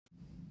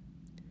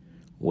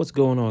What's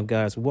going on,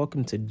 guys?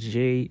 Welcome to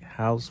J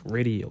House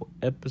Radio,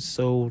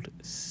 episode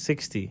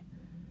 60.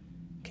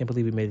 Can't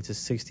believe we made it to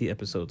 60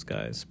 episodes,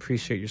 guys.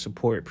 Appreciate your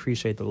support.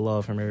 Appreciate the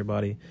love from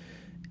everybody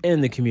in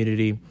the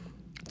community.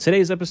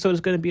 Today's episode is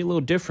going to be a little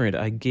different.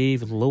 I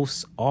gave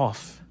Los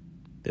off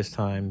this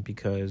time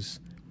because,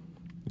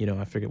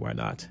 I figured why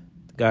not.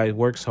 The guy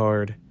works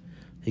hard.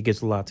 He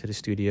gives a lot to the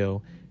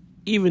studio.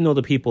 Even though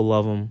the people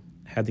love him,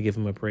 had to give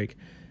him a break.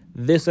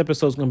 This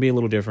episode is going to be a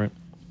little different.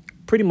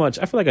 Pretty much,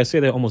 I feel like I say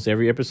that almost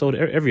every episode.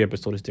 Every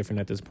episode is different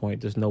at this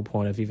point. There's no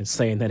point of even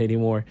saying that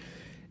anymore.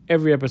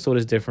 Every episode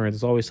is different.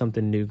 There's always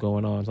something new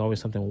going on. There's always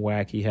something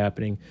wacky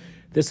happening.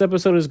 This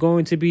episode is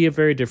going to be a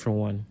very different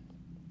one.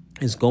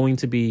 It's going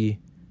to be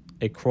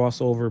a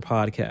crossover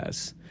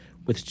podcast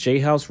with J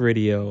House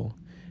Radio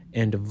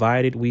and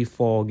Divided We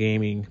Fall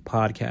Gaming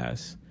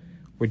podcast.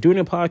 We're doing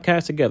a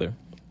podcast together.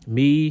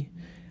 Me,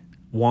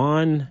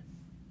 Juan,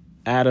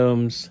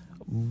 Adams,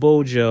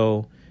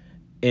 Bojo,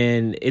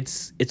 and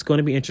it's going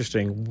to be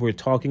interesting. We're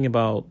talking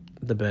about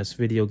the best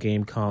video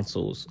game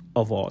consoles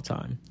of all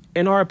time,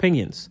 in our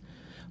opinions.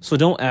 So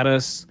don't at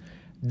us,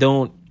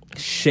 don't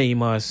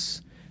shame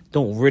us,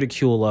 don't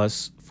ridicule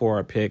us for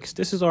our picks.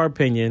 This is our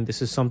opinion.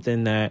 This is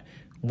something that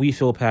we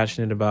feel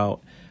passionate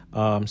about.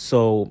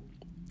 So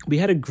we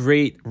had a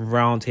great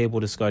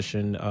roundtable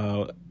discussion.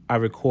 I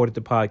recorded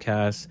the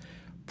podcast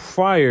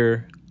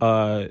prior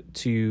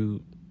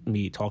to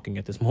me talking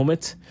at this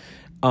moment.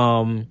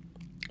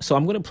 So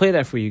I'm going to play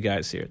that for you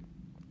guys here.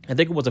 I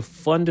think it was a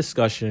fun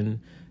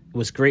discussion. It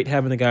was great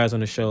having the guys on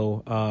the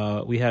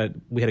show. We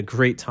had a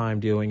great time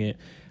doing it.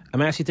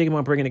 I'm actually thinking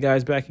about bringing the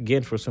guys back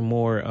again for some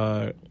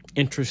more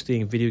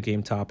interesting video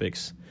game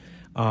topics.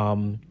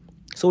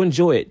 So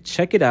enjoy it.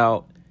 Check it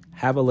out.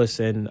 Have a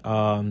listen.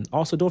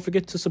 Also, don't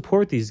forget to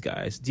support these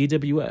guys.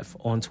 DWF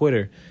on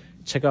Twitter.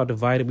 Check out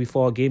Divided We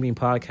Fall Gaming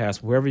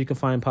podcast, wherever you can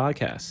find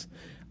podcasts.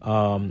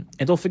 And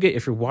don't forget,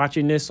 if you're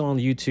watching this on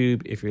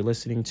YouTube, if you're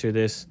listening to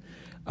this,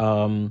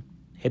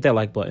 hit that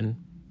like button,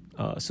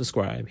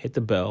 subscribe, hit the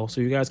bell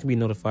so you guys can be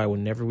notified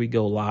whenever we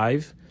go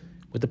live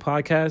with the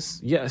podcast.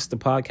 Yes, the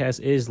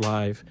podcast is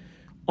live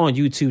on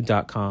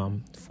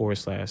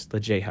youtube.com/the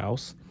J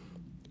House.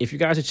 If you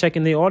guys are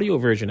checking the audio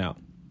version out,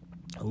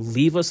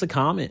 leave us a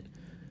comment.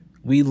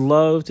 We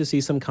love to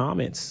see some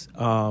comments.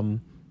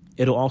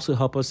 It'll also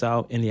help us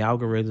out in the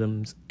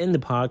algorithms in the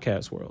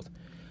podcast world.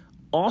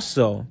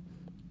 Also,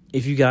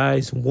 if you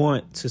guys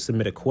want to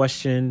submit a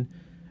question,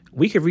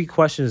 we could read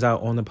questions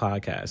out on the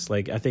podcast.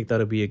 I think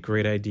that'll be a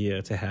great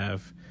idea to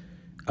have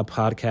a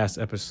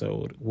podcast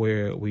episode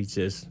where we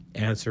just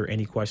answer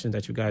any questions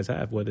that you guys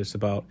have, whether it's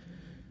about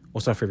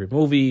what's our favorite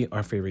movie,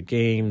 our favorite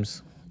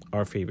games,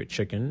 our favorite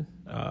chicken,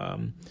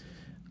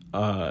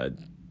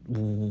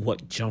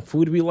 what junk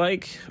food we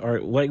like, or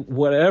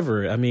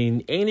whatever. I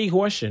mean, any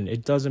question,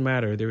 it doesn't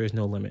matter. There is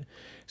no limit.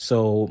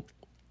 So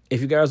if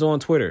you guys are on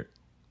Twitter,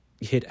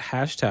 hit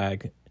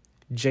hashtag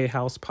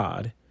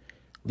JHousePod.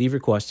 Leave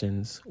your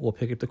questions. We'll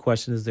pick up the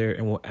questions there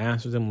and we'll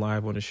answer them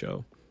live on the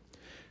show.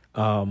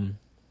 Other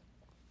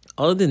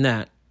than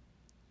that,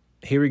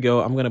 here we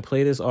go. I'm going to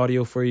play this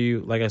audio for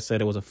you. Like I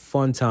said, it was a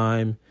fun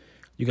time.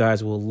 You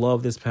guys will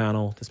love this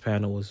panel. This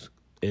panel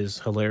is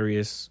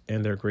hilarious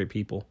and they're great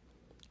people.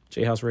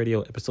 J House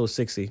Radio, episode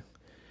 60.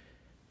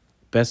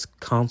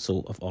 Best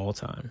console of all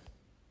time.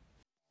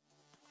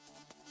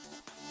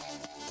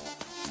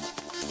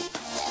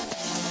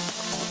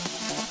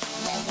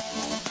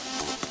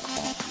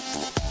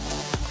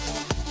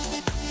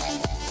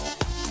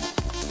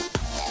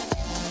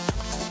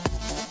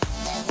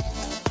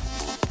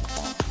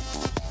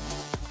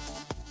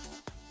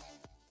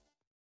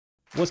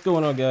 What's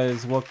going on,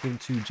 guys? Welcome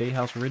to J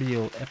House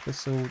Radio,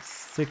 episode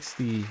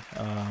 60.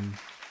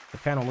 The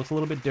panel looks a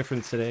little bit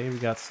different today. We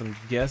got some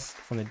guests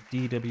from the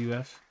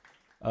DWF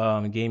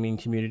gaming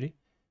community.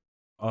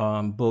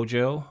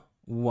 Bojo,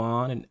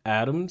 Juan, and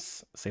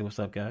Adams. Say what's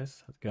up,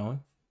 guys. How's it going?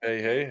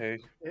 Hey.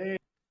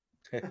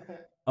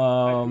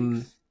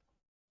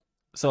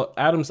 So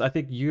Adams, I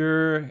think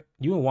you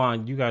and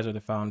Juan, you guys are the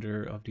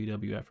founder of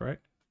DWF, right?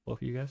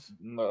 Both of you guys?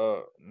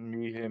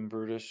 Me, him,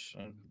 Brutus,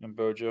 and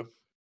Bojo.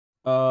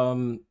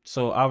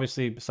 So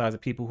obviously, besides the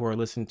people who are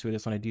listening to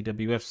this on the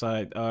DWF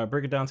side,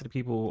 break it down to the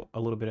people a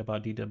little bit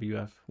about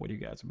DWF. What are you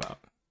guys about?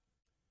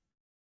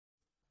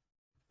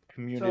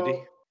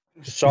 Community,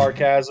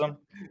 sarcasm,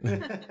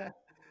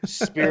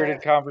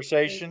 spirited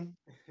conversation.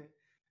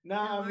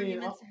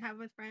 Arguments to have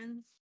with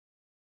friends.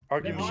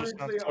 Arguments just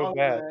not so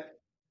bad.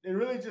 It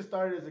really just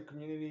started as a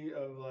community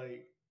of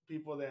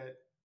people that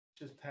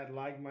just had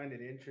like-minded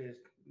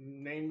interests,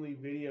 namely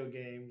video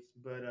games.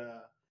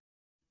 But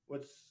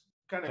what's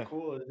kind of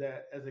cool is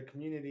that as a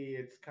community,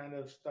 it's kind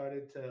of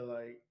started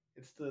to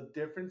it's the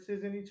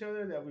differences in each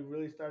other that we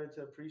really started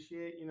to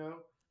appreciate, and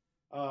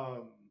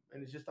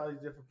it's just all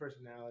these different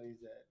personalities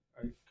that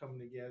are coming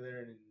together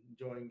and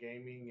enjoying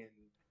gaming. And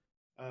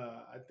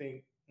I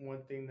think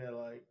one thing that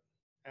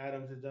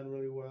Adams has done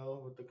really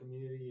well with the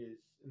community is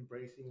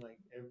embracing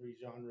every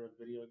genre of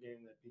video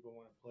game that people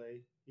want to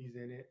play. He's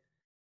in it.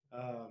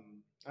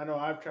 I know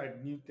I've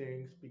tried new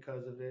things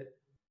because of it.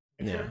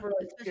 Except Yeah. for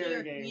like Especially scary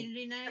our games.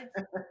 community nights.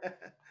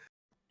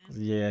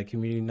 Yeah,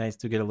 community nights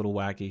do get a little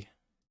wacky.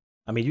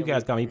 I mean, you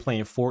guys got me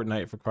playing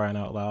Fortnite for crying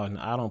out loud, and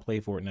I don't play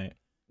Fortnite.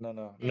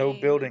 No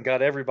building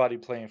got everybody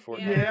playing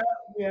Fortnite.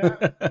 Yeah.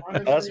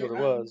 Honestly, That's what it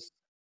was.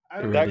 I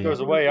If don't that know goes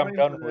who to away, I'm blame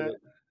done for with that.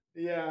 it.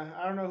 Yeah,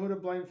 I don't know who to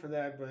blame for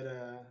that, but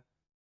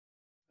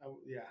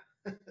yeah,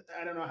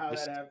 I don't know how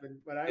It's- that happened,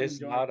 but I'm It's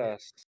enjoying not it.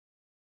 us.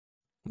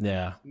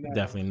 Yeah, No.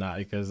 definitely not,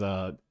 because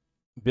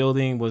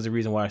building was the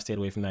reason why I stayed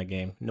away from that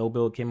game. No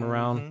build came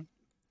around, Mhm.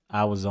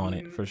 I was on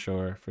it for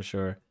sure.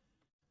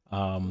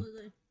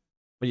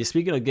 But yeah,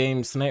 speaking of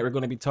games, tonight we're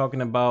going to be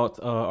talking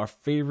about our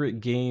favorite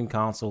game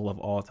console of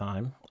all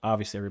time.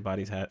 Obviously,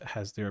 everybody's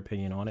has their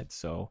opinion on it,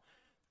 so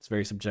it's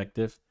very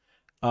subjective.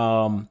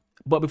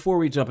 But before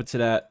we jump into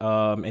that,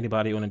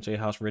 anybody on the J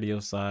House Radio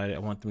side, I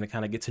want them to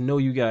kind of get to know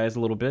you guys a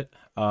little bit.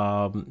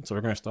 So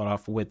we're going to start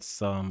off with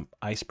some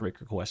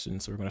icebreaker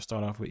questions. So we're going to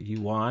start off with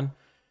you, Juan.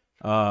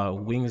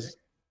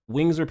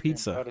 Wings or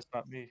pizza? That is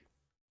not me.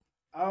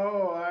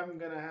 Oh, I'm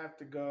gonna have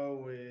to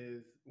go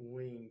with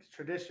wings,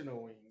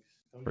 traditional wings.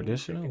 Don't give me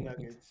Traditional chicken wings.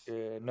 nuggets.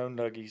 Yeah, no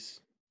nuggies.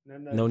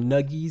 No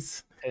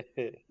nuggies.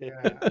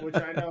 Yeah, which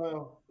I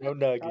know No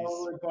nuggies.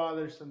 probably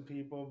bothers some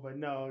people, but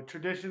no,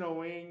 traditional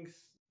wings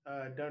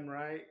done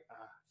right,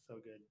 so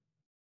good.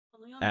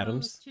 Only on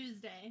Adams? Boneless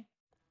Tuesday.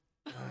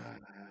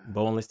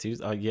 Boneless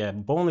Tuesday. Yeah,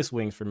 boneless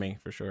wings for me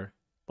for sure.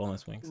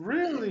 Boneless wings.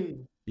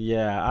 Really?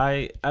 Yeah,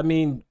 I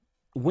mean,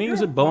 wings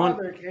You're with a bone.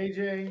 father,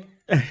 KJ.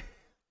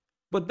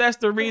 But that's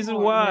the reason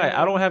on, why man.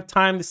 I don't have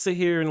time to sit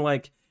here and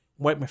like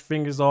wipe my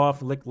fingers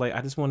off. Lick, like I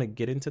just want to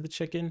get into the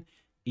chicken,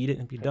 eat it,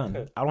 and be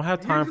done. I don't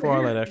have time for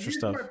all that extra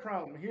stuff.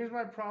 Here's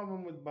my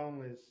problem with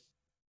boneless.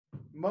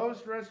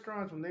 Most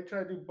restaurants, when they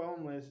try to do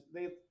boneless,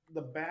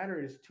 the batter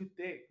is too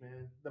thick,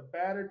 man. The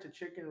batter to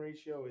chicken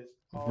ratio is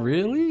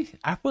Really?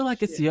 I feel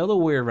like it's the other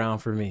way around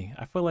for me.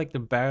 I feel like the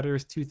batter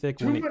is too thick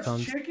when it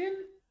comes. Chicken?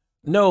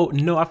 No,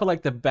 I feel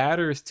like the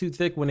batter is too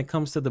thick when it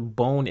comes to the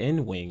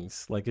bone-in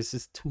wings. Like it's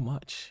just too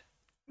much.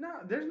 No,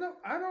 there's no.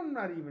 I'm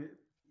not even.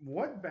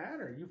 What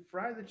batter? You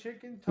fry the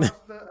chicken, toss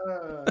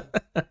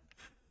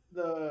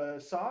the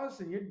sauce,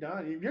 and you're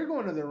done. You're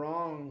going to the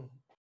wrong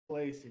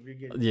place if you're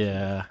getting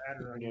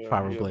batter on your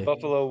probably.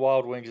 Buffalo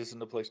Wild Wings isn't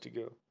the place to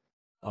go.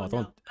 Oh,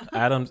 don't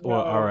Adams. Well,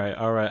 all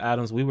right,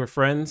 Adams. We were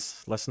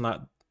friends. Let's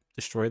not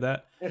destroy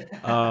that.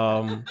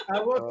 I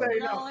will say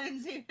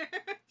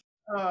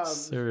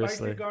seriously,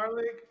 spicy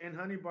garlic and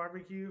honey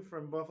barbecue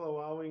from Buffalo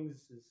Wild Wings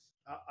is.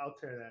 I'll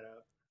tear that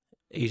up.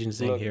 Asian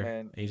Zing here.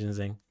 Man. Asian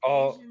Zing.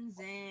 All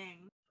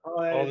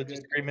all the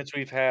disagreements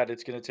we've had,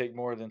 it's going to take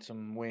more than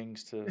some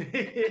wings to.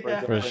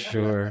 For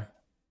sure.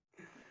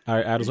 All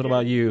right, Adams. What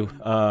about you?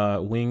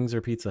 Wings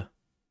or pizza?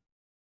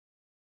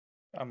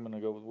 I'm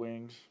gonna go with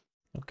wings.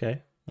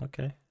 Okay.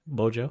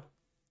 Bojo.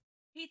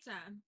 Pizza.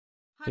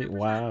 100%.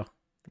 Wow.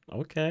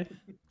 Okay.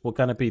 What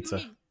kind of pizza?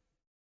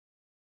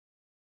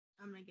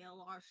 I'm gonna get a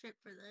lot of shit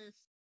for this.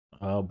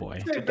 Oh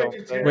boy.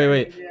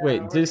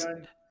 Wait.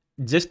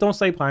 Just don't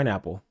say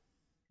pineapple.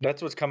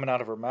 That's what's coming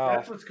out of her mouth.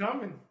 That's what's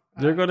coming.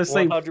 They're gonna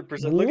say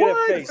 100%. Look at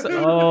that face.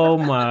 Oh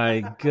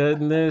my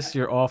goodness,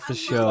 you're off the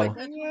show.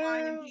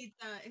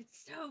 Pizza.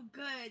 It's so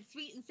good,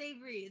 sweet and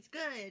savory. It's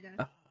good.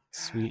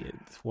 Sweet.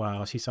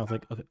 Wow, she sounds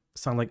like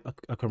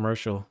a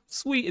commercial.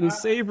 Sweet and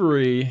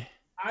savory.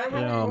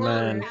 Oh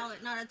man.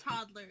 Not a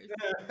toddler.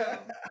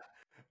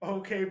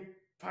 Okay,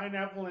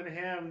 pineapple and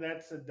ham.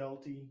 That's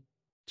adulty.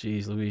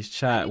 Jeez, Louise.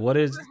 Chat. What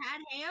is? Ever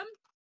had ham?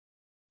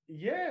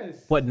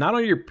 Yes. But not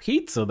on your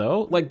pizza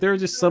though. Like there are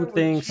just some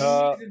things. Cheese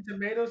and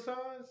tomato sauce.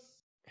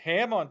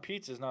 Ham on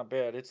pizza is not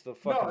bad. It's the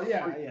fucking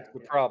fruit that's the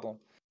problem.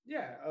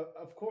 Yeah,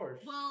 of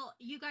course. Well,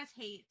 you guys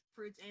hate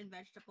fruits and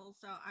vegetables,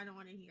 so I don't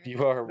want to hear it.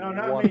 You are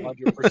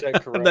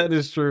 100% correct. That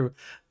is true.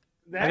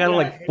 I gotta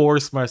like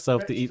force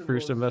myself to eat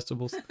fruits and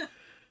vegetables.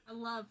 I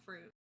love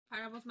fruit.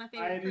 Pineapple's my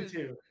favorite. I do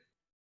too.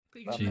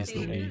 Jeez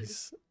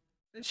Louise.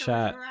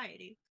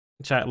 Variety.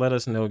 Chat, let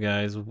us know,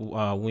 guys.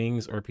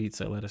 Wings or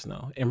pizza? Let us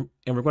know. And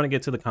we're going to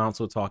get to the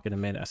console talk in a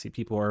minute. I see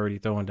people are already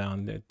throwing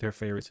down their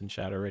favorites in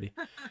chat already.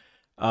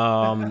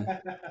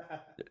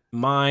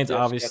 Mine's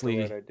obviously.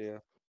 That's a right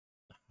idea.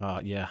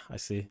 Yeah, I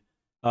see.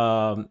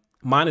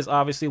 Mine is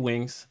obviously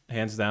wings,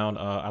 hands down.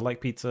 I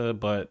like pizza,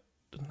 but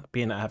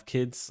being I have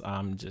kids,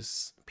 I'm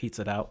just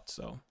pizzaed out.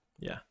 So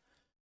yeah,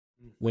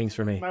 wings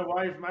for me. My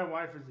wife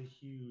is a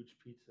huge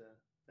pizza.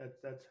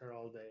 That's her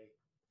all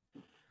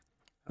day.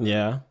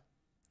 Yeah.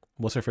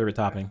 What's her favorite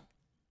topping?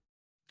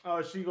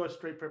 Oh, she goes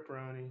straight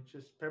pepperoni.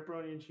 Just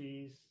pepperoni and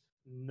cheese.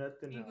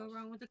 Nothing else. Go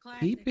wrong with the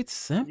classic. Keep it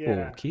simple.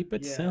 Yeah, Keep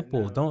it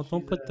simple.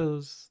 Don't put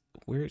those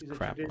weird she's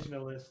crap a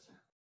traditionalist.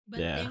 But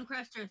thin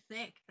crust or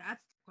thick?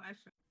 That's the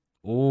question.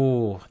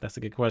 Oh, that's a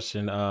good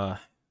question. Or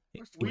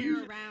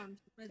square around.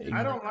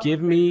 I don't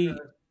give me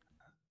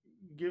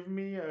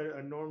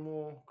a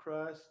normal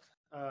crust.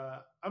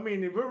 I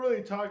mean, if we're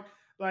really talking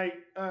like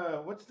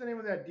what's the name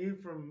of that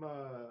dude from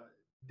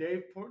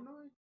Dave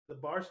Portnoy, the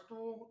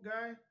Barstool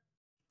guy?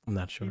 I'm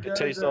not sure. It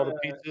tastes all the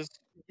pizzas.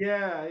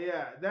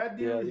 Yeah, that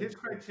dude. His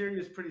criteria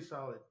is pretty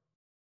solid.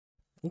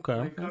 Okay.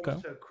 When it comes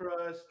Okay. to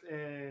crust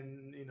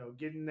and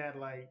getting that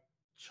like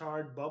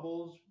charred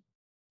bubbles,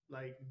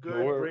 like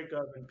good We're brick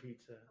oven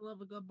pizza. I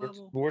love a good we're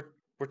bubble. we're,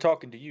 we're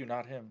talking to you,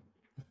 not him.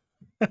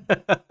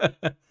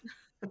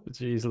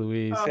 Jeez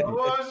Louise. Well,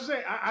 I was just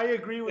saying, I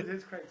agree with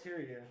his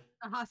criteria.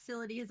 The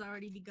hostility has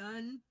already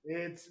begun.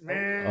 It's Oh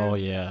man.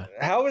 yeah.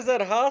 How is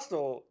that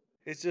hostile?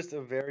 It's just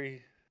a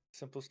very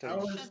simple I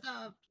statement. was Shut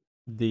up.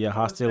 The I was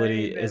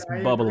hostility saying that is I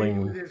agree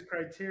bubbling. with his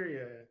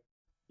criteria.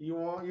 You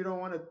don't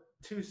want a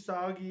too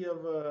soggy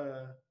of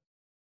a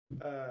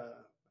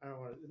I don't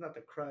want it's not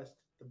the crust,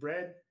 the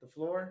bread, the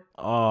floor.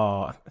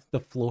 Oh, the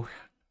floor.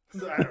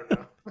 I don't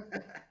know.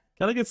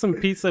 Can I get some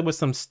pizza with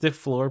some stiff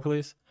floor,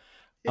 please?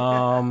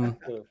 All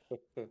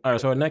right,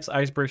 so our next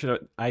icebreaker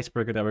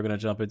that we're gonna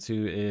jump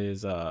into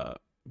is we're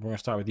gonna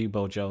start with you,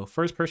 Bojo.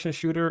 First person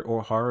shooter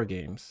or horror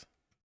games?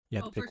 You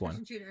have to pick First person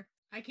one. shooter.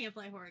 I can't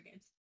play horror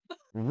games.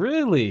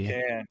 Really?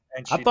 Can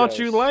and I she thought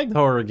you does. liked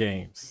horror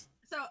games.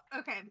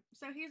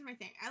 So here's my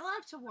thing. I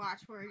love to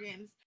watch horror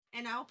games,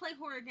 and I will play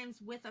horror games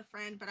with a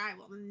friend, but I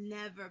will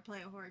never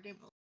play a horror game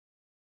alone.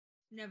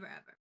 Never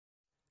ever.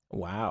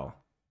 Wow.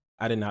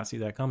 I did not see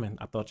that coming.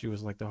 I thought you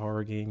was like the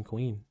horror game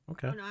queen.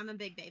 Okay. Oh no, I'm a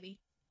big baby.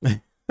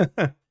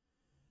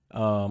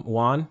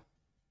 Juan?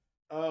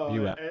 Oh,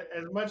 You at?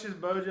 as much as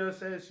Bojo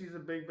says she's a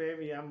big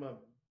baby, I'm a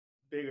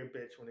bigger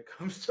bitch when it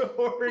comes to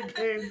horror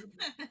games.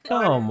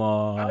 Come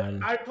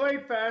on. I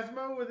played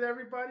Phasmo with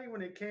everybody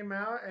when it came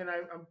out, and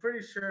I'm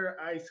pretty sure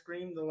I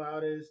screamed the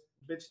loudest,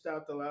 bitched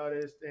out the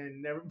loudest,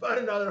 and never bought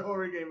another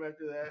horror game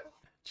after that.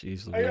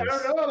 Jeez I Louise.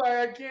 don't know, like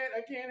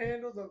I can't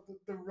handle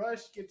the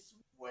rush. Gets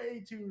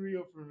way too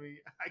real for me.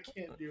 I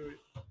can't do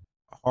it.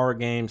 Horror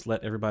games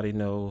let everybody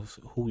know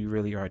who you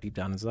really are deep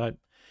down inside.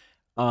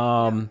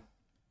 I'm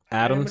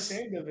Adams,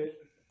 ashamed of it.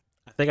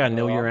 I think I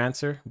know your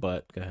answer,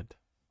 but go ahead.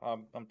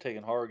 I'm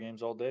taking horror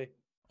games all day.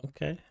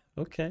 Okay.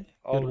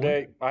 All Good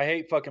day. I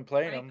hate fucking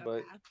playing them,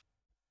 but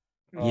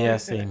yeah,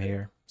 same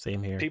here.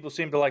 Same here. people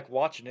seem to like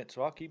watching it,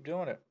 so I'll keep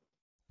doing it.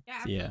 Yeah,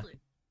 absolutely.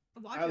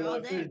 Watch I it all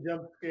love day. these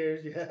jump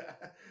scares. Yeah.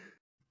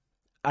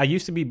 I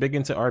used to be big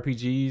into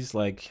RPGs,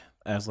 like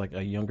as like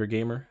a younger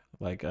gamer,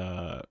 like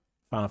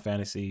Final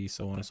Fantasy,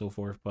 so on and so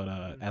forth.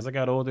 But as I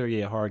got older,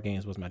 yeah, horror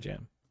games was my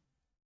jam.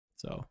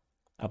 So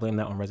I blame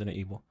that on Resident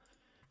Evil.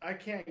 I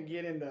can't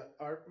get into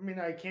art. I mean,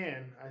 I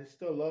can. I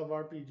still love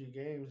RPG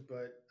games,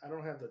 but I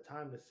don't have the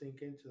time to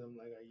sink into them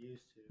like I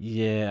used to.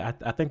 Yeah,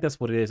 I think that's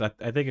what it is. I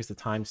think it's the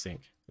time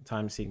sink. The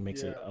time sink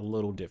makes it Yeah. a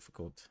little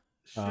difficult.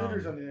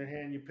 Shooters, on the other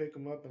hand, you pick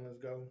them up and let's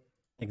go.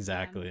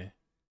 Exactly.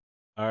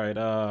 All right,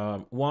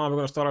 Juan, we're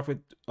gonna start off with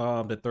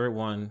the third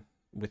one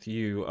with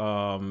you.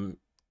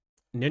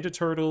 Ninja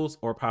Turtles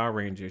or Power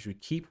Rangers? You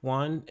keep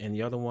one and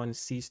the other one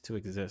cease to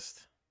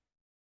exist.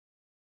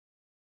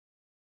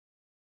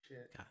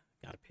 Shit.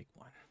 Gotta pick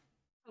one.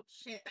 Oh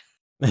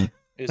shit.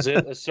 Is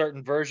it a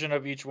certain version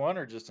of each one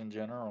or just in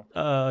general?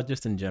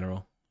 Just in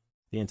general.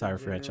 The entire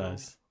general.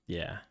 franchise.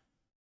 Yeah.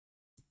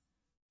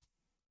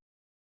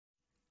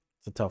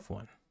 It's a tough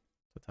one.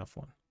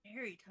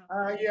 Very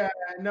tough. Yeah,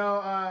 no,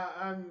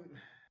 I'm.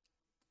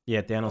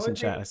 Yeah, Thanos in Only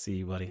chat. thing- I see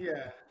you, buddy.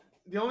 Yeah.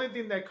 The only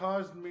thing that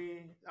caused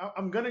me,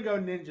 I'm gonna go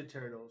Ninja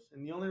Turtles,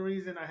 and the only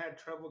reason I had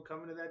trouble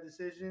coming to that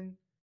decision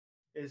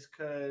is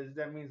because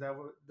that means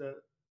the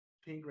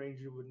Pink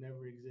Ranger would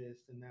never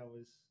exist, and that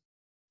was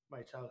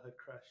my childhood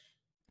crush.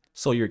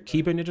 So you're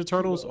keeping Ninja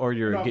Turtles or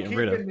you're No, getting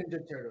rid of?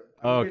 Ninja Turtles.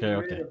 Okay, getting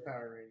okay. rid of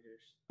Power Rangers.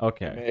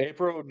 Okay. I mean,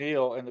 April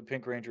O'Neil and the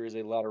Pink Ranger is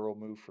a lateral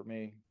move for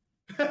me.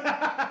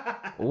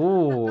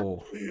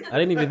 Ooh, I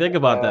didn't even think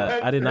about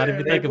that. I did not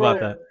even think about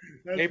that.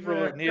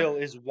 April O'Neil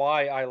is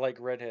why I like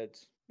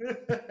redheads.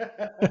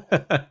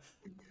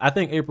 I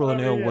think April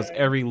O'Neil was yeah.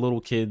 every little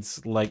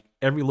kid's, like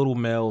every little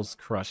male's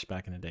crush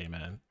back in the day,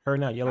 man. Her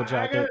in that yellow I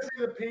jacket. gotta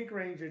say the Pink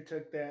Ranger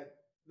took that,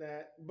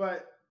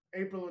 but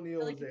April O'Neil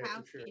was Like there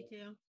for Kapowski, sure.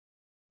 too.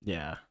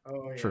 Yeah.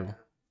 Oh yeah. True.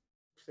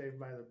 Saved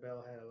by the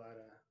Bell had a lot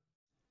of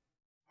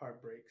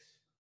heartbreaks.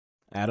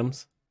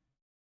 Adams,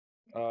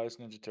 It's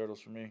Ninja Turtles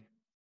for me.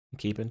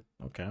 keeping.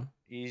 Okay.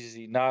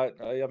 Easy. Not.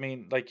 I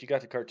mean, like you got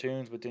the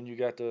cartoons, but then you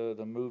got the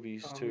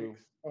movies too,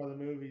 Comics. Oh, the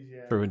movies,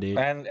 yeah. True indeed.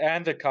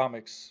 and the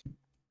comics.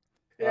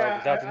 Yeah,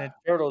 Without the Ninja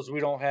Turtles, we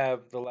don't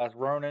have The Last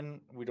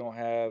Ronin. We don't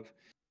have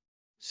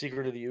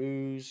Secret of the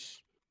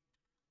Ooze.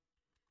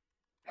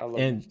 I love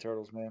And- Ninja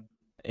Turtles, man.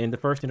 And the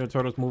first Ninja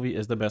Turtles movie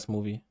is the best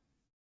movie.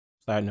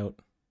 Side note.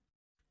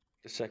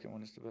 The second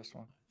one is the best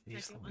one.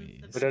 Jeez Second one's the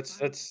Louise.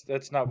 But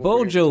that's not what we're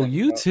here to Bojo, talk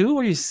you about. too?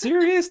 Are you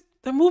serious?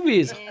 The movie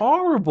is Yeah.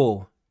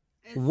 horrible.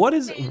 It's What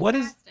is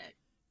fantastic.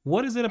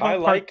 What is it about? I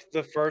part- like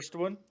the first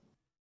one,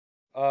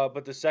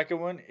 but the second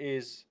one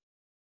is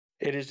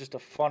just a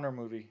funner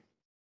movie.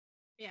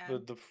 Yeah.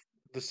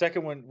 The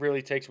second one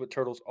really takes what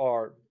turtles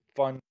are,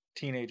 fun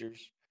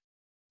teenagers.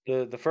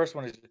 The first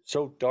one is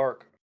so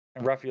dark,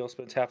 and Raphael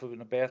spends half of it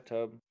in a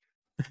bathtub.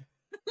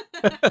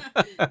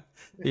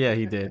 Yeah,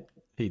 he did.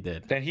 He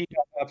did. Then he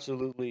got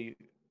absolutely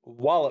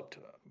walloped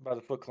by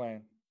the Foot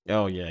Clan.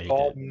 Oh yeah, he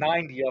All did.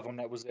 90 of them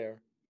that was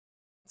there.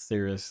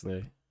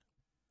 Seriously.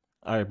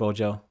 All right,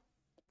 Bojo.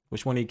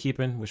 Which one are you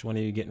keeping? Which one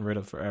are you getting rid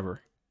of forever?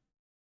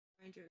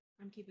 Ranger.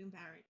 I'm keeping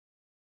Power Ranger.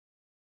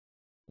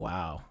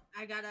 Wow.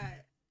 I gotta.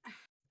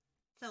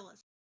 So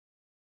listen.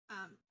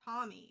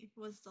 Tommy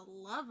was the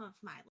love of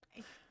my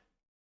life.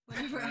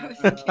 Whenever I was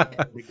a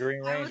kid. The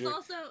Green I was Ranger.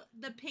 also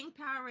the pink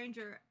Power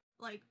Ranger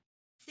like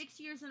 6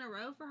 years in a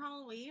row for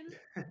Halloween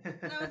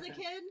when I was a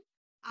kid.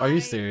 Are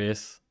you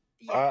serious?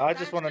 Yeah, I that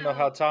just want to know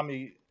how show,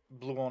 Tommy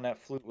blew on that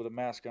flute with a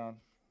mask on.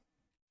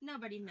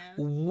 nobody knows.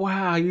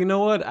 Wow. You know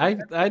what? I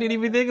didn't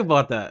even think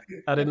about that.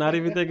 I did not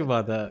even think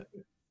about that.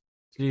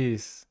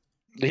 Jeez.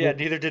 Yeah,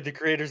 neither did the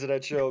creators of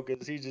that show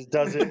because he just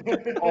does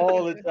it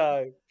all the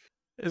time.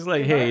 It's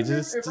like, If hey, I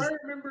just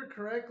remember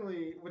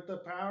correctly, with the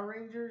Power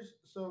Rangers,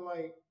 so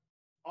like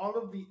all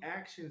of the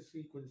action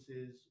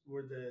sequences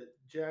were the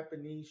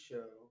Japanese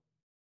show,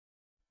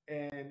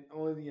 and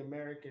only the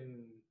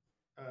American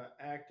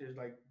actors,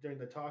 like during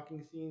the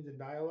talking scenes and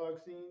dialogue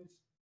scenes,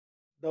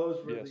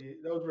 Yes,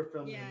 those were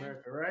filmed in Yeah.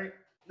 America, right?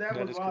 That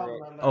that was is wild.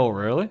 correct. I'm not Oh, wrong.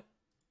 really?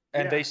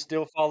 And they Yeah.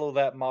 still follow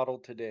that model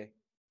today.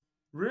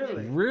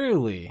 Really?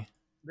 Really?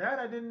 That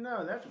I didn't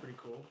know. That's pretty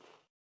cool.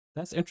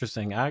 That's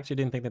interesting. I actually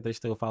didn't think that they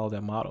still follow that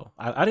model.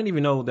 I didn't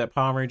even know that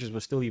Power Rangers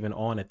was still even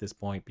on at this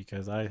point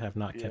because I have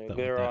not Yeah, kept up with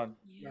they're that. on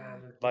Yeah.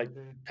 like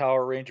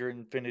Power Ranger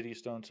Infinity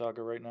Stone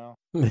Saga right now.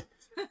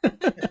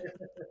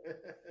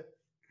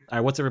 All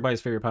right, what's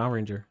everybody's favorite Power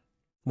Ranger?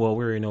 Well,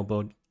 we already know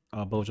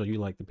Bojo, you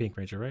like the Pink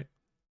Ranger, right?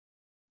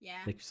 Yeah.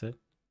 Like you said.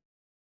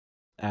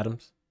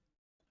 Adams.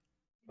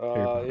 Favorite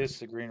Power It's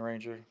the Green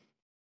Ranger.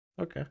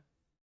 Okay.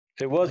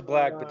 It was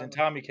black, but then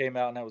Tommy came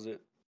out and that was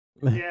it.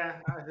 Yeah,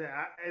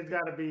 it's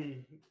got to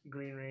be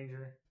Green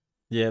Ranger.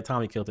 Yeah,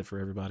 Tommy killed it for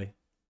everybody.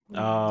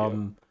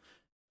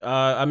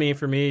 I mean,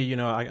 for me, you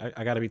know,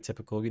 I got to be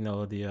typical. You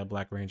know, the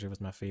Black Ranger was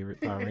my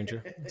favorite Power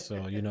Ranger.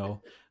 So, you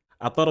know,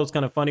 I thought it was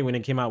kind of funny when they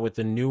came out with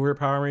the newer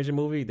Power Ranger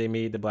movie. They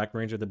made the Black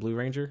Ranger the Blue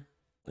Ranger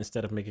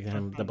instead of making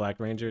him the Black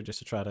Ranger just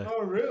to try to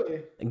Oh,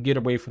 really? get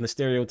away from the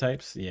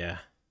stereotypes. Yeah,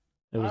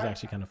 it was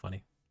actually kind of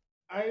funny.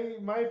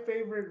 My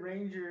favorite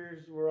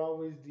Rangers were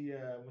always the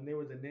when they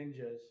were the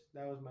ninjas.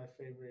 That was my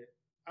favorite.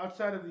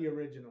 Outside of the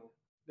original,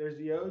 there's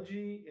the OG,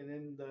 and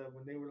then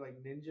when they were like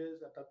ninjas,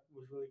 I thought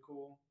was really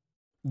cool.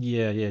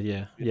 Yeah.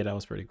 That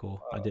was pretty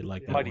cool. I did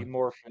like that Mighty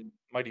one.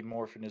 Mighty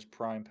Morphin is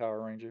Prime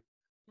Power Ranger.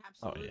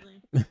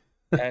 Absolutely. Oh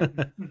yeah.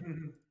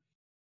 And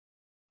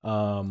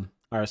All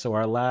right, so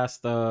our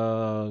last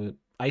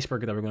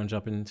icebreaker that we're going to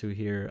jump into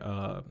here,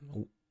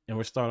 and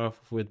we'll start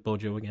off with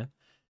Bojo again.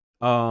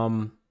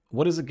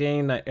 What is a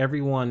game that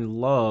everyone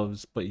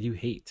loves but you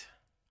hate?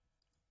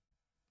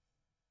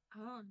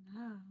 Oh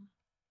no.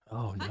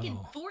 Oh Fucking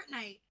no.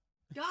 Fortnite.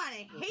 God,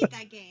 I hate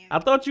that game. I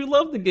thought you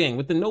loved the game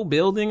with the no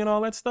building and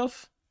all that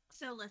stuff.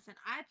 So listen,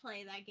 I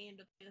play that game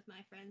to play with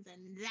my friends,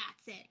 and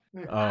that's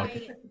it. Oh,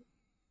 okay.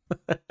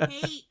 I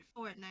hate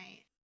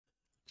Fortnite.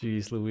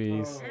 Jeez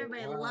Louise. Oh,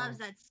 Everybody wow. loves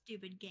that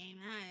stupid game.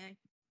 I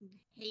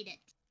hate it.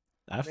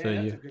 I feel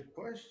Man, you. that's a good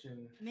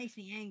question. It makes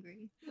me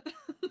angry.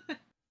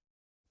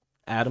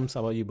 Adams,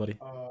 how about you, buddy?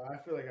 I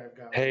feel like I've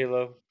got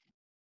Halo.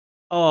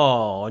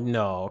 Oh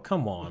no,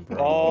 come on, bro.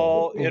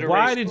 All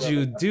Why iterations did of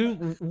you it.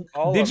 do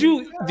All did of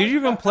you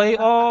even play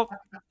all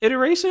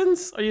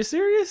iterations? Are you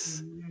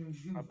serious?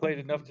 I played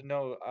enough to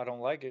know I don't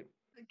like it.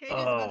 Okay,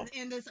 just about to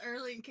end this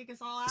early and kick us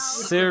all out.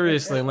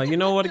 Seriously, I'm like, you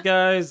know what,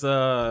 guys?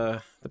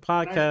 The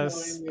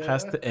podcast knowing ya.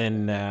 has to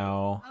end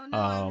now. Oh no,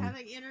 I'm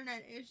having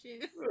internet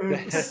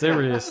issues.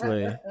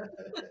 Seriously.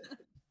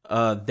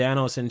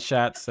 Danos in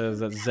chat says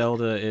that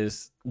Zelda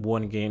is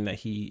one game that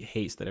he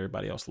hates that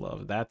everybody else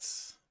loves.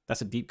 That's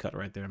a deep cut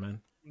right there,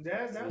 man.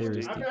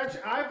 Seriously.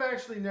 I've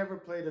actually never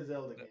played a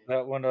Zelda game.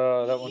 That one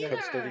Me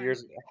cuts 30 either.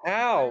 years.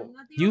 How? I'm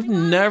not the You've only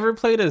one. never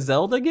played a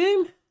Zelda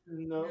game?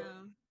 No. No.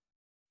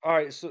 All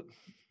right, so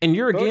And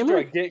you're a Bojo gamer?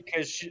 I get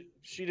because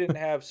she didn't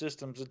have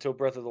systems until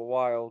Breath of the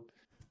Wild.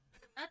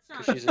 That's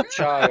not 'Cause she's true. a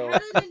child. I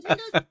had a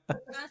Nintendo,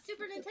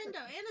 Super Nintendo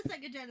and a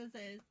Sega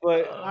Genesis.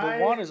 But I-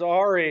 Juan is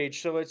our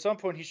age, so at some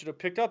point he should have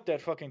picked up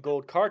that fucking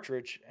gold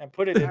cartridge and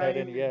put it in that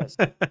I- NES.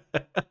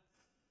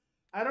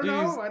 I don't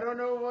Jeez. know. I don't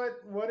know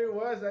what it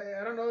was.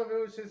 I don't know if it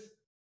was just.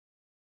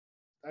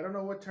 I don't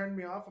know what turned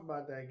me off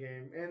about that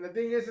game. And the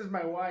thing is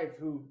my wife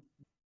who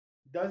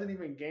doesn't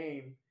even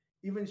game.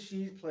 Even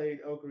she's played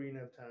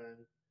Ocarina of Time,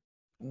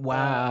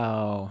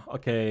 Wow.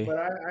 Okay. but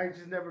I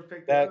just never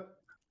picked That- it up.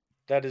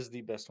 That is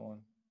the best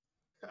one.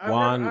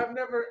 I've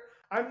never.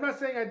 I'm not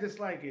saying I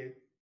dislike it.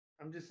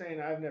 I'm just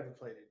saying I've never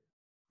played it.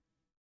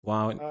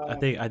 Wow. I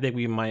think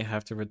we might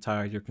have to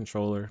retire your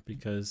controller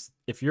because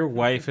if your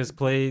wife has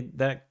played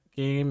that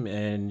game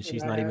and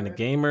she's I not even a haven't.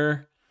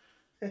 gamer,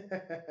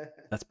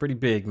 that's pretty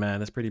big, man.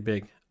 That's pretty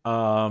big.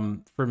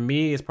 For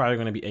me, it's probably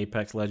going to be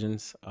Apex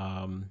Legends.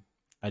 I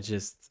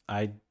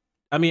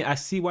mean, I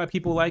see why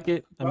people like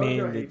it. I Bojo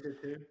mean, hates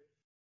it too.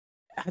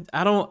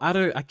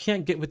 I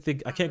can't get with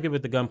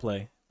the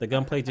gunplay. The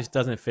gunplay just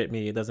doesn't fit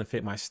me. It doesn't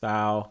fit my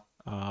style.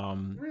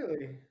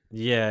 Really?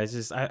 Yeah, it's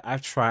just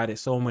I've tried it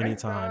so many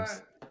That's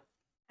times.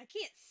 I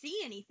can't see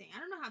anything. I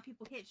don't know how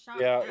people hit shots.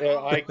 Yeah, at yeah,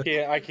 all.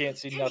 I can't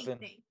see nothing.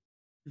 Anything.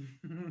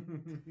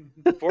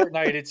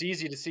 Fortnite, it's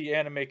easy to see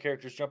anime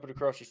characters jumping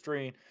across your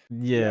screen.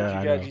 Yeah, You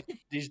I got know.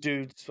 these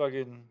dudes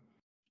fucking.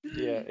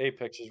 Yeah,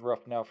 Apex is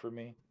rough now for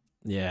me.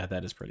 Yeah,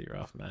 that is pretty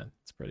rough, man.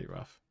 It's pretty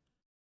rough.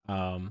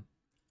 All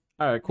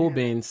right, cool Yeah.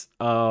 beans.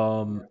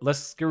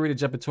 Let's get ready to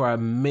jump into our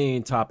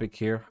main topic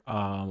here,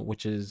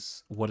 which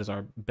is what is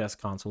our best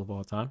console of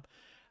all time.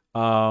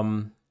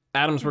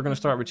 Adams, we're gonna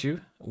start with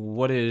you.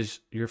 What is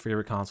your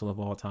favorite console of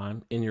all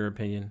time, in your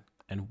opinion,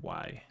 and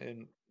why?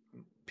 And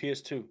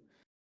PS2.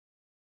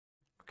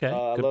 Okay,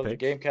 I good love the pick.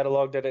 game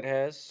catalog that it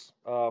has,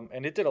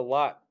 and it did a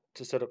lot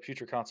to set up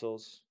future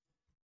consoles.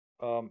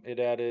 It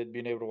added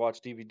being able to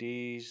watch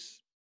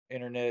DVDs,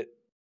 internet,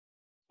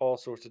 all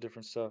sorts of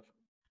different stuff.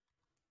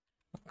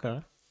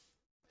 Okay.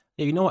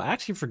 Yeah, you know, I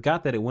actually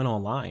forgot that it went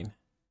online.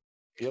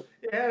 Yep.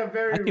 It had a I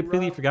very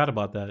completely rough. forgot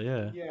about that.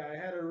 Yeah. Yeah, it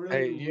had a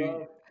Hey, really you.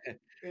 rough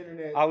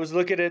internet I was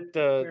looking at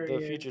the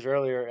experience. features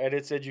earlier, and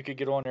it said you could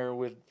get on there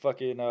with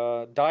fucking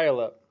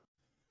dial-up.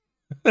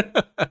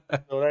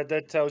 So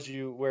that tells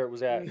you where it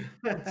was at.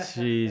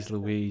 Jeez,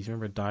 Louise,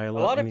 remember A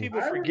dial-up? lot of Any- people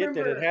I forget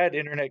that it remember. had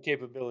internet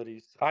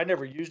capabilities. I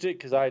never used it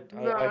because I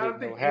No, I I don't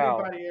didn't know think how.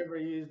 anybody ever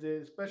used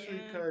it, especially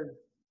Yeah. because.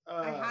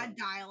 I had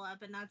dial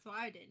up, and that's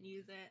why I didn't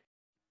use it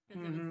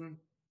because it was Mhm.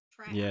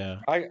 trash.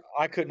 Yeah.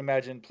 I couldn't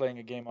imagine playing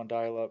a game on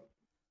dial-up.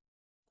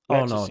 Oh That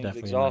no, just seems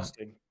definitely not.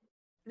 exhausting.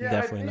 Yeah,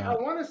 Definitely I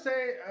not. want to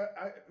say,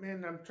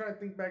 man, I'm trying to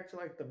think back to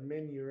like the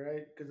menu,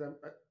 right? Because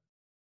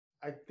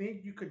I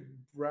think you could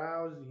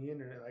browse the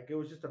internet, like it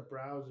was just a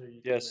browser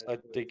you could Yes, mess I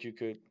with. think you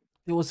could.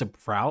 There was a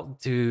browser,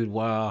 dude.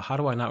 Wow, how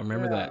do I not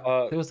remember that?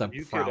 Yeah, There was a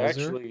You could browser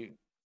actually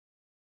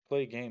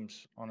play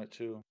games on it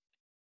too.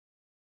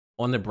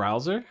 on the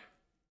browser.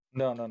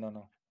 No, no, no,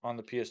 no. On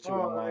the PS2 oh, it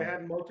online.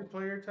 had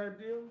multiplayer type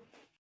deal.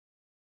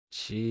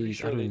 Pretty Jeez,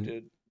 sure they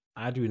did.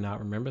 I do not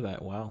remember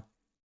that. Wow,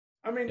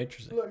 I mean,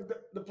 interesting. look,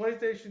 the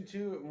PlayStation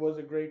 2 was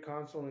a great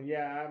console, and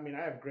yeah, I mean, I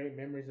have great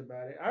memories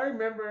about it. I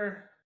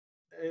remember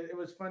it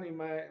was funny.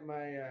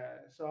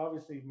 So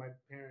obviously my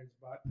parents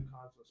bought the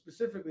console,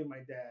 specifically my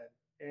dad.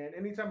 And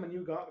anytime a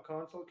new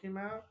console came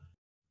out,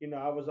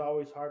 I was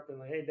always harping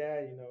like, "Hey,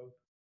 Dad,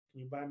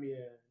 can you buy me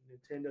a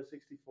Nintendo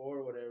 64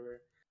 or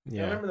whatever?" And I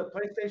Yeah, remember the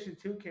PlayStation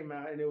 2 came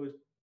out, and it was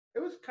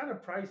kind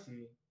of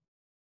pricey.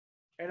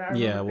 And I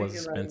yeah, remember it was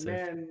thinking like,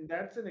 expensive. man,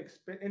 that's an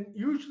expense. And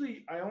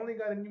usually,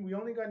 we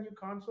only got new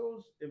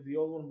consoles if the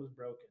old one was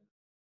broken.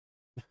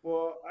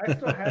 Well, I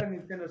still had a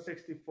Nintendo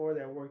 64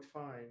 that worked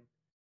fine,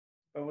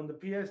 but when the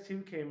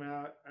PS2 came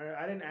out,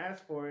 I didn't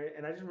ask for it,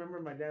 and I just remember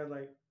my dad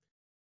like,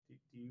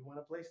 "Do you want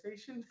a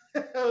PlayStation?" I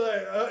was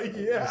like, "Oh So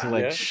yeah."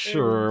 like, Yeah. And sure,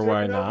 sure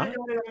why enough, we not?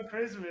 got it on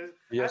Christmas.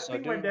 I Yes, I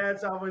think my do.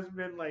 dad's always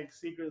been like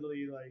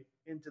secretly like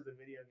into the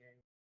video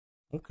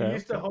game. Okay, He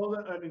used to okay. hold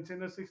a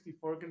Nintendo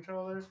 64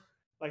 controller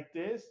like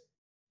this,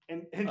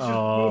 and just move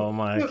Oh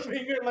my, the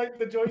finger like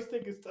the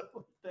joystick and stuff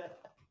like that.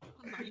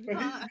 Oh my But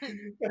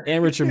god.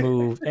 amateur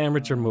move,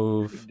 amateur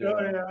move. oh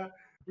Yeah.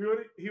 yeah,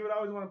 he would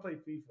always want to play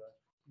FIFA.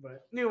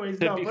 But anyways,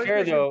 To no be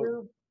fair PlayStation though,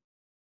 2.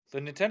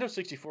 the Nintendo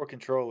 64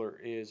 controller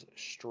is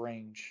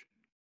strange.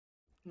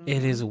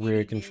 It is a Itty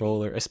weird bitty.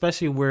 controller,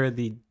 especially where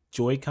the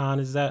Joy-Con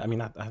is at. I mean,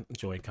 not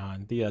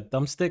Joy-Con, the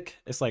thumbstick.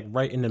 It's like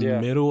right in the Yeah.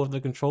 middle of the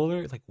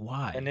controller. Like,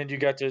 why? And then you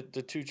got the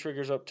two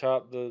triggers up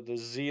top, the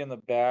Z in the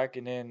back,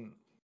 and then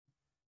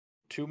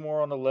two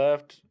more on the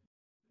left,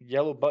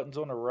 yellow buttons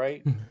on the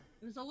right.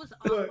 It was always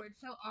Look, awkward,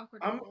 so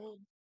awkward I'm to hold,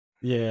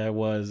 Yeah, it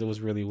was. It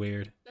was really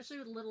weird. especially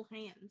with little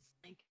hands.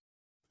 Like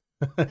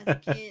as a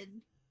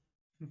kid.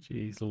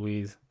 Jeez,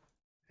 Louise.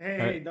 hey,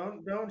 All right.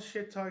 don't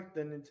shit talk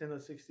the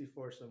Nintendo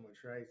 64 so much,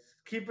 right?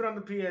 Keep it on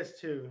the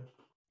PS2.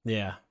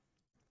 Yeah.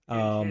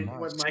 And what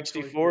my choice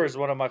 64 is. is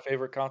one of my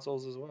favorite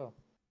consoles as well.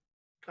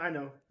 I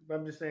know, but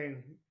I'm just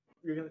saying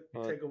you're gonna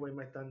But take away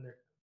my thunder.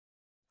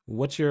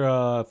 What's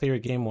your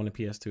favorite game on the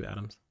PS2,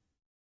 Adams?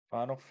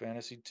 Final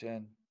Fantasy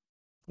X,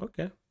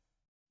 Okay.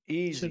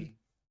 easy.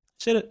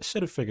 Should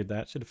have figured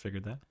that. Should have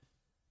figured that.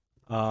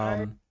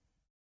 I Um.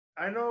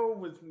 I know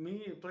with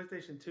me,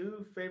 PlayStation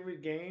 2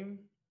 favorite game,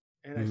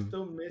 and I mhm.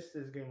 still miss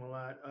this game a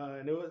lot. And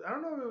I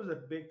don't know if it was a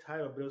big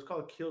title, but it was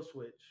called Kill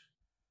Switch.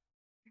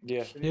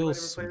 Yeah. Did Kill anybody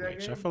ever play that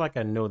Switch. I game? feel like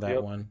I know that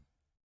Yep. one.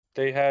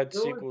 They had It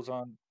was, sequels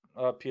on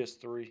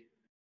PS3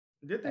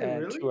 did they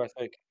and 2, really? I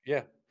think.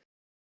 Yeah.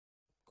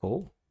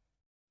 Cool.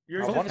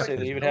 You're I I feel want like to I just say like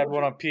they a played even that. had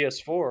one soldier. on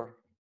PS4.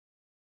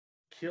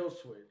 Kill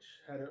Switch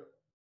had a.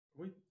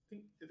 We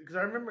think because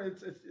I remember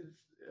it's.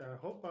 I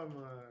hope I'm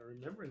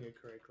remembering it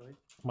correctly.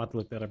 I'm about to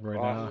look that up right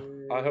Uh,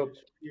 now. I hope.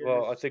 Switch,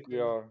 Well, I think we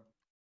PS2.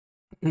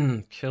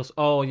 are. Kills.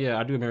 Oh yeah,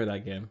 I do remember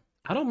that game.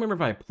 I don't remember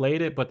if I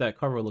played it, but that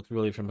cover looks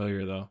really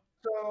familiar though.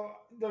 So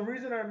the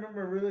reason I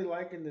remember really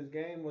liking this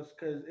game was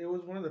because it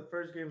was one of the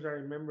first games I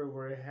remember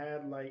where it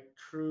had like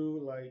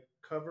true like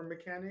cover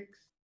mechanics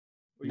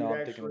where No, you'd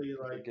I'm thinking of actually a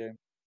different like. game.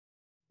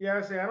 Yeah,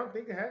 I don't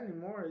think it had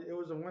anymore. It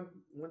was a one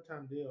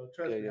time deal. Yeah,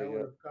 Trust me, yeah,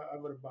 yeah. I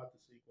would have bought the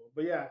sequel.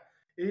 But yeah,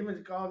 it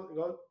even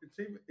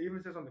it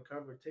even says on the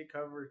cover, take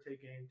cover, take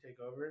aim, take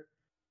over.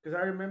 Because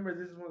I remember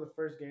this is one of the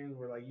first games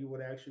where like you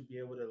would actually be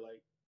able to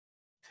like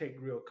take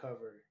real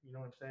cover. You know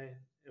what I'm saying?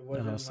 It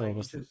wasn't So like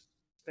just it was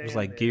stand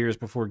like there. Gears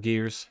before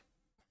Gears.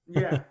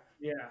 Yeah,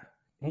 yeah.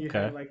 You Okay.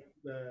 had like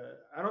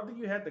I don't think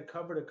you had the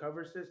cover to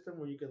cover system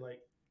where you could like,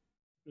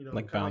 Like kind of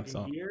like bounce in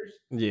on. Gears,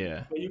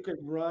 Yeah. but you could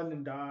run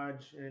and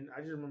dodge. And I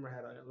just remember I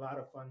had a lot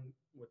of fun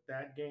with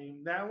that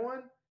game, that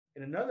one,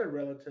 and another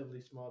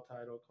relatively small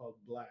title called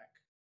Black.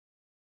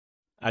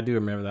 I do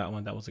remember that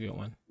one. That was a good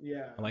one.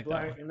 Yeah, I like that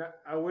Black, one. and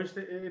I wish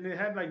that, and it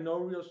had like no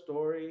real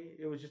story.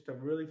 It was just a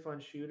really fun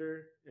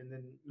shooter, and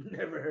then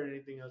never heard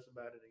anything else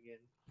about it again.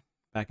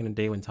 Back in the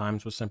day when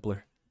times were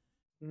simpler.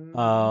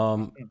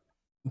 Mm-hmm.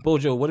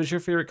 Bojo, what is your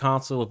favorite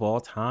console of all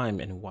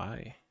time and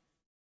why?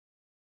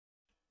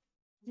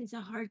 It's a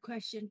hard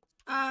question.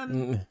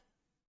 Mm,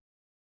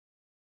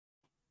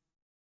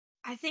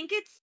 I think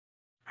it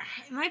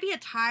might be a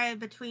tie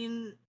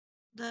between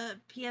the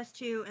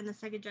PS2 and the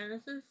Sega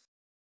Genesis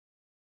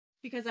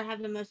because I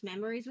have the most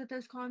memories with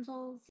those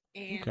consoles,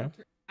 and Okay.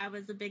 I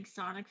was a big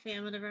Sonic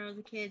fan whenever I was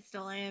a kid,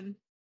 still am.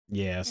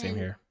 Yeah, same And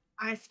here.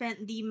 I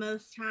spent the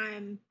most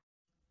time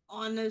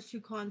on those two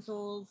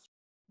consoles.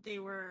 They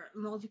were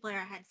multiplayer.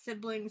 I had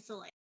siblings, so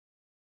like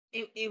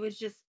it was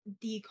just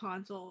the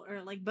console,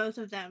 or like both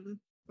of them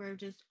were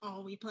just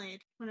all we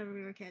played whenever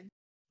we were kids.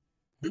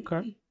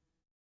 Okay.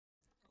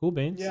 Cool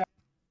beans. Yeah,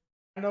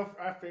 I know.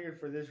 I figured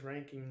for this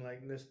ranking,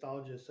 like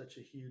nostalgia is such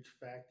a huge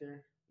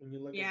factor when you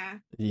look at Yeah.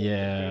 the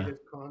Yeah.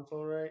 greatest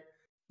console, right?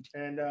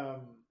 And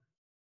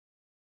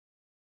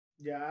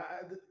yeah,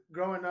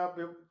 growing up,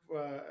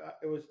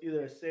 it was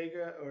either a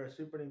Sega or a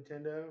Super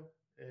Nintendo,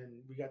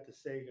 and we got the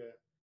Sega.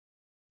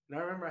 And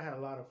I remember I had a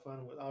lot of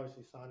fun with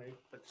obviously Sonic,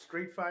 but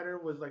Street Fighter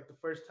was like the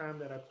first time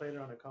that I played it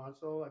on a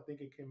console. I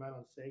think it came out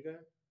on Sega.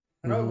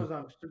 I know it Mhm. was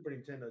on Super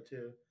Nintendo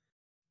too.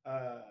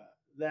 Uh,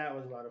 that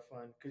was a lot of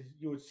fun because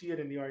you would see it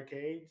in the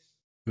arcades,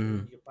 and then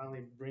Mhm. you could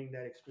finally bring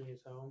that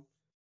experience home.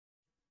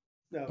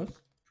 That was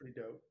pretty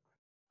dope.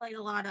 Like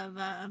a lot of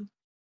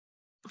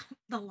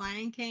The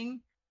Lion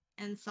King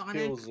and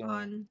Sonic Killzone.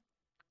 on.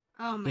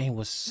 Oh my! Game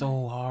was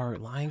so hard.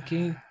 Lion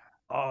King.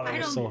 Oh, that I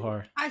was don't. so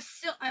hard. I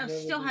still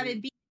Never have did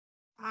it beat.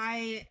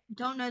 I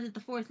don't know that the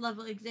fourth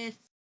level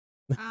exists.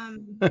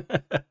 Um,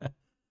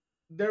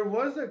 There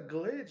was a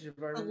glitch, if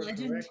I a remember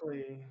legend.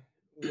 correctly,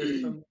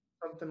 with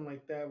something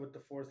like that with the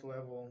fourth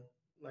level.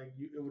 Like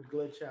it would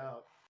glitch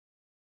out,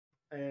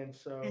 and And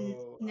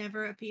so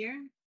never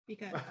appear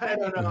because I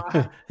don't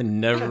know.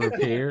 Never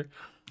repair.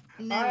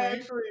 I never.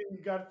 actually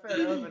got fed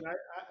up,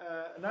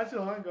 and not too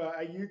long ago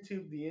I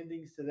YouTubed the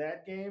endings to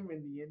that game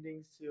and the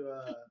endings to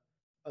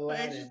But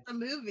it's just Aladdin. a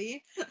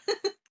movie.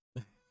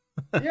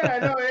 Yeah, I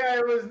know. Yeah,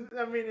 it was.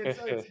 I mean,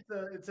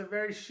 it's a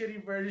very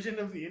shitty version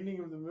of the ending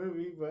of the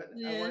movie, but I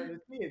Yeah. wanted to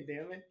see it.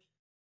 Damn it!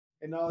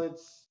 And all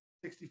its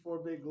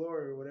 64-bit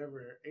glory or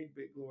whatever,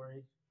 8-bit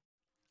glory.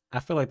 I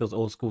feel like those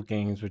old school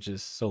games were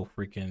just so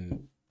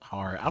freaking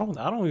hard. I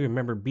don't even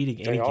remember beating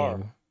any They are.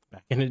 game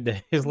back in the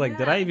day. It's like,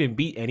 did I Yeah. even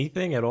beat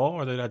anything at all,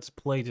 or did I just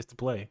play just to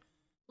play?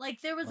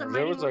 Like there was a There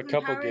Mighty was a Morphin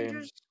couple Power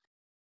Rangers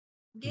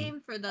games.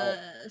 game for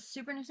the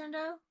Super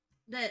Nintendo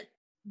that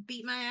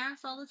beat my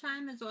ass all the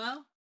time as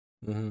well.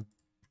 Mm-hmm.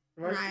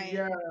 Right? Right.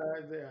 Yeah.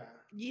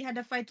 You had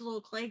to fight the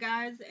little clay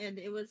guys, and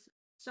it was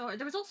so.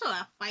 There was also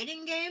a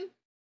fighting game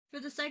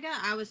for the Sega.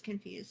 I was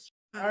confused.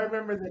 I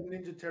remember the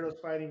Ninja Turtles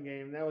fighting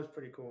game. That was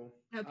pretty cool.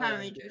 No, I Power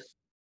liked it. Rangers.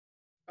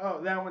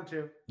 Oh, that one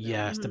too.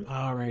 Yes, the Mhm.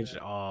 Power Rangers.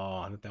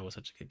 Oh, that was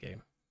such a good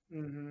game.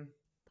 Mm-hmm.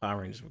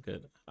 Power Rangers were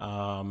good.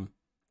 All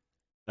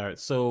right,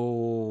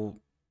 so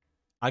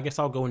I guess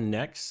I'll go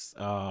next.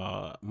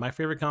 My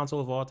favorite console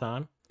of all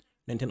time,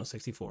 Nintendo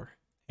 64,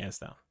 hands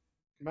down.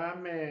 My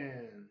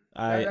man.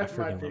 I That's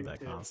my freaking love pick that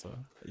too. console.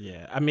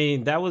 Yeah, I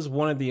mean that was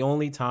one of the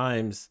only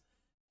times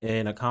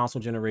in a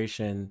console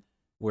generation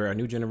where a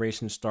new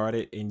generation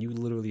started and you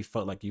literally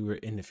felt like you were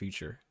in the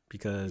future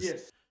because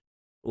Yes.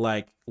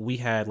 like we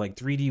had like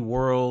 3D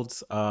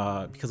worlds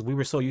because we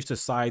were so used to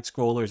side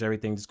scrollers,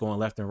 everything just going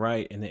left and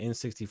right, and the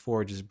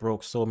N64 just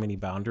broke so many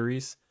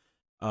boundaries.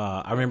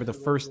 I remember the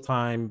first Absolutely.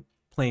 time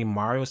playing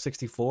Mario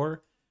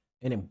 64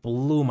 and it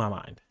blew my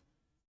mind.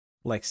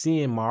 Like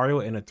seeing Mario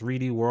in a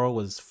 3D world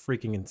was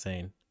freaking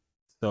insane.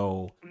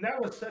 So And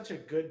that was such a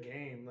good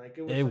game. Like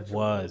it was it such a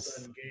well was.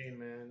 done game,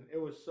 man. It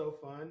was so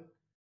fun.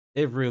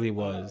 It really Uh,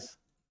 was.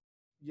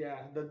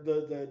 yeah,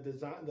 the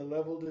design, the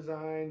level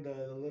design,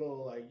 the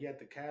little like you had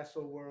the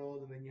castle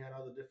world, and then you had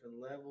all the different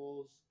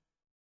levels.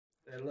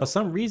 That For little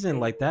some fucking reason,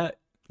 like table.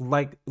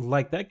 that,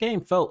 like that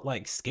game felt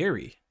like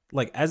scary.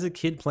 Like as a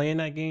kid playing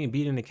that game,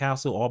 beating the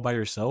castle all by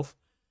yourself,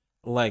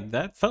 like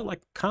that felt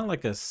like kind of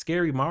like a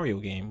scary Mario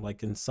game,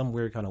 like in some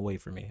weird kind of way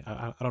for me.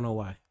 I don't know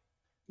why.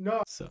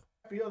 No, So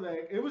I feel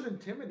that it was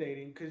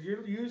intimidating because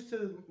you're used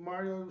to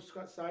Mario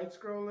side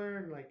scroller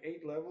and like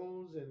 8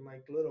 levels and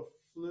like little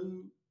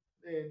flute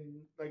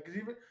and like 'cause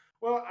even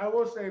well, I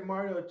will say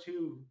Mario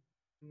 2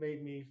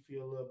 made me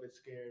feel a little bit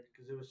scared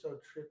because it was so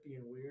trippy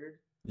and weird.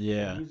 The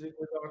yeah, music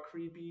was all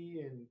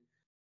creepy and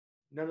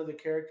none of the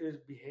characters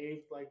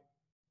behaved like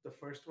the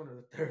first one or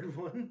the third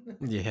one.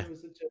 yeah, It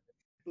was such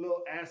a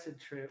little acid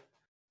trip.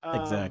 Um,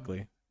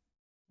 exactly.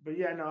 But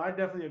yeah, no, I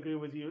definitely agree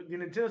with you. The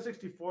Nintendo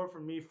 64 for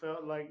me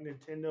felt like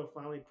Nintendo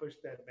finally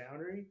pushed that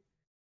boundary.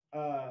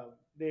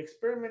 They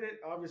experimented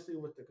obviously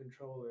with the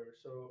controller,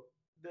 so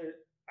there.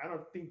 I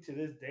don't think to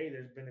this day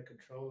there's been a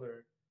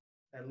controller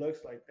that looks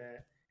like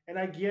that. And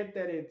I get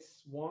that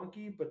it's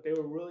wonky, but they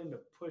were willing to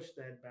push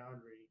that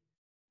boundary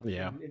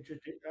Yeah. and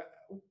introduce.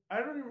 I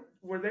don't even.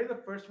 Were they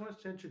the first ones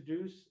to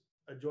introduce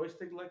a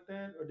joystick like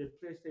that, or did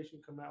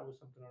PlayStation come out with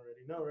something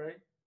already? No, right?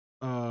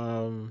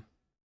 Um,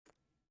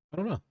 I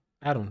don't know.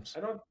 Adams, I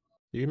don't.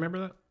 do you remember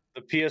that?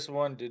 The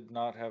PS1 did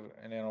not have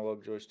an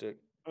analog joystick,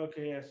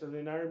 Okay, yeah. So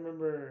then I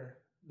remember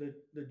the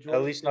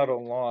at least not joystick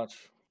on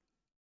launch.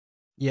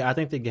 Yeah, I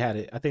think they had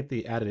it. I think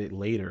they added it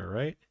later,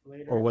 right?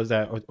 Or later. was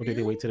that, or did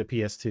they wait Really? to the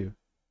PS2?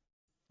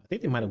 I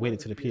think they Think might it have was waited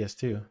the to the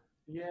PS2. PS2.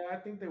 Yeah, I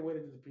think they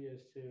waited to the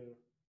PS2.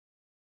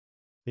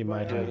 They But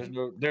might Yeah, have.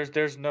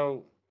 there's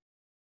no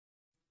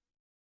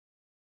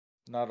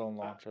not on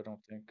launch. I don't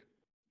think.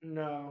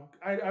 no,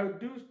 I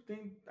do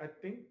think I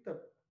think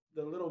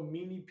the little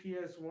mini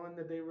PS1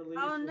 that they Oh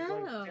released with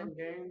like no. 10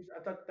 games.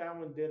 I thought that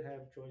one did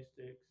have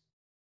joysticks.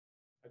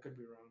 I could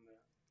be wrong though.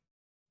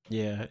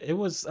 Yeah, it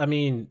was. I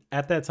mean,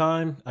 at that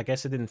time, I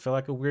guess it didn't feel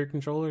like a weird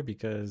controller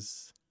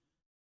because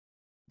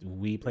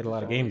we It played a just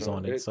lot of felt games good.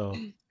 on it. So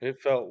It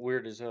felt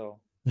weird as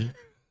hell,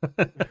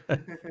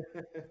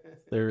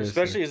 seriously,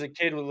 especially as a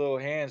kid with little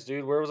hands,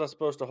 dude. Where was I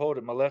supposed to hold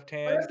it? My left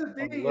But that's hand the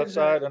on the thing left is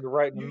that side, on the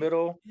right, in the you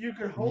middle. you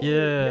could hold it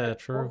yeah yeah,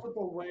 true.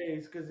 multiple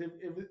ways because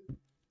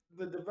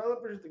the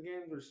developers of the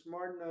game were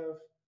smart enough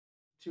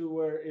to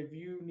where if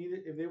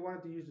they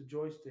wanted to use the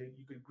joystick,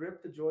 you could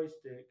grip the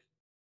joystick.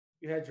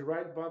 You had your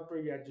right bumper,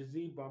 you had your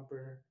Z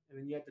bumper, and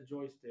then you had the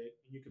joystick,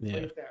 and you could play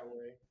Yeah, it that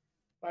way.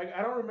 Like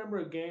I don't remember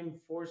a game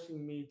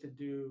forcing me to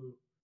do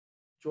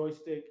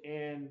joystick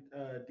and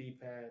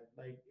D-pad.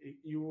 Like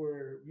you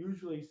were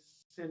usually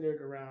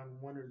centered around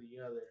one or the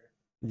other,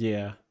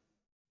 yeah.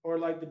 or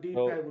like the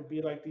So, D-pad would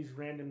be like these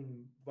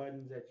random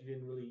buttons that you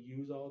didn't really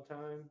use all the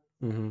time.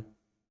 Mm-hmm.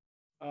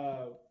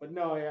 But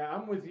no, yeah,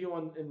 I'm with you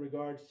on in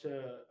regards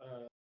to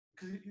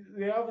because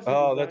they obviously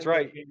oh, that's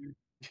designed the right.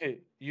 game.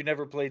 You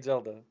never played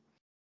Zelda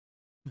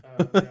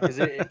No, because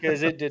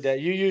it did that.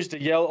 You used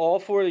all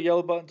four of the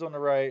yellow buttons on the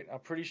right. I'm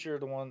pretty sure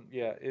the one,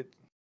 yeah, it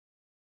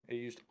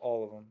used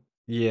all of them.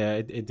 Yeah,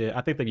 it did.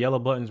 I think the yellow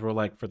buttons were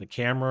like for the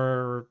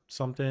camera or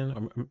something,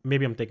 or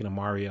maybe I'm thinking of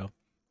Mario.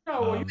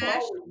 no, well, you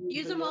Smash always use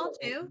use the them all yellow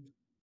too. buttons.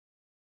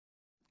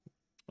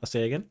 I'll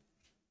say again.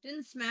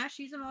 Didn't Smash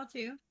use them all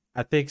too?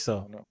 I think I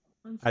so. don't know.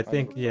 I I never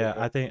think played yeah.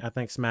 that. I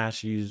think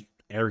Smash used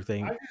I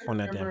everything just on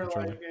that damn remember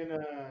controller. like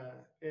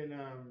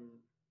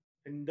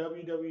in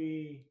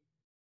WWE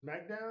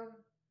SmackDown,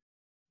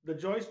 the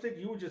joystick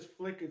you would just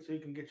flick it so you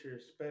can get your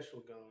special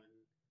going.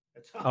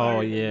 That's all I Oh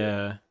remember.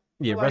 yeah,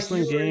 yeah. Like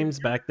Wrestling games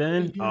back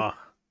then. you Oh,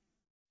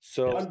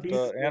 So yes.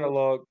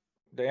 unbeatable.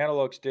 the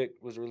analog stick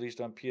was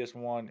released on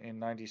PS1 in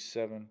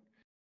 '97.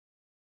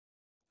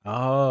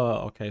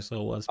 Oh, okay.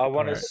 So it was I all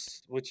want to, right.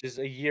 which is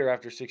a year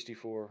after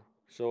 '64.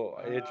 So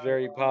it's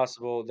very Uh,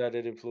 possible that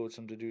it influenced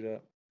him to do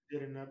that.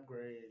 did an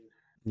upgrade.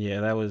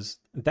 Yeah, that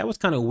was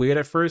kind of weird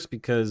at first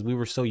because we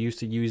were so used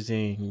to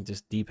using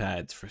just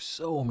D-pads for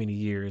so many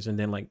years, and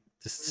then like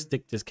the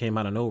stick just came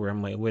out of nowhere.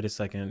 I'm like, wait a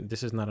second,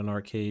 this is not an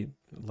arcade.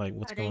 Like,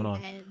 what's going Cutting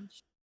on?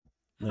 edge.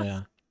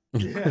 Yeah.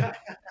 Yeah.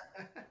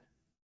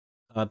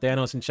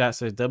 Thanos in chat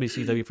says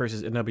WCW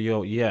versus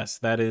NWO. Yes,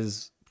 that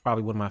is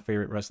probably one of my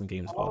favorite wrestling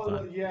games of all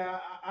time. Yeah,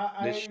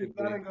 This I should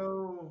gotta be.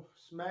 go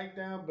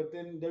SmackDown, but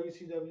then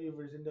WCW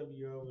versus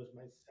NWO was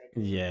my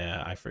second.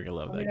 Yeah, I freaking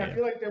love I that mean, I game.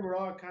 feel like they were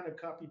all kind of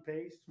copy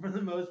paste for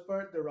the most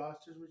part. The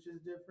rosters was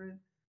just different,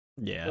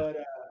 Yeah, but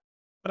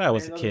but I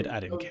was man, a kid. I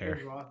didn't those care.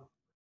 games were awesome.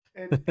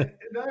 And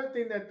another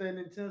thing that the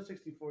Nintendo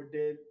 64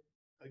 did,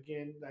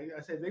 again, like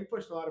I said, they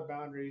pushed a lot of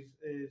boundaries.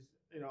 Is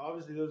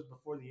obviously this was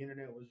before the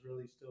internet was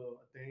really still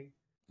a thing.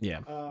 Yeah.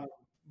 Um,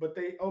 but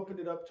they opened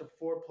it up to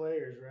 4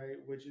 players, right?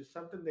 Which is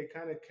something they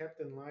kind of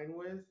kept in line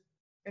with,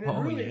 and it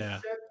Oh really yeah.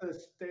 set the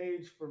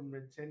stage for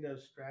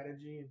Nintendo's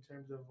strategy in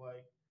terms of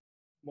like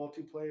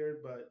multiplayer,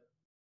 but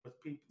with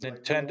people like real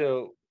life.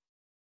 Nintendo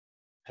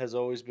has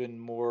always been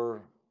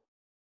more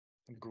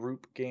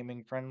group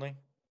gaming friendly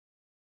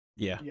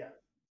Yeah, Yeah,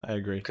 I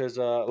agree. because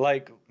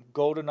like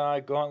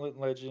GoldenEye, Gauntlet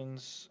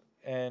Legends,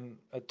 and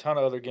a ton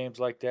of other games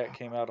like that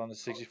came out on the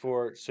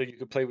 64, so you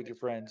could play with your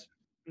friends.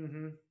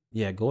 mm-hmm.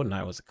 Yeah,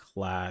 GoldenEye was a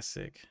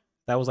classic.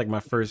 That was like my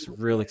first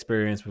real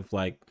experience with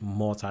like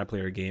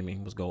multiplayer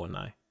gaming was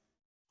GoldenEye,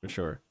 for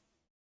sure.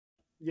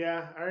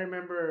 Yeah, I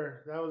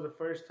remember that was the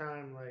first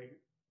time like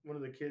one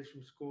of the kids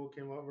from school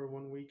came over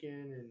one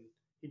weekend and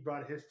he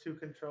brought his 2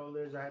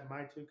 controllers. I had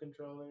my 2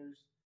 controllers,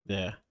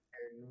 Yeah.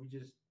 and we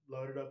just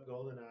loaded up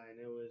GoldenEye, and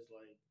it was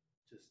like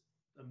just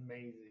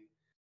amazing.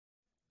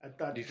 I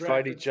thought You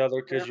fight graphics each other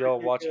were because never y'all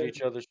get watching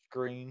each other's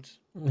screens.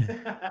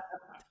 good.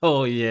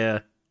 Oh yeah.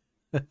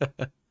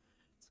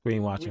 Screen We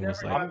watching never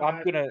was like got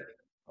past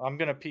I'm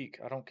gonna peek.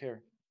 I don't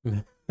care.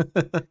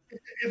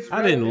 it's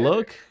I right didn't there.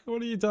 look.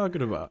 What are you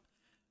talking about?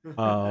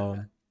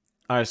 Um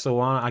All right, so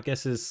I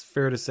guess it's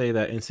fair to say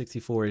that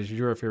N64 is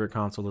your favorite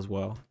console as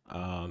well.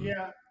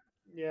 Yeah,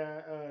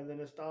 yeah. The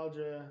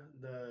nostalgia,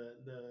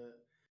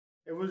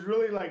 it was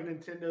really like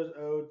Nintendo's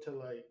ode to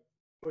like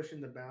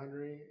pushing the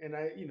boundary, and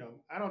I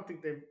don't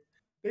think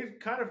they've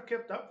kind of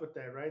kept up with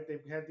that, right?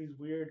 They've had these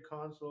weird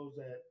consoles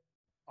that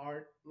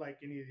aren't like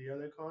any of the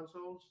other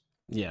consoles.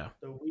 Yeah,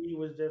 The Wii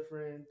was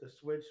different. The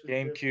Switch was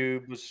different.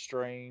 GameCube was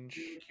strange.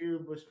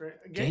 GameCube was strange.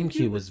 GameCube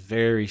GameCube was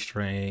very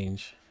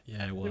strange.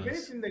 Yeah, it If was.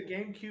 anything, the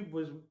GameCube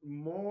was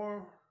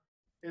more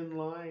in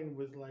line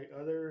with like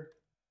other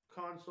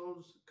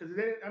consoles because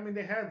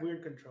they had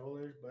weird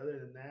controllers, but other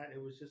than that,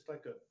 it was just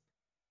like a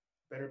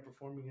better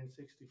performing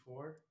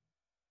N64.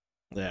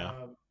 Yeah,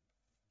 Um,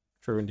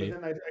 true but indeed.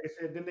 then, like I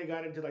said, then they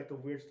got into like the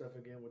weird stuff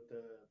again with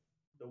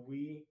the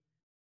Wii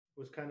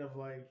was kind of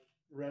like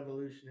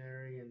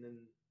revolutionary, and then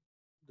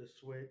the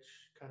Switch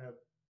kind of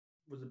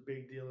was a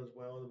big deal as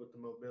well with the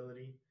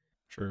mobility.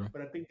 True.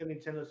 But I think the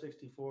Nintendo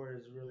 64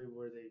 is really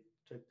where they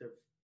took their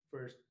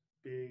first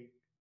big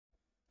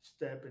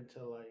step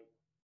into like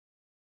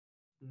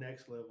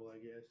next level, I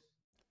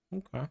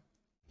guess. Okay.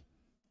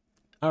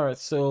 All right.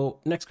 So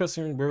next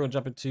question, we're gonna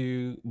jump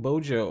into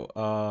Bojo.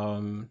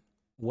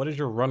 What is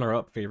your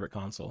runner-up favorite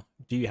console?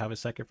 Do you have a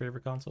second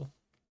favorite console?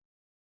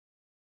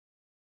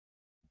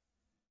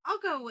 I'll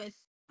go with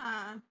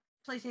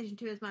PlayStation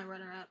 2 as my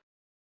runner up.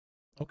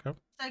 Okay.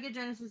 Sega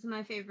Genesis is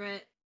my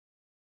favorite.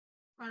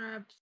 Runner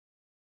up,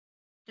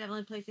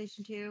 definitely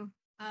PlayStation 2.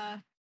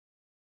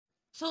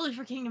 Solely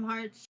for Kingdom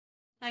Hearts.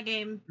 That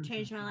game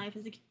changed my life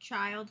as a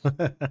child.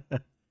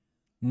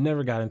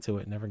 Never got into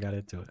it. Never got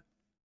into it.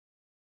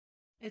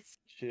 It's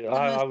Shit, the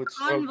I most would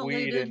smoke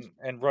weed convoluted.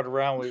 and run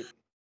around with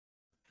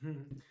I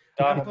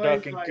Donald played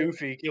Duck and like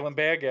Goofy killing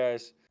bad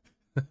guys.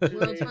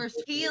 World's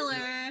first healer.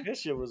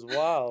 This shit was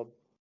wild.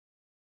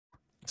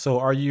 So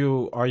are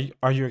you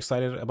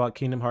excited about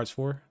Kingdom Hearts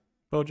 4,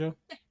 Bojo?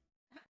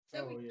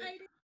 So Oh, yeah.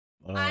 excited.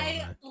 Oh, I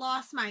man.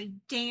 lost my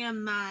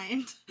damn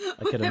mind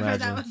could whenever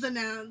that imagine. was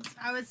announced.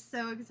 I was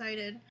so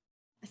excited.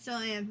 I still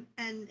am,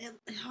 and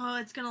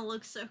it's gonna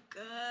look so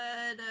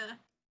good.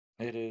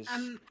 It is.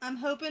 I'm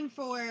hoping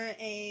for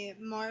a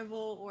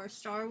Marvel or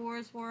Star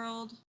Wars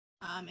world.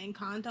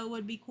 Encanto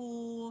would be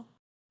cool.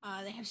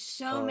 They have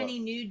so many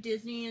new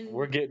Disney and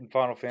We're getting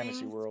Final Fantasy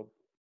things. World.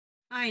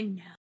 I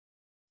know.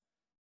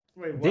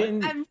 Wait, what?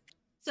 Didn't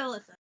So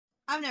listen,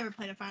 I've never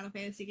played a Final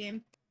Fantasy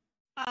game.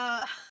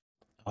 oh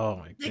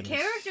my The goodness.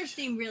 characters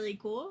seem really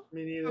cool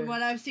Me neither. from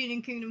what I've seen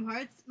in Kingdom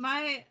Hearts.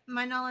 My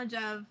knowledge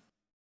of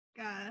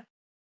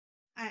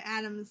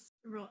Adam's,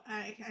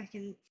 I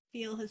can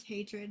feel his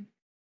hatred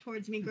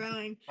towards me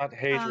growing. Not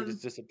hatred,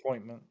 it's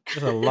disappointment.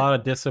 There's a lot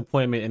of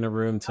disappointment in the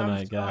room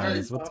tonight, sorry,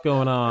 guys. What's Papa.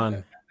 going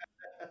on?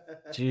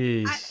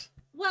 Jeez.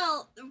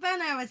 Well,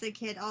 when I was a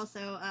kid,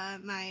 also,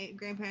 my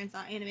grandparents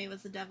thought anime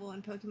was the devil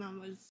and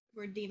Pokemon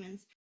were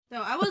demons.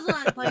 So I wasn't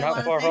allowed to play a lot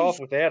Not far of things. off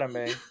with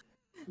anime.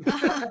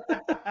 I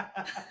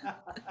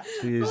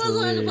Jeez wasn't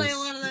allowed to play a Louise.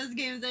 lot of those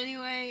games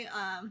anyway.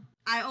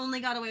 I only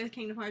got away with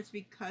Kingdom Hearts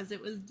because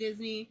it was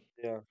Disney.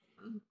 Yeah.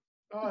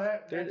 Oh,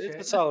 that It's a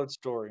changed. solid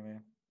story,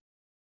 man.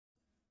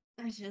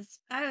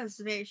 I was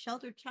a very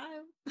sheltered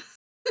child.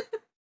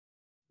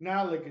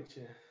 Now look at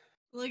you.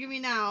 Look at me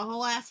now, a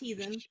whole ass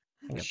heathen.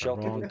 I got the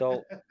Sheltered wrong-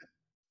 adult.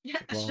 Yeah,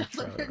 Wrong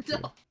sheltered trailer, too.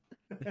 adult.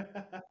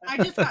 I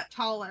just got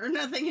taller.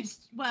 Nothing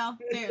is, well,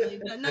 barely,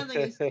 but nothing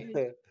is changed.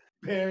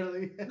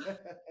 Barely.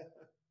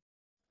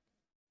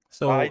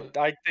 So I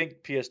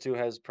think PS2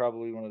 has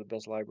probably one of the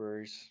best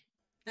libraries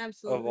of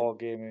Absolutely. all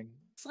gaming.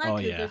 Sly Oh,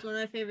 Cooper yeah. is one of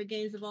my favorite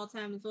games of all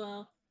time as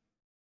well.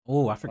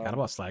 oh, I forgot Um,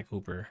 about Sly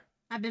Cooper.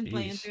 I've been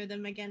playing Jeez. through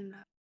them again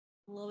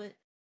a little bit.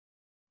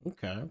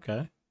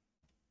 Okay.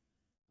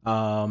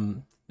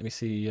 Let me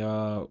see.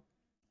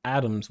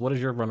 Adams, what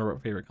is your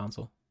runner-up favorite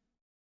console?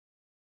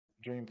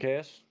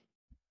 Dreamcast.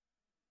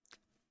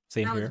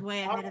 Same That was here.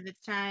 way ahead of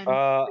its time.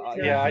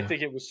 Yeah, I Yeah.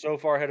 think it was so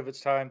far ahead of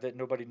its time that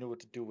nobody knew what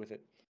to do with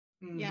it.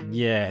 Yeah. Mhm.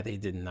 Yeah, they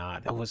did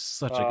not. That was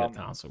such a good Um,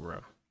 console,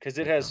 bro. Because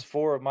it has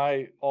 4 of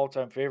my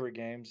all-time favorite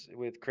games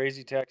with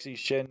Crazy Taxi,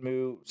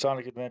 Shenmue,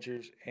 Sonic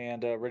Adventures,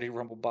 and Ready to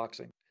Rumble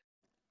Boxing.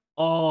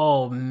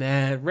 Oh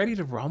man, Ready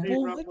to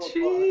Rumble? Rumble,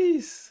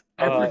 Jeez,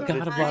 I Uh, forgot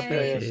the about that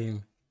Dreamcast.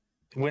 game.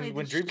 When Played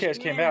the Dreamcast shit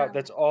came out out, of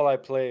that's it. all I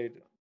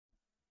played.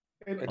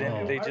 And And then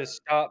Oh. they just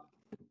stopped.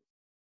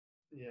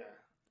 Yeah.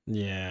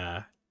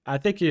 Yeah, I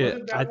think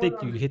Wasn't that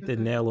one you on hit the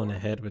nail on the N64?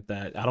 head with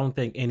that. I don't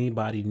think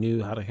anybody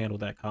knew how to handle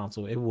that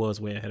console. It was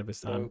way ahead of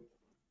its time. Nope.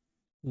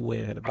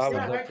 Way ahead of its I would Yeah,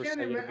 time. I love for can't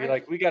Sega to ima- be I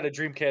like, can't- we got a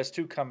Dreamcast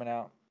 2 coming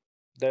out.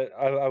 That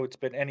I would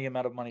spend any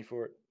amount of money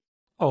for it.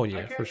 Oh I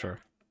yeah, for can't- sure.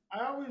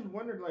 I always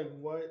wondered like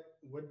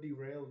what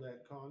derailed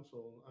that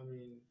console. I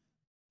mean,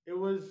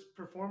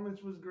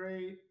 performance was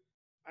great.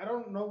 I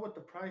don't know what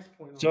the price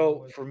point on it So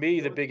was. for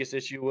me, the What- biggest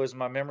issue was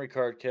my memory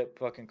card kept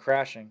fucking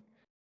crashing,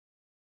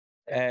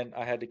 and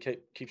I had to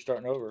keep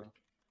starting over.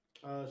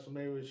 So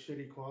maybe it was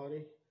shitty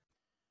quality.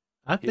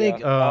 I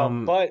think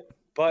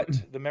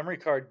But the memory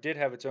card did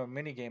have its own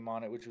mini game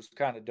on it, which was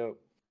kind of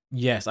dope.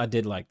 yes, I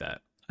did like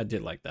that. I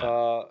did like that.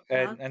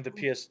 And the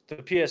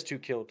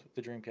PS2 killed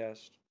the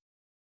Dreamcast.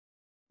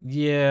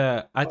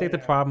 Yeah, I Oh, think the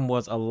yeah. problem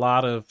was a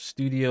lot of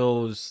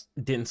studios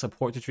didn't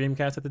support the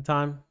Dreamcast at the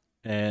time,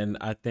 and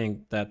I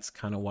think that's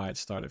kind of why it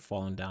started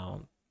falling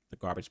down the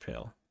garbage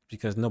pail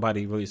because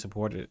nobody really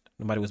supported it.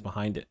 Nobody was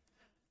behind it.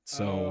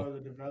 So, Oh, the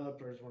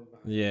developers weren't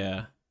behind it.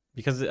 yeah,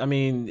 because I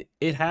mean,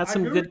 it had I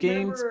some do good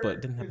games, but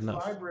remember didn't have its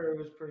enough. library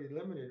was pretty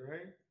limited,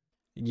 right?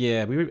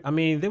 Yeah, I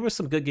mean, there were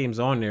some good games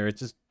on there. It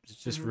just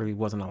Mhm. really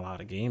wasn't a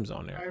lot of games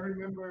on I there.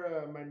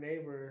 remember my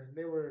neighbor.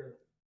 They were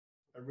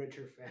a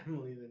richer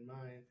family than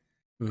mine,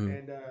 Mhm.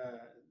 and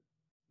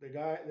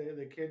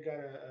the kid got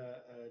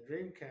a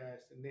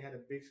Dreamcast, and they had a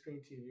big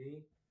screen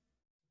TV.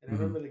 And I Mhm.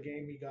 remember the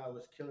game he got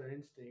was Killer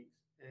Instinct,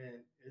 and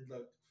it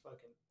looked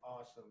fucking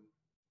awesome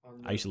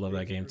on I used the to love that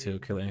big game too. screen.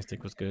 Killer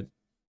Instinct was good.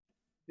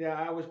 Yeah,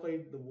 I always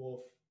played the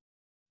wolf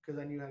because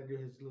I knew how to do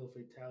his little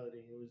fatality.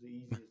 It was the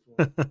easiest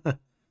one.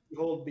 You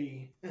hold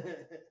B.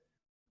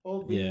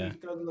 Hold B, Yeah. you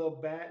throw the little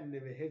bat, and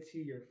if it hits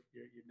you, you're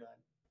done.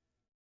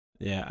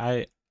 Yeah,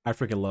 I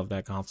freaking love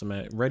that console,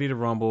 man. Ready to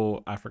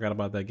Rumble. I forgot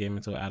about that game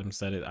until Adam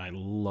said it. I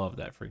love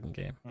that freaking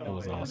game. It Oh,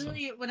 was yeah. awesome.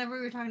 Literally, whenever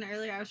we were talking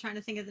earlier, I was trying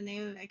to think of the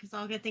name of it because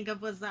all I could think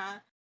of was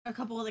a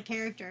couple of the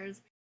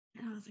characters,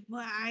 and I was like,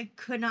 well, I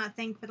could not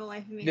think for the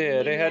life of me. The Yeah,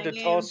 name they of had that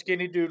the tall, game.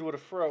 skinny dude with a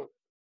fro.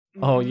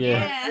 Oh, Mhm.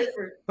 yeah.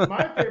 Yeah.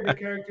 My favorite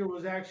character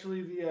was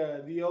actually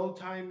the old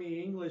timey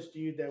English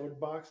dude that would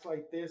box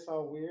like this,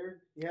 all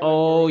weird. He had, like,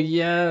 Oh Marine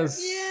hair.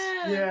 yes.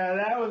 Yeah. Yeah,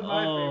 that was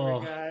my Oh.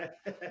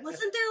 favorite guy.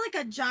 Wasn't there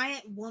like a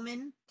giant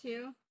woman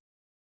too?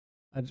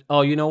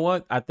 Oh, you know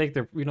what? I think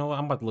they're. You know what?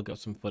 I'm about to look up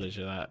some footage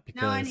of that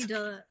because Now I need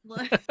to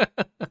look.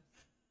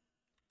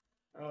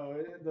 Oh,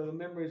 the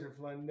memories are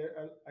flooding.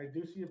 I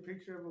do see a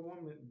picture of a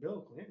woman,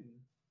 Bill Clinton.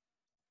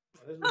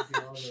 Oh, this must be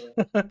all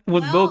the.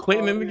 was Bill Well-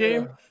 Clinton Oh, in the yeah.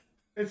 game?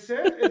 It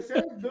says Bill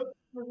Clinton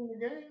was in the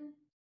game.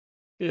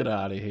 Get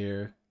out of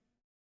here.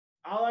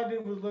 All I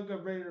did was look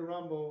up Ready to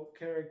Rumble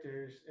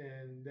characters,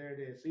 and there it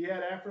is. So you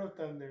had Afro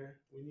Thunder.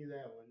 We knew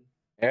that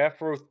one.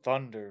 Afro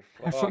Thunder.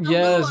 Fuck.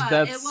 Yes, Alua,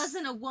 that's. It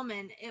wasn't a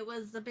woman. It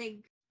was the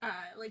big,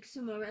 like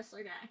sumo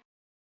wrestler guy.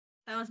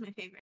 That was my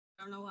favorite.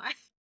 I don't know why.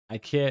 I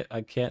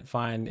can't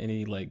find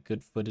any like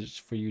good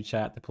footage for you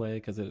chat to play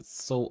because it's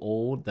so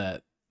old that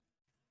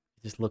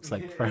it just looks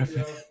like crap.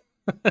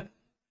 Yeah.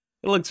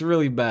 It looks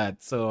really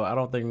bad, so I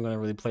don't think I'm gonna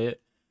really play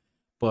it.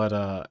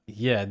 But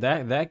yeah,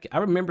 that I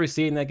remember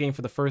seeing that game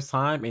for the first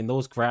time, and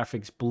those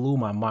graphics blew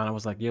my mind. I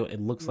was like, yo, it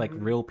looks like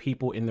Mhm. real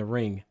people in the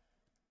ring.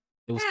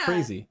 It was Yeah.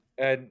 crazy.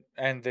 And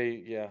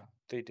they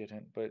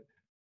didn't, but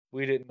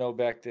we didn't know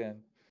back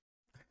then.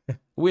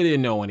 We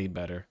didn't know any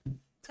better.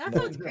 That's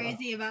No. what's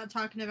crazy about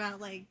talking about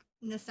like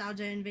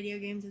nostalgia and video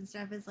games and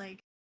stuff is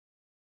like,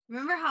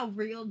 remember how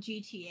real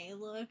GTA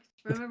looked?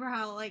 Remember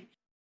how like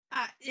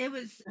it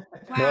was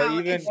wow,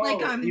 even- it's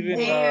like I'm even,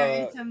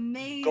 there. It's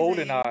amazing.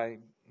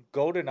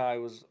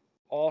 GoldenEye was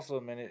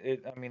awesome, and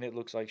it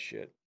looks like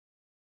shit.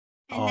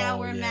 And now Oh,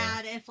 we're yeah.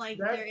 mad if like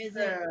That- there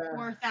isn't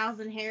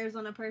 4,000 hairs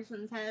on a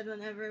person's head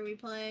whenever we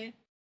play.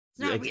 It's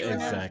not Ex- real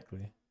enough. exactly.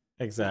 Start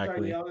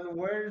Exactly. yelling,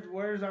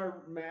 where's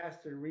our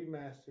remaster?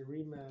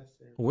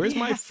 Where's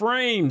my Yeah.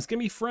 frames? Give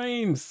me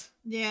frames.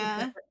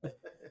 Yeah.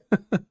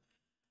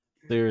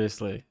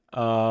 Seriously.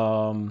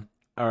 All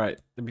right.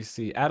 Let me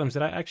see. Adams,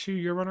 did I ask you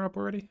your runner up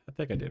already? I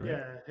think I did, right?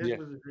 Yeah, his Yeah,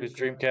 was a It's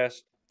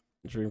Dreamcast.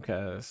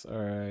 Dreamcast. Dreamcast.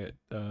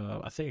 All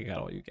right. I think I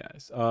got all you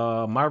guys.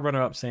 My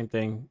runner up, same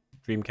thing.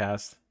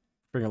 Dreamcast.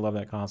 Freaking love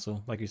that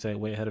console. Like you said,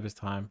 way ahead of his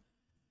time.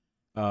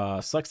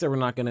 Sucks that we're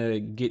not gonna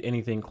get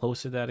anything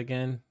close to that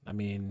again. I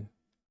mean,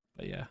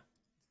 but yeah,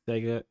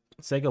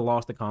 Sega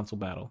lost the console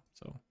battle.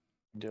 So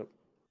Yep.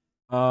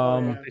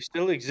 yeah. They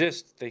still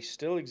exist. They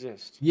still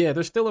exist. yeah,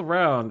 they're still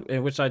around,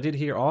 and which I did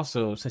hear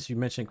also. Since you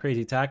mentioned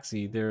Crazy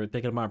Taxi, they're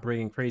thinking about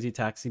bringing Crazy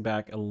Taxi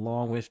back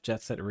along with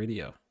Jet Set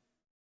Radio.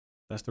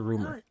 That's the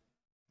rumor.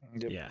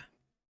 Yep. Yeah.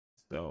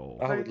 So,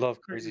 I would Played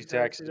love Crazy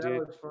Taxi, That dude.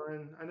 was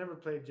fun. I never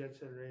played Jet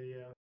Set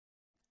Radio.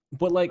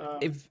 but like, Um,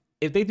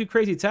 if they do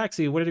Crazy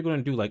Taxi, what are they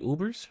going to do? Like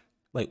Ubers?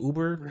 Like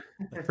Uber?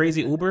 Like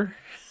Crazy Uber?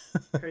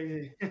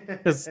 Crazy.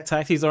 Because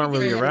taxis aren't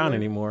really around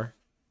anymore.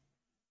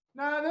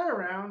 No, they're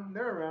around.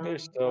 They're around. They're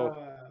still-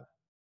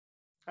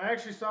 I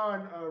actually saw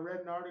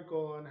read an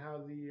article on how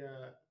the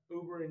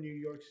Uber in New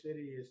York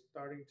City is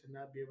starting to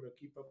not be able to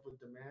keep up with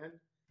demand.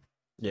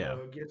 Yeah.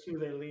 So guess who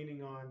they're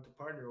leaning on to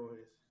partner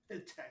with?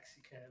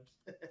 Taxi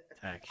cabs.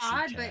 Taxi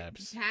Odd,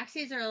 cabs. but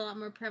taxis are a lot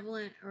more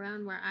prevalent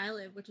around where I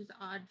live, which is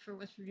odd for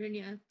West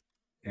Virginia.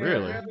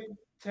 Really? Yeah, I think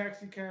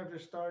taxi cabs are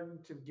starting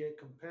to get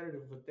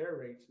competitive with their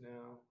rates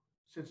now.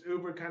 Since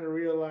Uber kind of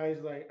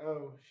realized, like,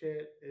 oh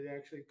shit, it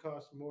actually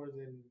costs more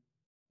than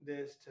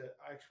this to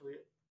actually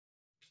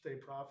stay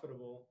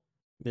profitable.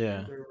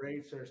 Yeah. Their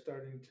rates are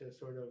starting to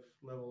sort of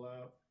level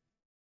out.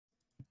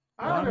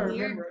 Wow. I don't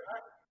Weird. remember.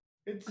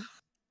 It's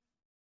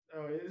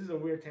this is a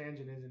weird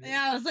tangent, isn't it?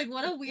 Yeah, I was like,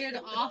 what a weird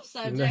off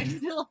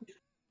subject.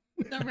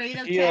 The rate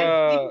of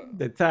Yeah. taxi.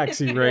 The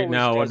taxi He rate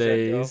always does that,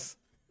 though. nowadays.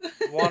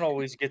 Juan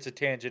always gets a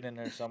tangent in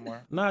there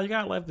somewhere. No, you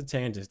gotta love the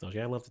tangents though. You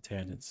gotta love the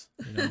tangents.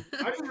 You know.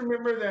 I just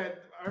remember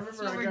that. I That's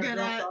remember what I we're got good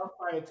dropped at. off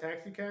by a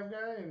taxi cab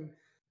guy, and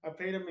I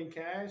paid him in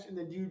cash, and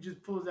the dude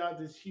just pulls out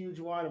this huge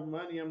wad of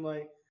money. I'm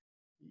like,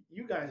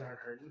 "You guys aren't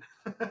hurting.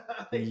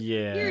 Like, you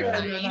You're Yeah.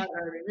 guys are fine. not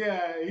hurting."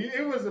 Yeah,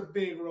 it was a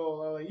big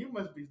roll. I was like, "You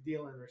must be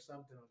dealing or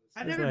something on the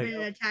I've It's side." never like-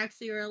 been in a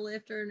taxi or a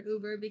Lyft or an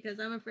Uber because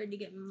I'm afraid to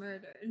get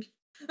murdered.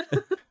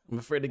 I'm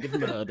afraid to get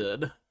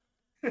murdered.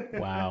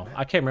 Wow.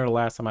 I can't remember the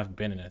last time I've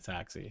been in a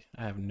taxi.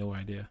 I have no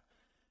idea.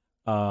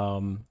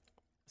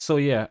 So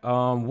yeah,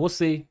 we'll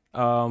see.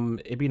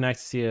 It'd be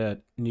nice to see a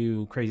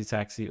new Crazy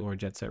Taxi or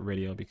Jet Set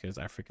Radio because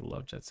I freaking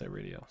love Jet Set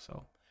Radio.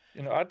 So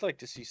You know, I'd like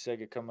to see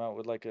Sega come out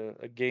with like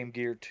a Game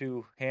Gear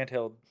 2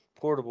 handheld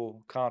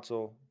portable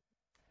console.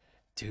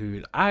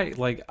 dude, I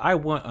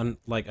want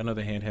like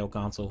another handheld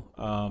console.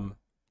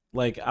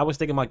 Like I was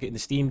thinking about getting the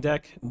Steam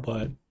Deck,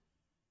 but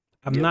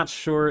I'm Yep. not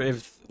sure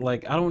if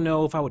like I don't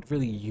know if I would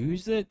really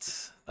use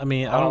it. I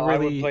mean, I I don't would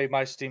really play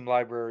my Steam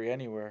library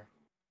anywhere.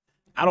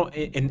 I don't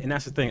and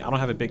that's the thing. I don't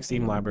have a big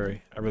Steam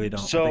library. I really don't.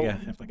 I So, think I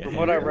have like a from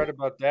what I handful. read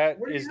about that,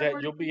 Where do you is have that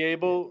all you'll your be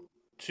able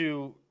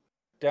to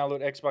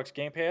download Xbox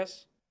Game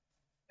Pass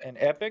and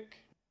Epic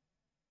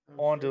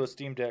Oh, onto shit. a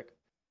Steam Deck.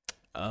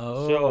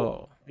 Oh.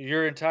 So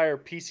your entire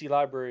PC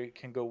library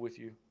can go with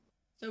you.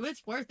 So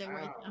it's worth it,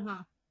 right?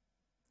 Wow.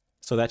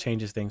 So that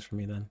changes things for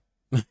me then.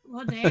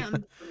 Well, damn.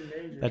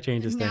 Pretty major. That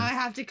changes Now I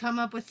things. have to come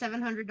up with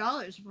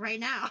 $700 right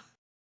now.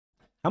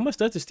 How much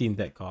does the Steam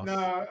Deck cost?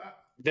 No,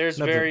 There's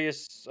Nothing.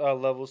 various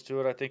levels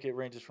to it. I think it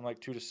ranges from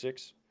like 2 to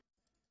 6.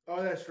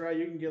 oh, that's right.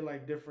 You can get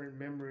like different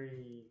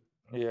memory.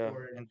 Yeah,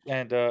 storage.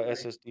 and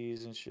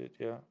SSDs and shit.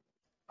 Yeah,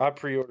 I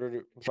pre-ordered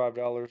it for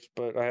 $5,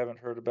 but I haven't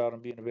heard about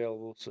them being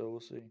available, so we'll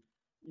see.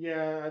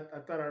 Yeah, I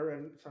thought I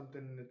read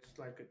something that's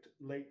like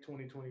late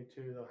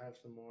 2022. They'll have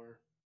some more.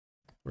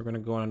 We're gonna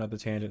go on another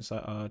tangent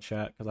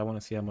chat because I want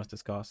to see how much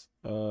this costs.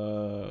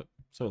 So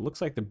it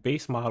looks like the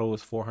base model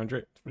is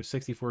 400 for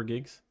 64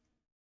 gigs.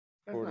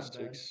 That's 4 to not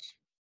bad. 6.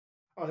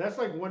 Oh, that's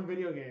like one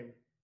video game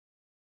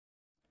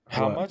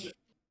How What? much?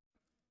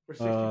 for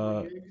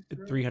 64 gigs.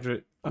 bro?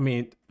 300. I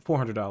mean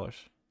 $400.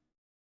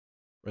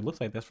 It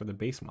looks like that's for the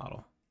base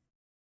model.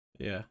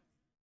 Yeah.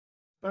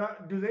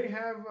 But do they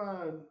have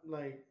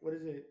like what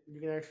is it? You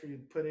can actually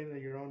put in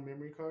your own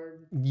memory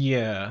card.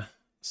 Yeah.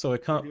 So it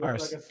Do comes. you have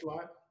like a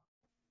slot?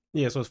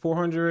 Yeah. So it's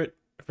 400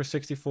 for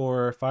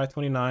 64,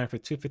 529 for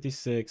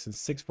 256, and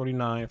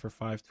 649 for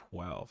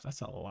 512.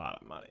 That's a lot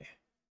of money.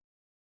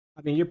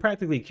 I mean, you're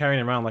practically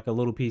carrying around like a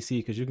little PC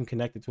because you can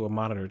connect it to a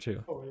monitor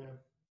too. Oh yeah.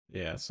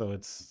 Yeah, so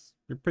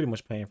you're pretty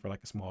much paying for like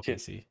a small Yeah.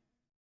 PC,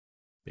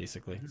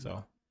 basically. Mhm.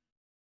 So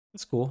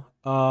that's cool.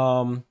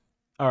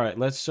 All right,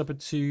 let's jump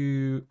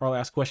into our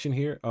last question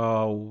here.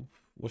 We'll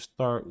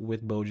start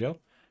with Bojo.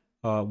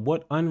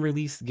 What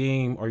unreleased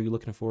game are you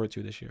looking forward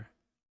to this year?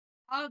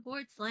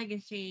 Hogwarts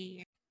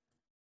Legacy.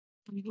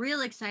 I'm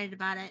real excited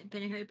about it.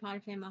 Been a Harry Potter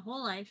fan my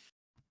whole life.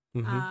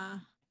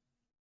 Mhm.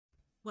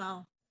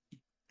 Well,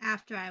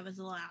 after I was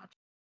allowed.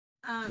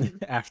 Um,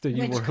 After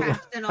you were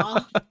witchcraft and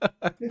all.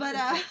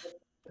 But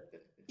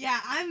yeah,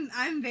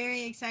 I'm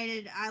very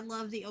excited. I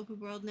love the open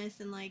worldness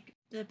and like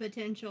the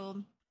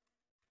potential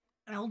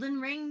Elden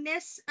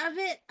Ringness of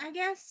it, I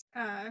guess.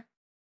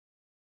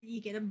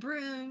 You get a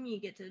broom, you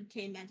get to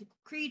tame magical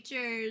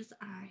creatures.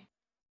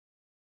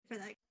 For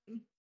that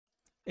game.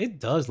 It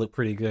does look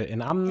pretty good,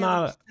 and I'm It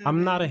not looks so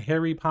I'm not a good.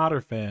 Harry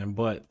Potter fan,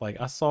 but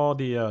like I saw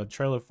the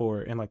trailer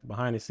for it and like the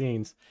behind the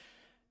scenes.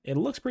 It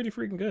looks pretty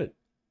freaking good.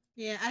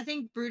 Yeah, I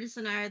think Brutus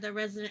and I are the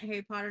resident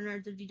Harry Potter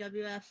nerds of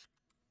DWF.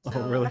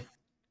 Oh, really?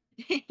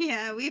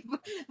 Yeah,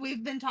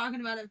 we've been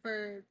talking about it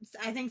for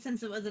I think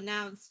since it was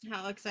announced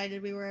how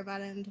excited we were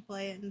about it and to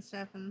play it and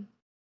stuff, and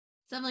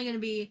it's definitely going to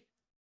be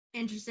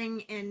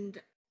interesting. And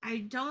I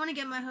don't want to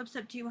get my hopes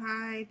up too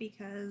high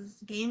because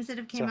games that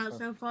have came out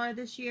so far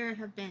this year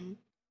have been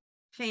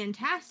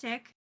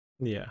fantastic.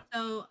 Yeah.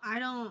 So I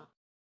don't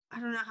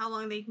know how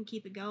long they can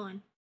keep it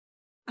going.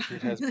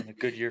 It has been a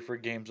good year for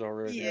games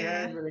already.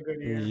 Yeah. It has been a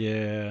good year.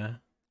 Yeah.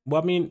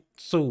 Well, I mean,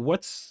 so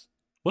what's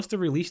the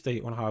release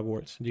date on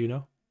Hogwarts? Do you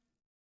know?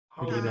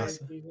 Or did they not Holiday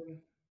say? season.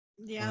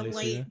 Yeah, Holiday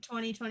late season?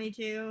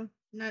 2022.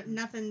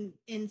 Nothing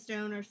in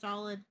stone or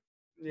solid.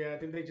 Yeah, I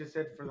think they just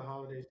said for the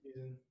holiday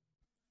season.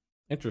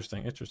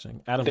 Interesting.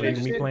 Adam, Did are you they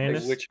gonna be say playing like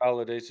this? which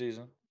holiday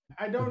season?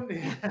 I don't.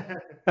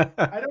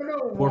 I don't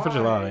know why. 4th of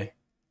July.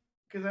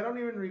 Because I don't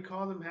even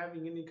recall them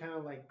having any kind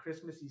of like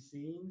Christmassy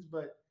scenes.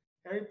 But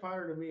Harry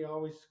Potter to me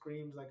always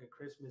screams like a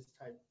Christmas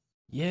type.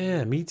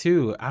 Yeah, me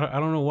too. I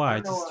don't know I why.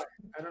 don't It know just why.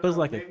 I don't feels know.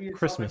 like a Maybe it's all the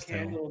Christmas tale.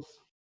 candles.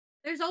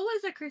 There's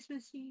always a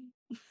Christmas scene.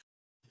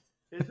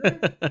 Is there?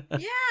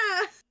 Yeah.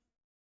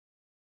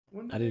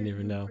 When I did didn't they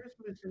even do know.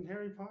 Christmas in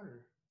Harry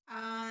Potter.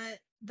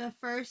 The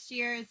first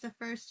year it's the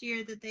first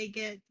year that they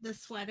get the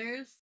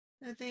sweaters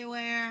that they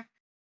wear,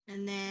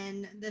 and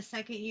then the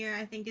second year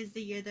I think is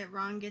the year that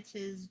Ron gets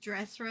his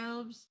dress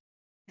robes,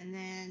 and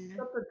then I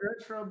thought the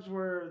dress robes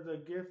were the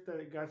gift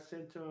that got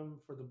sent to him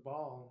for the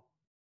ball.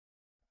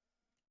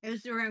 it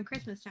was around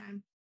Christmas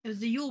time. It was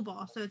the Yule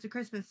Ball, so it's a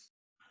Christmas.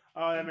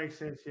 Oh, that makes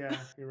sense. Yeah,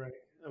 you're right.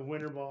 A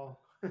winter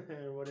ball or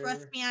Trust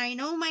whatever. me, I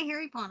know my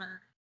Harry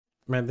Potter.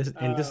 Man, this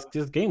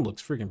game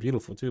looks freaking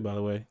beautiful too. By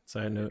the way,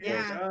 side note. It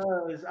Yeah.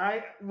 does.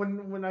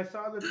 When I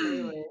saw the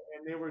trailer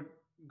and they were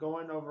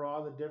going over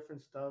all the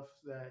different stuff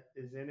that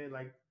is in it,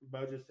 like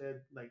Bo just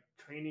said, like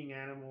training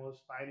animals,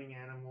 fighting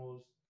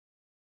animals,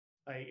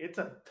 like it's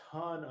a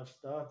ton of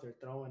stuff they're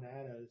throwing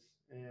at us.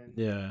 And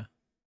Yeah.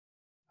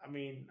 I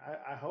mean,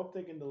 I hope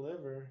they can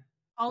deliver.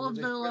 All 'cause of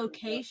if the they spread the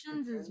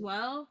locations stuff as thin,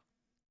 well,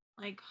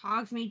 like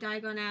Hogsmeade,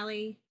 Diagon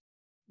Alley,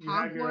 you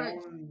have your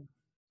Hogwarts, own.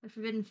 the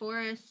Forbidden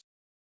Forest.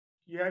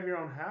 You have your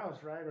own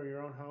house, right, or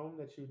your own home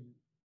that you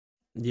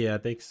Yeah, I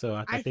think so.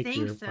 I I think think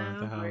you're part of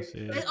the so. house.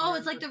 create Yeah. stuff Oh, for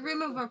it's like the for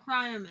Room of people.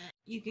 Requirement.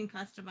 You can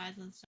customize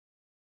and stuff.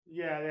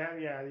 Yeah, they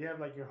have. Yeah, you have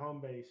like your home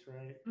base,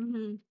 right?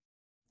 Mm-hmm.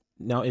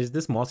 Now, is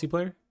this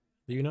multiplayer?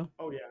 Do you know?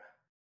 Oh yeah.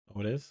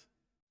 Oh, it is.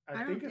 I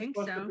I think don't it's think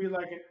supposed to so. be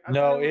like I thought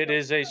No, it was it like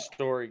is a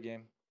story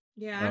game.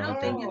 Yeah, I Oh, don't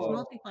okay. think it's oh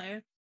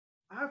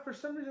multiplayer. for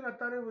some reason I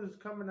thought it was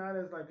coming out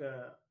as like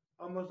a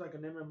almost like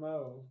an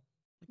MMO.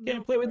 Can't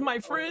Nope. play with my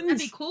Oh, That'd be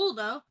friends. cool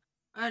though.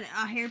 A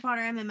Harry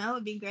Potter MMO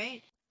would be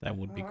great. That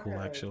would be I cool,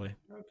 gotta actually.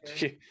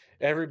 okay.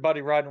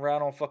 Everybody riding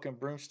around on fucking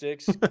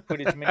broomsticks,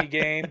 Quidditch mini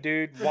game,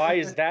 dude. Why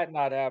is that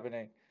not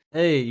happening?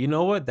 Hey, you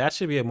know what? That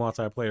should be a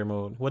multiplayer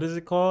mode. What is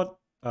it called?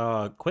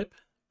 Quip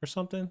or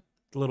something?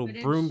 The little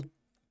Quidditch. broom.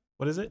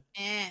 What is it?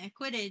 Yeah,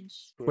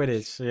 Quidditch.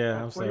 Quidditch. Yeah,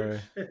 Oh, I'm sorry.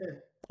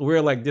 Quidditch.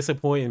 We're like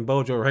disappointing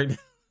Bojo right now.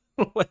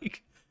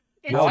 Like,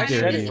 It's y'all I've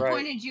get me.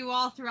 disappointed you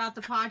all throughout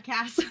the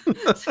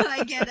podcast, so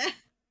I get it.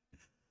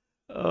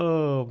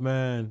 Oh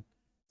man.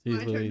 Jeez My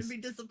turn to Louise. be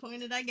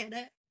disappointed. I get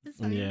it. It's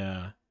fine.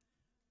 Yeah.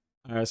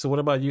 All right. So, what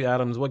about you,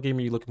 Adams? What game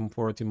are you looking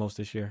forward to most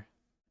this year?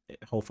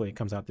 Hopefully, it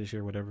comes out this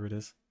year, whatever it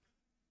is.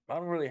 I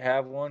don't really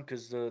have one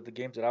because the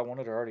games that I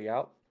wanted are already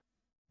out.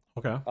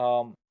 Okay.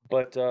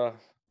 But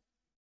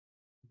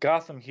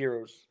Gotham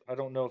Heroes. I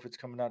don't know if it's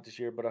coming out this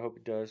year, but I hope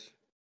it does.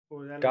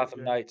 Oh, that looks Gotham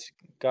good. Knights.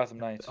 Gotham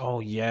Knights. Oh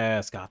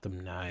yes,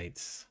 Gotham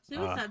Knights.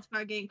 Suicide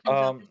Squad game comes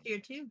out this year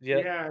too. Yeah.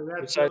 Yeah, that's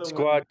the Suicide other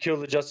Squad, kill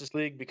the Justice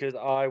League because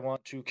I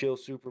want to kill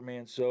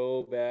Superman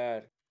so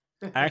bad.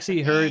 one. I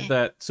actually heard Yeah.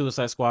 that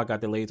Suicide Squad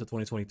got delayed to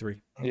 2023.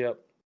 Yep. Of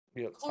I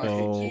hate course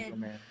So- it did.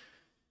 Superman.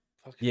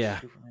 Fucking Yeah.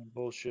 Superman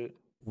bullshit.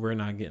 We're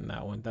not getting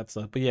that one. That's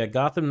but yeah,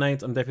 Gotham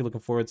Knights. I'm definitely looking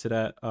forward to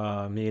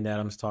that. Me and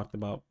Adams talked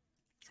about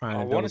trying I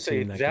to want double to say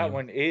team that, that game.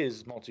 one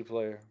is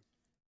multiplayer.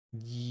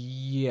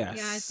 Yes.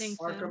 Yeah, I think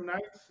so. Arkham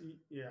Knights.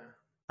 Yeah,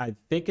 I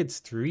think it's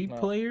 3 No.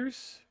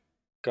 players.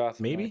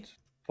 Gotham Maybe? Knights.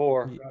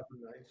 4. Ye-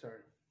 Gotham Knights. Sorry.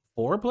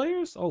 4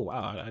 players? Oh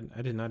wow,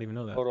 I did not even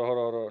know that. Hold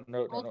on.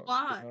 No, Whole no.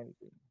 squad. no.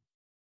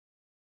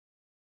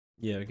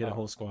 Yeah, get a Oh.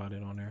 whole squad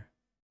in on there.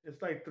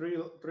 It's like three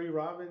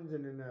Robins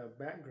and then a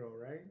Batgirl,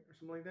 right, or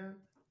something like that.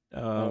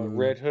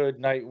 Red Hood,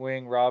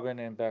 Nightwing, Robin,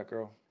 and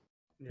Batgirl.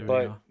 Yeah. There we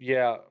But go.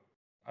 yeah,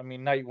 I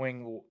mean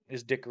Nightwing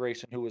is Dick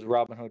Grayson, who was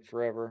Robin Hood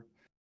forever.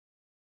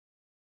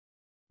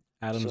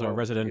 Adam's So, our yeah.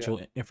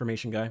 residential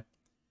information guy.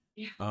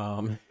 Yeah.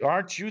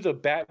 Aren't you the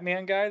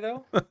Batman guy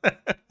though? Oh,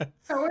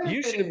 wait a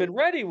You should have been minute.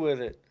 ready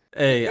with it.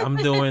 Hey, I'm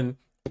doing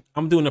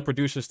the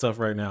producer stuff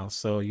right now,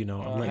 so you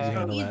know I'm letting you Uh-huh.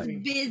 handle He's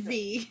that.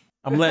 busy.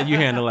 I'm letting you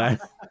handle that.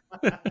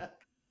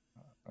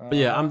 But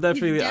yeah, I'm Uh-huh.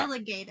 He's definitely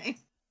delegating.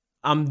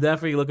 I'm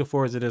definitely looking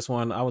forward to this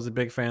one. I was a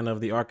big fan of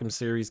the Arkham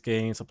series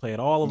games. I played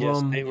all of Yes,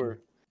 them. they were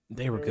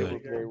They were Very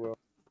good. good. very well.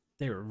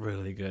 They were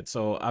really good.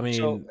 So I mean,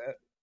 So,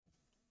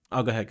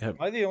 I'll go ahead. am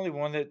I the only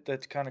one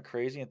that's kind of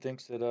crazy and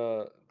thinks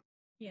that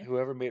Yeah.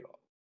 whoever made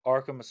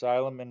Arkham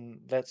Asylum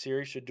and that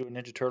series should do a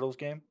Ninja Turtles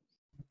game?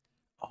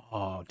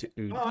 Oh,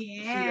 dude. Oh, I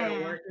see that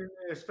Yeah. working,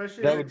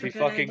 especially That if would it's be a good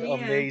fucking idea.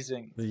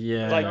 amazing.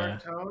 Yeah. Like-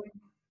 dark tone.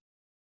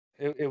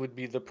 It would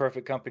be the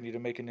perfect company to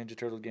make a Ninja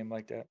Turtle game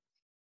like that.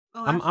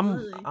 Oh, I'm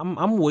absolutely.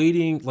 I'm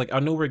waiting. Like I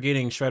know we're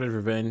getting Shredder's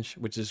Revenge,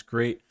 which is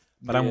great,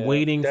 but I'm Yeah,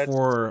 waiting that's-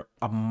 for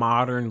a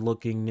modern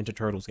looking Ninja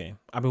Turtles game.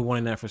 I've been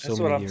wanting that for so That's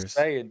many what I'm years.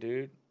 saying,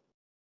 dude.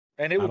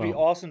 And it I would be don't-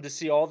 awesome to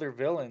see all their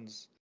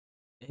villains.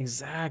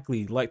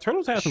 Exactly. Like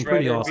Turtles have some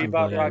pretty Shredder, awesome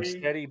Bebop, villains.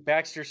 Rocksteady,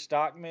 Baxter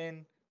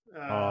Stockman.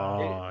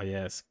 Oh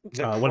yes.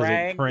 The What is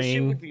it? Krang, this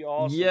shit would Krang. be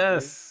awesome, dude.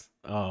 Yes.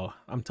 Oh,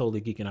 I'm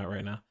totally geeking out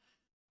right now.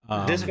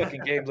 This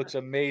fucking game looks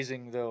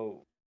amazing,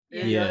 though.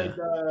 Yeah. It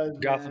does,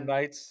 Gotham man.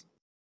 Knights.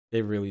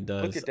 It really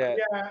does. Look at that.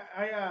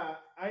 Yeah,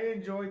 I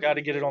enjoyed. Got to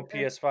the get it on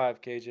game.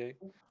 PS5, KJ.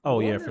 Oh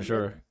yeah, Warner for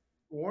sure. makes-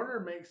 Warner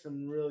makes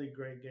some really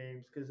great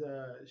games because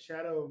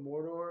Shadow of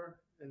Mordor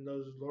and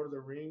those Lord of the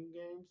Ring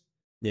games.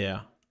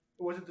 Yeah.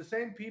 Was it the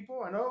same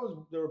people? I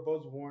know they were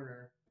both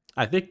Warner.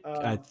 I think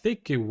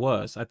it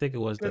was. I think it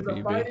was Because the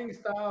WB. fighting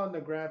style and the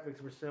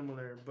graphics were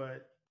similar,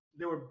 but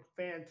they were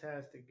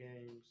fantastic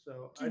games.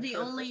 So Which is the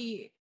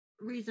only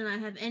reason I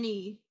have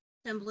any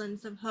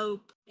semblance of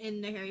hope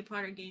in the Harry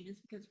Potter game is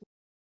because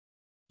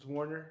it's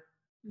Warner.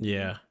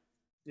 Yeah.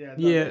 Yeah,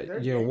 Yeah.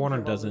 Yeah.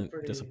 Warner doesn't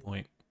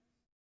disappoint.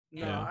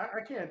 No, Yeah.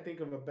 I can't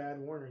think of a bad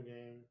Warner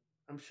game.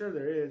 I'm sure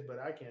there is, but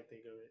I can't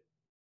think of it.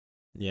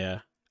 Yeah.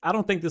 I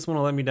don't think this one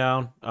will let me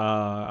down.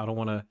 I don't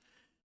want to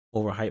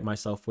overhype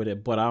myself with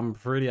it, but I'm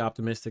pretty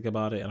optimistic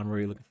about it, and I'm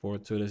really looking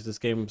forward to it. This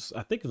game's,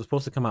 I think it was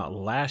supposed to come out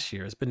last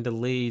year. It's been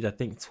delayed, I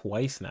think,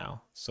 twice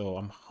now. So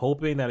I'm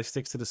hoping that it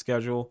sticks to the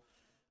schedule.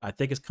 I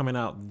think it's coming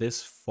out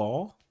this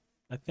fall,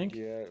 I think.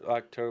 Yeah,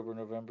 October,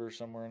 November,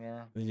 somewhere in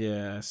there.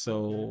 Yeah,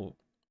 so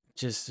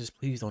just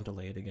please don't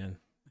delay it again.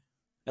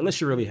 Unless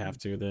you really have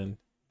to, then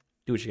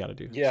do what you got to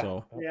do. Yeah.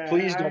 So Yeah,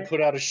 Please don't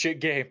put out a shit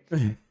game.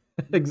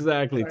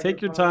 exactly.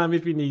 Take your Cyberpunk. time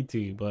if you need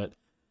to, but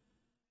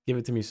give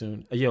it to me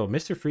soon. Yo,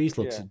 Mr. Freeze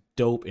looks Yeah.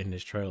 dope in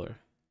this trailer.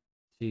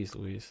 Jeez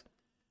Louise.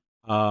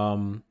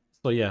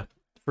 So yeah,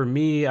 for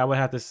me, I would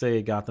have to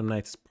say Gotham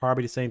Knights is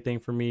probably the same thing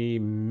for me,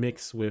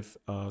 mixed with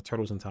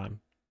Turtles in Time.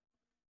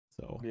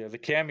 So Yeah, the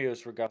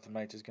cameos for Gotham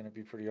Knights is going to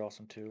be pretty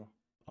awesome too.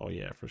 oh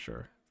yeah, for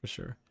sure. For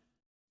sure.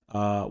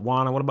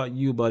 Juana, what about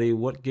you, buddy?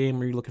 What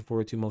game are you looking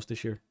forward to most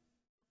this year?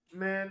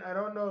 Man, I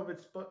don't know if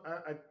it's.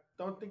 I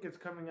don't think it's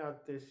coming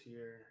out this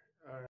year,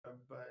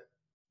 but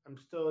I'm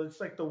still. It's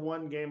like the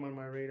one game on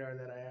my radar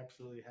that I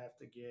absolutely have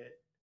to get.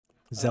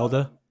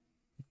 Zelda?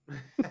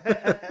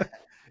 The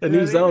A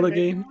new Zelda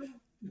game?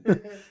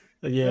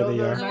 Yeah, Zelda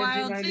they are. The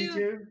Wild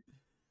 1992.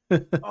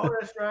 Oh,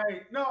 that's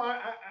right. No,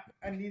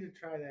 I need to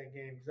try that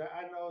game because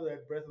I know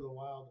that Breath of the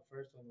Wild, the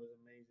first one, was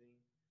amazing.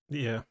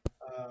 Yeah.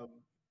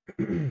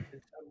 I'm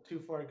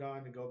too far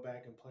gone to go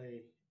back and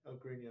play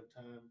Ocarina of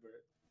Time, but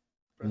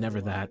Breath of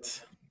Never the Wild-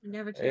 that.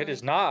 Never It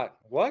is not.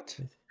 What?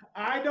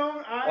 I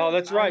don't. Oh,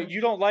 that's right. You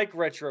don't like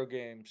retro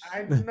games.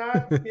 I do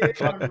not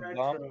get on Fucking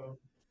dumb. retro.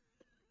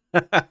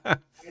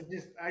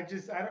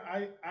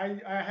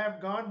 I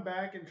have gone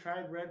back and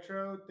tried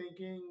retro,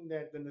 thinking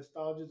that the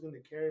nostalgia is going to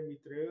carry me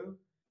through,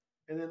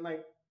 and then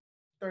like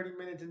 30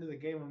 minutes into the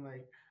game, I'm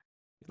like,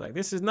 Like,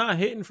 this is not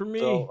hitting for me.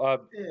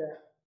 So, yeah,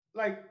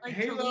 like Like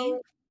to Halo.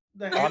 leave?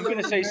 The I'm Halo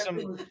gonna say remaster some-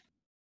 was-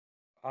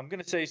 I'm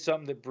going to say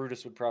something that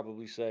Brutus would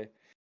probably say.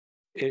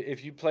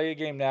 If you play a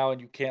game now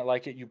and you can't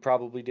like it, you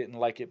probably didn't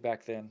like it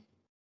back then.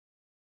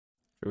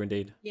 True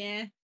indeed.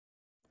 Yeah.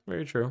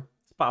 Very true.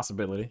 It's a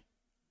possibility.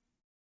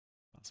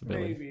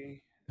 Possibility.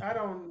 Maybe. I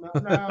don't know.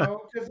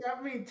 No, because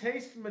I mean,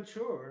 tastes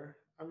mature.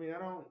 I mean, I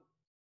don't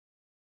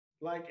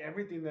like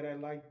everything that I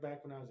liked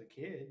back when I was a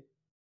kid.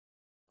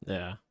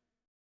 Yeah.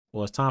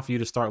 Well, it's time for you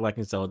to start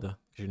liking Zelda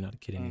because you're not a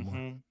kid anymore.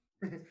 Mhm.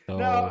 So,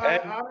 No, I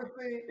And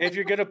honestly, If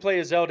you're going to play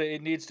a Zelda,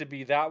 it needs to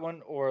be that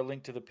one or A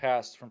Link to the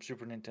Past from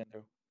Super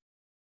Nintendo.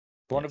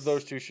 One of Yes.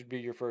 those two should be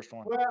your first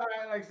one. well,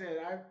 like I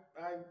said,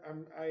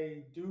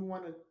 I do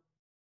want to.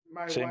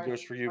 My Same wife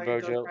goes for you, played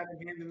those Bojo. kind of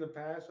games in the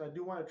past, so I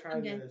do want to try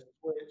Okay. the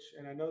Switch,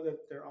 and I know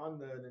that they're on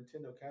the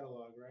Nintendo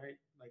catalog, right?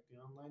 Like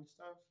the online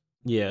stuff.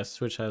 yeah,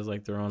 Switch has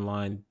like their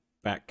online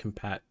back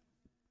compat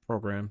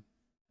program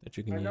that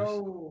you can I use.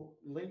 know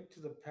Link to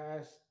the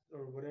Past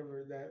or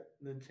whatever that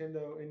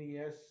Nintendo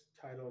NES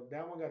title,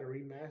 that one got a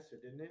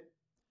remaster, didn't it?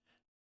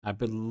 I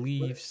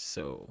believe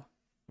so.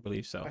 I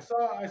believe so. I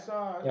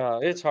saw.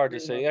 It's hard to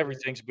screen say. up there.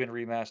 Everything's been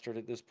remastered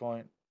at this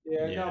point.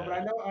 Yeah, no,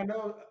 but Yeah. I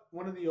know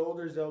one of the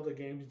older Zelda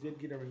games did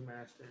get a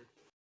remaster,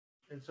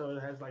 and so it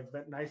has like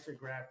nicer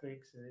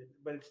graphics,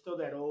 but it's still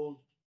that old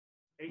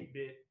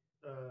 8-bit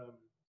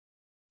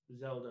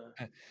Zelda.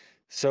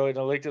 So in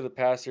A Link to the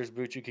Past, there's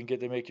boots you can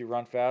get to make you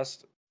run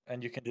fast,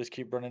 and you can just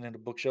keep running into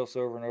bookshelves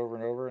over and over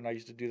and over. And I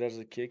used to do that as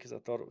a kid because I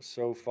thought it was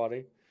so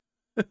funny.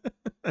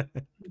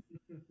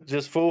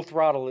 Just full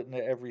throttle it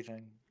into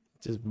everything.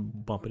 Just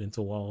bumping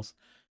into walls.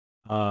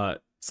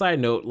 Side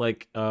note,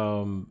 like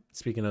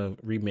speaking of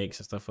remakes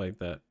and stuff like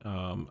that,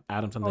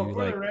 Adam, something Oh, you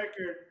for like. the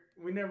record,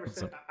 we never What's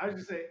said. up? I was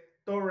just say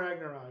Thor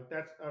Ragnarok.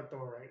 That's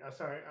Thor Ragnarok.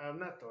 Sorry, I'm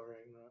not Thor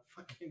Ragnarok.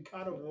 Fucking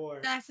God of War.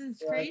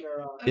 Assassin's Creed.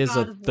 Ragnarok. Is God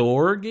a of War.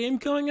 Thor game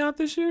coming out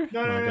this year?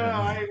 No, My no, no,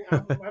 no.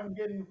 God. I'm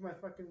getting my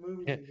fucking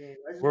movies Yeah. and games.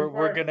 I just- We're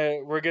before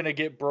I- we're gonna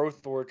get Bro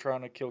Thor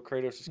trying to kill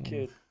Kratos'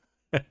 kid.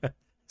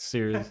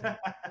 Seriously.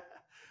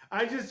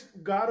 I just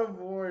God of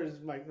War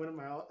is like one of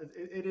my.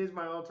 It is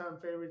my all-time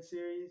favorite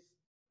series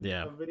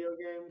Yeah. of video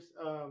games.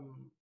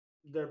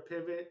 Their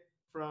pivot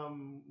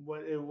from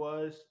what it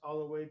was all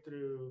the way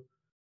through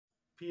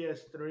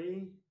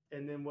PS3,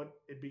 and then what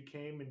it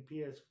became in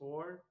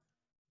PS4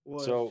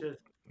 was So-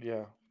 just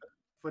Yeah,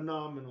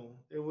 phenomenal.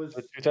 It was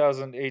the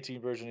 2018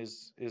 version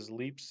is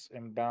leaps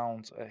and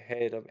bounds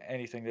ahead of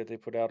anything that they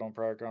put out on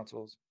prior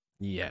consoles.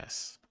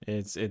 Yes.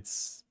 It's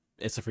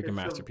a freaking It's a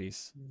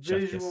masterpiece.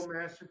 Chef visual kiss.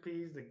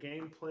 masterpiece. The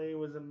gameplay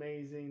was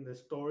amazing. The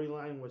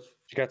storyline was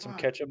You got some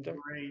fucking ketchup there?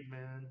 great,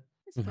 man.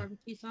 It's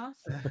barbecue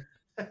sauce.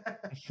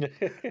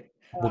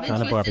 What Been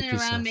kind of twisting barbecue it around,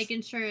 sauce?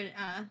 making sure it.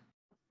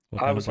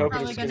 What I kind was of hoping barbecue it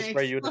Probably was sauce? gonna gonna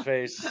spray you in the explode.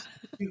 face.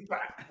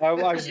 I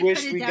Put it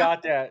wish we down.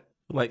 got that.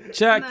 Like,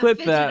 chat, I'm a clip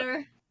that.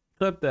 fidgeter.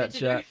 Clip that, Fidgeter.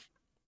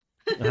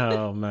 chat.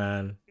 Oh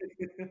man.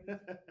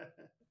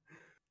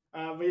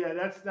 But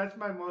yeah, that's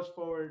my most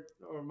forward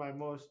or my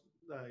most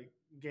like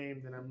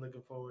game that I'm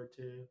looking forward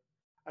to.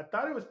 I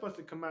thought it was supposed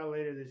to come out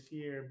later this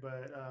year,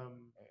 but I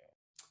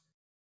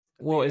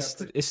Well, think it it's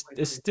got pushed it's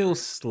to it's still 2023.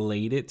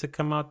 slated to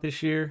come out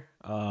this year.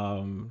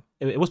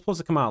 It was supposed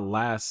to come out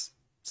last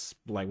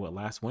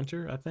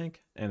winter, I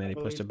think, and then they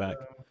pushed it back.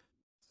 Believe so.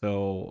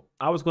 So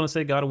I was gonna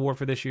say God of War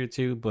for this year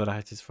too, but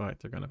I just feel like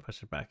they're gonna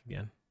push it back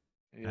again.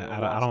 Yeah, I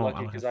Juan's don't lucky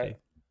have because faith.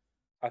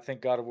 I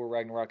think God of War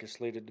Ragnarok is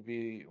slated to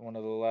be one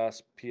of the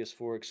last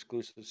PS4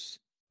 exclusives.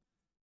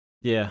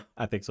 Yeah,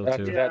 I think so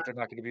After too. that, they're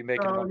not going to be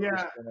making them So on yeah,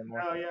 PS4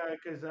 anymore. no, yeah,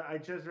 because I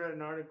just read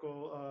an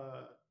article.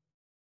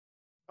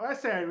 I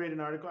say I read an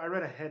article. I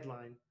read a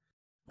headline.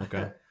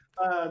 Okay.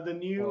 The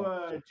new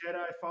Oh, shit.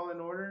 Jedi Fallen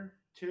Order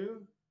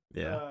 2.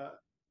 Yeah.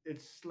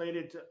 It's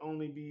slated to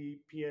only be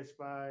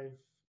PS5,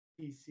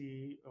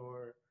 PC,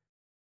 or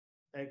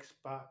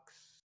Xbox.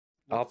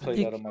 I'll What's play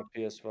the that on my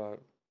PS5.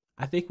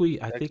 I think we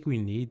X-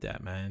 need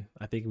that, man.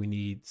 I think we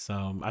need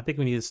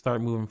to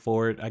start moving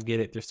forward. I get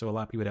it. There's still a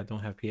lot of people that don't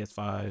have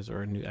PS5s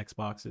or new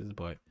Xboxes,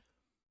 but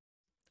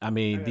I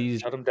mean these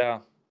Shut them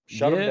down.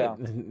 Shut them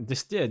down.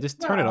 just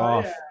turn it No,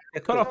 off.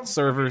 yeah. Cut At off some the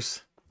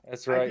servers.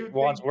 That's I right. do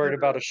Juan's think worried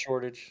about the a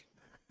shortage.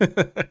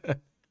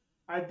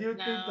 I do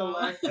think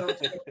No.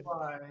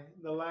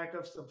 the lack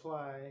of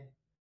supply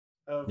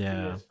of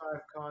Yeah. PS5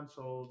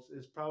 consoles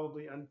is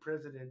probably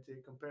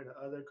unprecedented compared to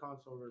other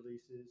console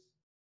releases.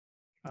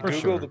 For Google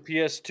sure. the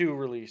PS2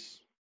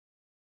 release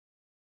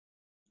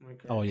Okay.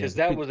 Oh yeah. because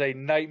that was a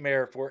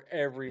nightmare for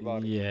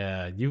everybody.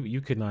 Yeah, you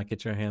could not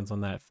get your hands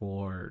on that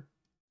for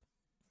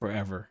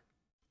forever.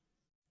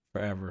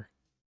 Forever.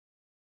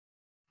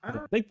 I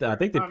think the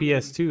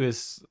PS2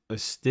 is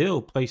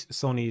still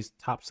Sony's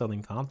top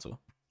selling console.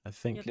 I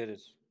think. It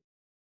is.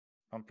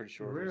 I'm pretty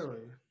sure. It is. Really?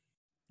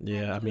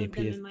 Yeah, I have mean two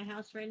of them PS. in my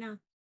house right now.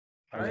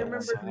 I got one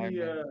remember behind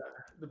me.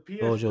 the PS3.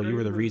 Bojo, you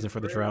were the was reason for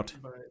the great, drought.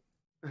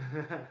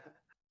 but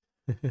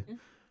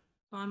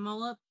I'm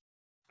all up.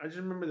 I just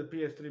remember the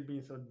PS3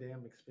 being so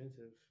damn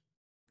expensive.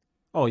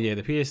 Oh yeah,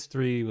 the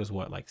PS3 was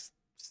what, like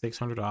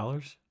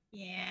 $600?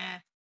 Yeah.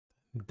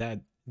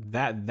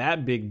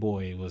 That big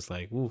boy was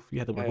like, oof, you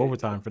had to work Hey,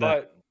 overtime for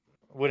that.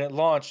 But when it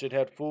launched, it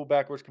had full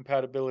backwards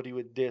compatibility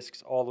with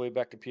discs all the way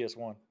back to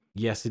PS1.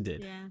 Yes, it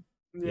did. Yeah.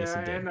 Yes,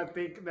 Yeah, it did. and I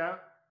think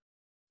that,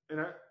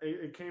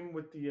 it came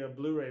with the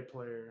Blu-ray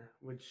player,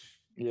 which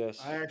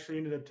Yes. I actually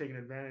ended up taking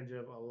advantage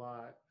of a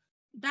lot.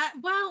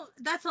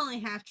 That's only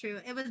half true.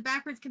 It was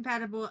backwards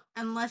compatible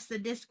unless the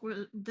disc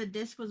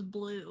was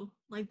blue,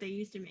 like they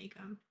used to make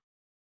them.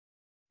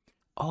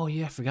 Oh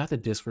yeah, I forgot the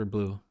discs were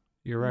blue.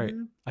 You're right.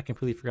 Mhm. I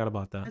completely forgot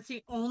about that. That's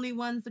the only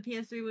ones the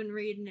PS3 wouldn't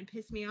read, and it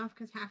pissed me off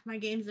because half my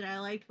games that I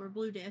liked were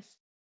blue discs.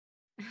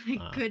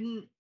 I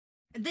couldn't.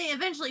 They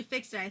eventually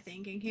fixed it, I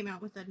think, and came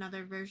out with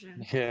another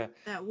version Yeah.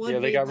 that would. Yeah,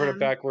 they read got rid of them.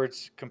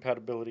 backwards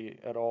compatibility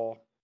at all.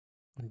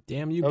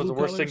 Damn you, That was blue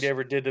the worst thing colors. they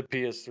ever did to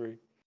PS3.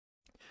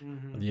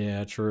 Mm-hmm.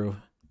 Yeah, true.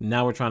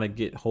 Now we're trying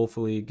to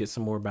hopefully get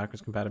some more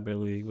backwards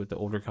compatibility with the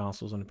older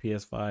consoles on the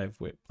PS5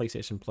 with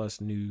PlayStation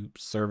Plus new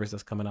service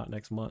that's coming out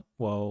next month.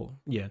 Well,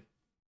 yeah,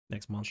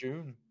 next month.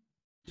 June.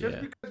 Just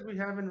Yeah. because we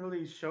haven't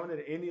really shown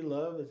it any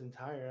love this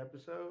entire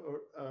episode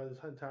or this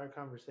entire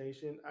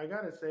conversation, I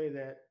gotta say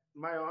that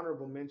my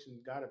honorable mention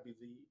gotta be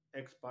the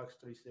Xbox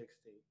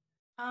 360.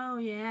 Oh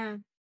yeah.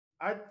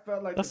 I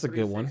felt like That's the a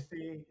good one.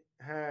 360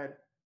 had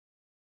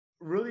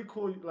really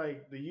cool,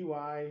 like the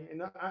UI,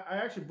 and I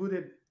actually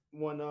booted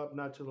one up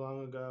not too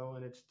long ago,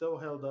 and it still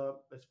held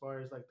up as far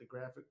as like the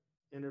graphic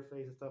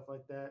interface and stuff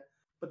like that.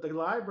 But the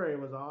library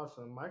was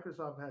awesome.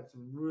 Microsoft had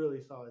some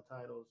really solid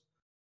titles.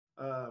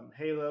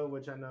 Halo,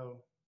 which I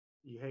know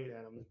you hate,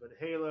 Adams, but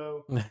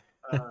Halo,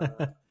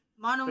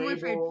 Modern Warfare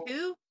Fable,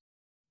 2,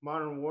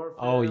 Modern Warfare.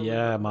 Oh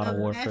yeah, was, Modern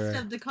the Warfare.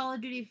 best of the Call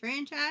of Duty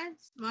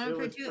franchise. Modern It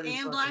Warfare was 2 pretty and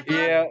fucking Black good.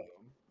 Ops. Yeah,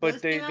 Those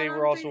but came they out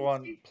were on also on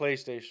 360.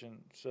 PlayStation.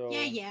 So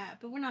Yeah,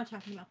 but we're not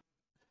talking about.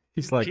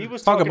 He's like, he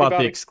was talk talking about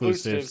the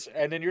exclusives, exclusives.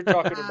 and then you're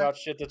talking about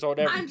shit that's on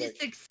I'm everything.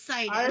 just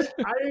excited.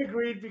 I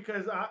agreed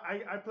because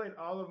I played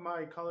all of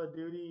my Call of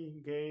Duty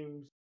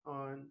games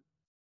on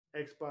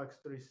Xbox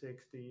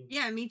 360.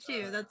 Yeah, me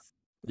too. That's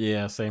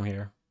Yeah, same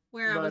here.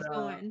 where I But was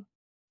going.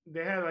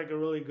 they had like a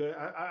really good. If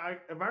I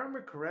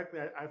remember correctly,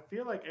 I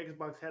feel like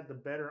Xbox had the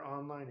better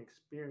online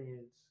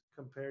experience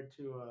compared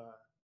to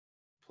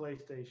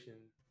PlayStation.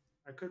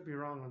 I could be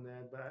wrong on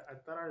that, but I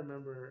thought I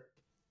remember.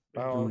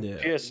 Yeah.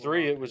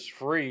 PS3, it was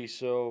free,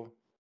 so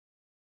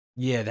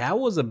Yeah, that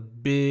was a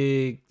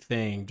big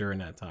thing during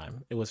that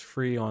time. It was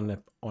free on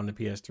the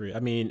PS3. I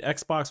mean,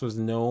 Xbox was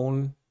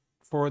known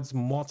for its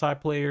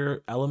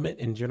multiplayer element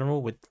in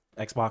general with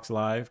Xbox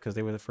Live because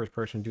they were the first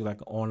person to do like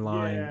an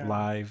online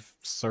live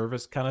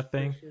service kind of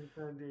thing.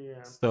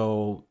 Yeah.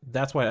 So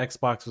that's why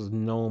Xbox was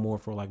known more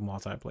for like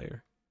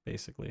multiplayer,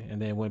 basically.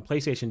 And then when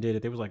PlayStation did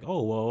it, they was like,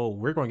 oh, well,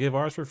 we're going to give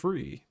ours for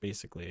free,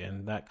 basically.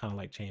 And that kind of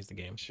like changed the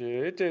game. shit,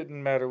 it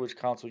didn't matter which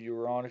console you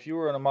were on. If you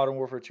were in a Modern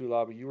Warfare 2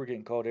 lobby, you were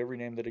getting called every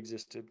name that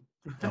existed.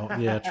 Oh,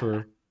 yeah,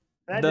 true.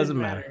 That Doesn't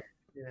didn't matter.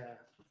 Yeah.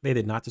 They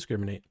did not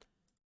discriminate.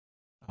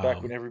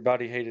 Back when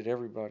everybody hated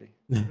everybody.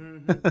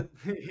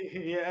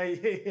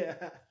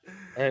 Yeah.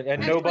 And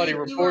Actually, nobody you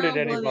were reported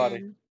a anybody.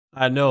 woman.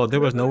 I know there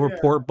was no Yeah.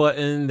 report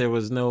button, there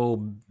was no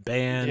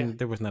ban, Yeah.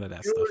 there was none of that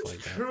It stuff was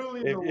like that. truly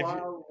If the you-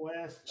 Wild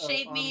West. of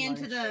Shaped me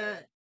online into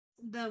shit.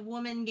 the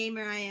woman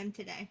gamer I am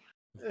today.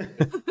 You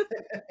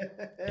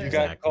got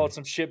Exactly. called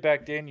some shit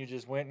back then. You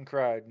just went and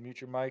cried.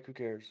 Mute your mic. Who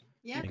cares?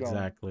 Yeah. Keep going.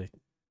 Exactly.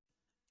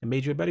 It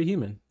made you a better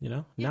human, you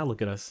know? Yeah. Now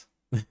look at us.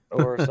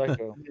 Or a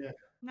psycho. Yeah.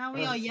 Now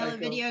we all yell at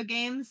Psycho. video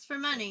games for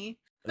money.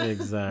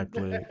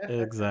 Exactly.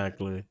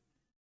 Exactly.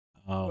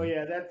 Well,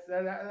 yeah,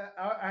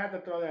 I had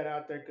to throw that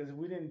out there because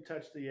we didn't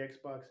touch the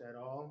Xbox at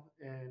all.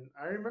 And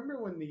I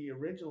remember when the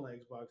original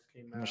Xbox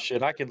came out.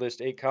 Shit, I could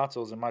list 8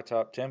 consoles in my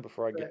top 10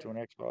 before I get to an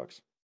Xbox.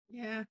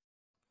 Yeah.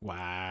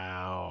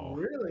 Wow.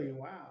 Really?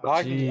 Wow.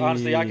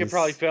 Honestly, I could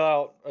probably Jeez. fill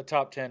out a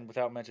top 10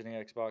 without mentioning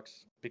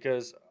Xbox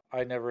because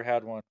I never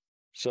had one.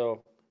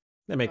 So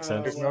That makes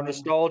sense. there's no well,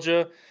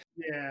 nostalgia.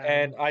 Yeah.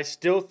 And I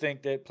still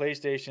think that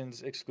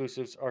PlayStation's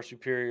exclusives are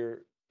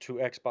superior to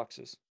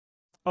Xbox's.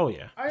 Oh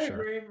yeah, I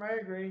sure. agree. I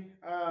agree.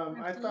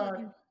 I thought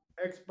Absolutely.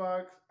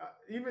 Xbox,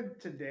 even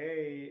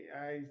today,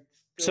 I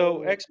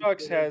So still Xbox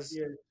consider has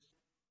Gears.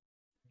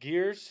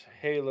 Gears,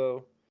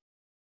 Halo,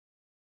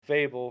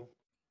 Fable,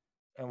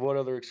 and what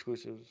other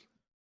exclusives?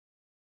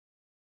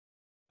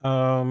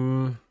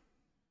 Um,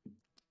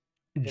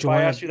 If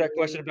I asked you join. that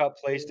question about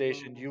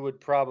PlayStation, you would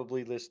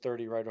probably list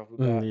 30 right off the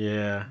bat.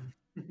 Yeah.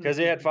 Because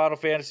it had Final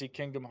Fantasy,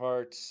 Kingdom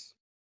Hearts,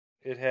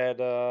 it had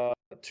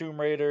Tomb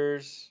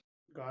Raiders,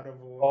 God of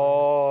War.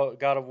 all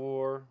God of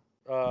War,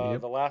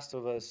 Yep. The Last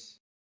of Us,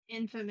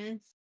 Infamous.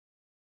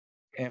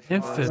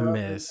 Infamous. I love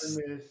Infamous.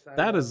 Infamous. I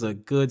That love is a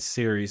good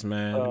series,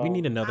 man. We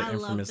need another I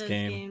love Infamous those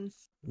game. games.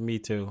 Me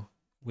too.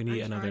 We need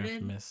another Uncharted.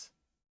 Infamous.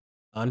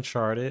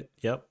 Uncharted.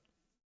 Yep.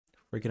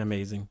 Freaking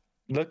amazing.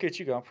 Look at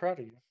you go. I'm proud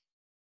of you.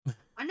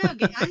 I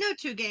know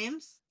 2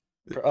 games.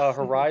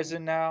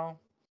 Horizon now.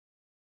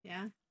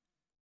 Yeah.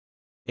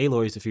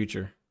 Aloy is the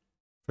future.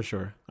 For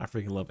sure. I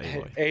freaking love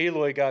Aloy.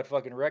 Aloy got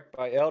fucking wrecked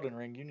by Elden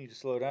Ring. You need to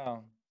slow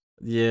down.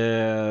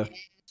 Yeah.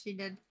 She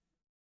did.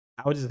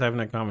 I was just having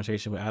that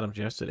conversation with Adams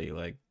yesterday.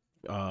 Like,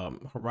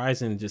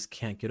 Horizon just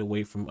can't get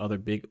away from other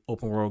big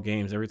open world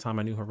games. Every time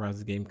a new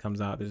Horizon game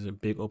comes out, there's a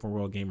big open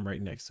world game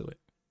right next to it.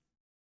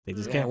 They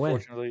just Yeah, can't win.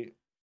 Unfortunately,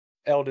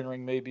 Elden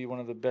Ring may be one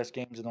of the best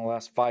games in the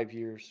last 5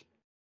 years.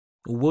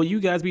 Will you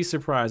guys be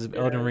surprised if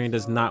Elden Yeah, Ring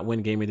does so- not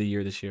win Game of the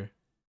Year this year?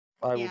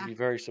 I Yeah. would be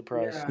very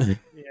surprised.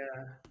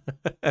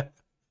 Yeah.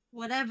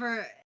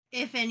 Whatever,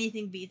 if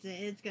anything beats it,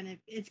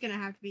 it's gonna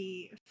have to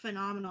be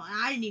phenomenal. And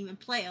I didn't even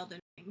play Elden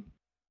Ring.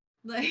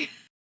 Like,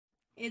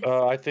 it's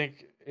I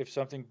think if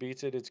something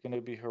beats it, it's going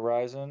to be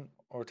Horizon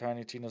or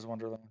Tiny Tina's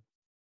Wonderland.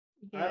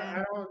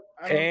 yeah. I don't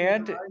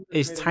And think Horizon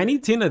Is made a Tiny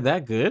good- Tina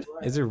that good?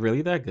 Is it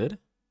really that good?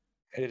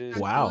 It is.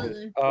 Wow.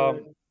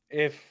 Absolutely.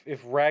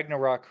 If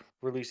Ragnarok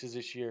releases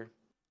this year,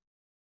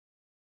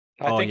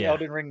 I Oh, think yeah.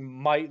 Elden Ring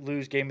might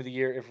lose Game of the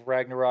Year if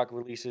Ragnarok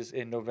releases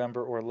in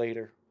November or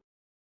later.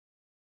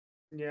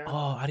 Yeah.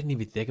 Oh, I didn't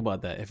even think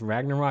about that. If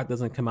Ragnarok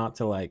doesn't come out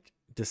till like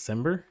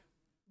December,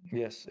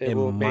 Yes, It it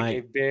will make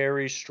might- a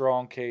very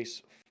strong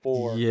case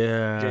for Game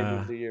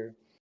yeah, of the Year.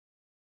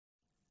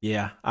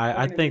 yeah.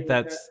 I I can think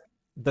agree with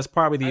that's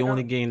probably the I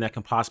only don't- game that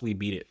can possibly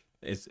beat it.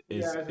 Is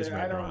Yeah,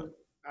 Ragnarok.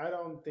 I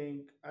don't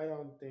think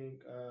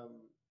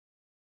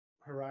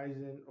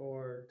Horizon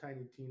or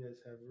Tiny Tina's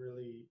have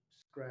really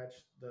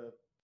scratched the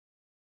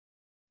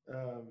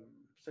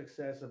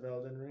success of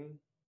Elden Ring.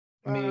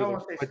 Me I either,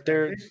 won't say but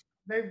scratch.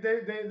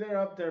 they're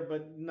up there,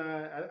 but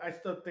not. I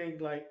still think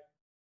like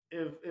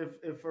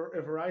if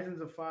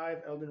Horizon's a 5,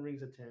 Elden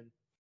Ring's a 10.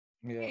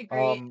 Yeah.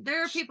 I agree.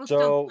 There are people still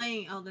so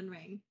playing Elden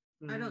Ring.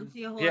 I don't Mhm.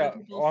 see a whole lot yeah, of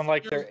people on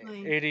like still their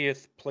playing.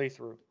 80th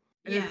playthrough.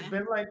 And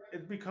Yeah.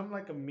 it's become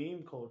like a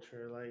meme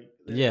culture. Like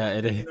Yeah,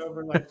 it taking is.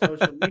 over like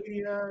social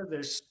media.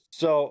 There's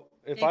So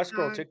if I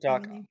scroll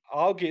TikTok, TikTok, everything.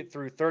 I'll get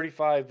through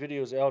 35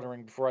 videos of Elden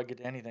Ring before I get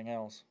to anything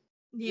else.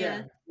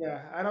 Yeah.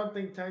 yeah. I don't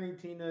think Tiny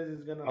Tina's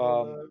is gonna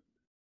hold Um, up.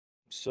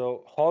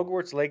 So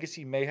Hogwarts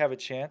Legacy may have a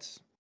chance.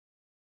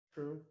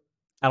 True.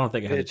 I don't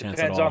think it has a chance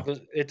at all.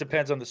 It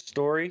depends on the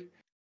story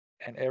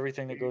and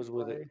everything that goes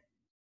with it.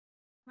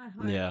 My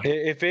heart. Yeah,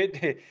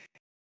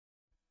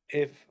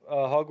 If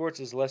Hogwarts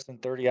is less than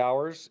 30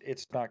 hours,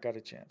 it's not got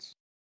a chance.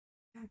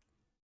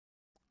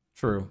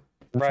 true.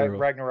 True.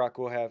 Ragnarok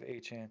will have a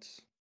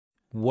chance.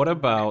 What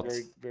about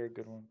Very, very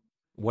good one.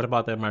 what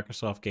about that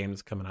Microsoft game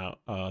that's coming out?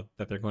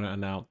 That they're going to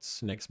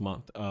announce next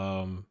month.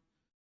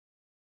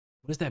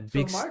 What is that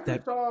big?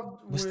 Microsoft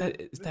What's with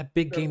that? It's that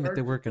big their game that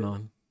they're working purchase-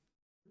 on.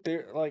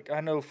 They're like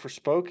I know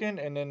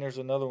Forspoken, and then there's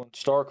another one,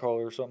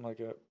 Starcaller or something like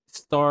that.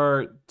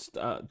 Star.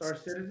 Star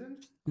Citizen.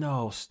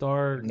 No,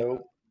 Star.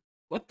 Nope.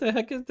 What the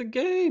heck is the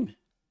game?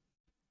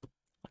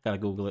 I gotta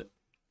Google it.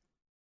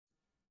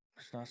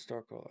 It's not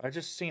Starcaller. I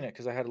just seen it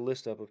because I had a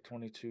list up of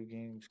 22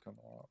 games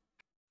coming out.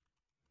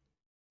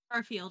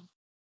 Starfield.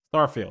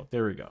 Starfield.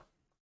 There we go.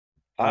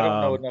 I don't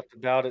know Um, enough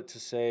about it to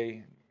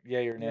say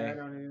yay or nay. Yeah, I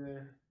don't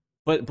either.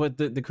 But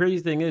the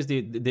crazy thing is the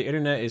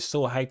internet is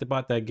so hyped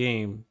about that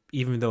game,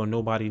 even though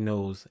nobody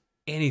knows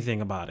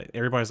anything about it.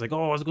 Everybody's like,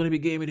 "Oh, it's going to be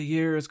Game of the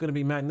Year. It's going to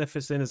be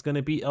magnificent. It's going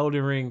to be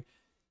Elden Ring."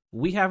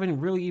 We haven't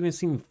really even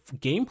seen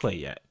gameplay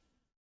yet,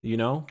 you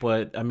know.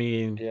 But I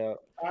mean, Yeah.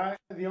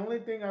 The only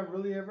thing I've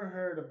really ever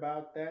heard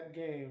about that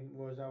game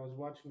was I was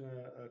watching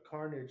a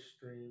Carnage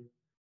stream,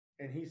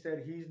 and he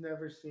said he's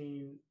never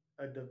seen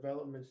a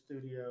development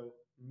studio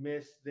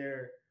miss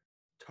their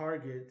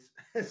targets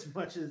as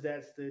much as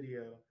that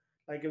studio.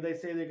 Like if they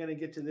say they're gonna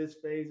get to this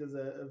phase of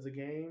the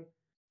game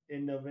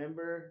in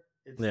November,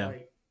 it's Yeah.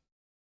 like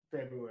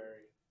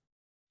February.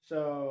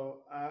 So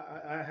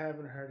I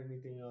haven't heard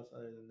anything else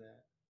other than that.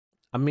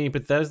 I mean,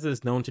 Bethesda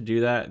is known to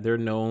do that. They're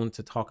known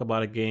to talk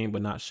about a game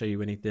but not show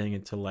you anything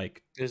until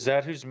like, Is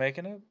that who's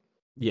making it?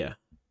 yeah.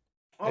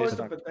 Oh, It's it's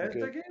a not gonna be Bethesda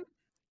good. game?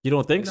 You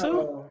don't think so?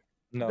 No.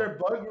 No, Their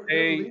bug their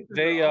they releases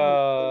they are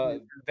always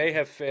bug releases. they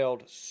have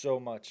failed so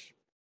much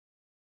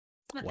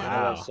But in that's-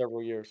 the Wow. last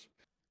several years.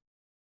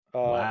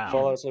 Wow.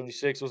 Fallout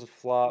 76 was a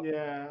flop.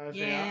 Yeah, I was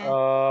saying, Yeah. I'm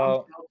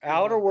Uh, still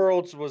Outer thinking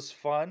Worlds was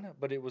fun,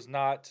 but it was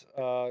not to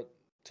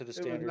the it was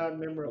standard not of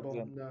memorable.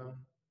 them. No.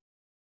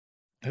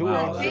 Who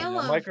Wow, owns it that-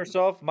 now?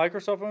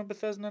 Microsoft owns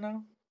Bethesda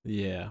now.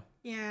 Yeah.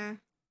 Yeah.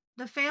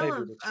 The fail Maybe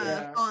of that's right.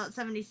 Yeah. Fallout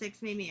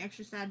 76 made me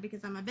extra sad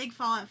because I'm a big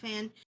Fallout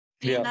fan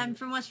and Yeah. I'm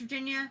from West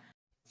Virginia.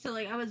 So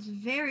like I was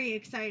very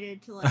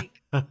excited to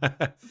like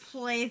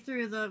play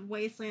through the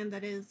wasteland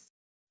that is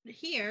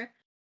here.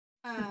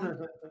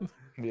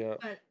 Yeah,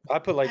 But I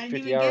put like I didn't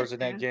 50 even get hours in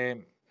that there.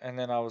 game, and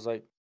then I was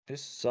like,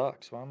 "This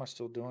sucks. Why am I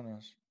still doing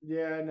this?"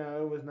 Yeah,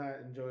 no, it was not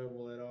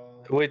enjoyable at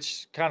all.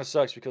 Which kind of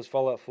sucks because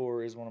Fallout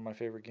 4 is one of my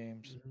favorite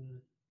games.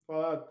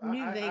 Fallout,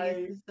 New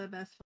Vegas is the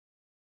best.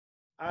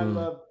 I Mm.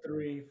 love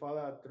 3.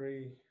 Fallout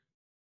 3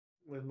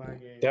 was my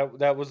game.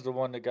 That was the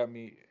one that got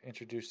me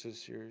introduced to the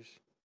series.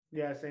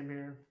 Yeah, same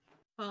here.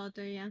 Fallout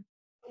 3, yeah.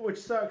 Which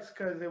sucks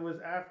because it was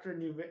after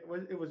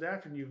it was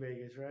after New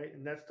Vegas, right?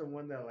 And that's the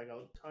one that like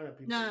a ton of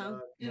people No,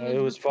 love. No, it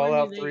was before New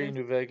Fallout 3, Vegas.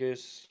 New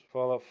Vegas,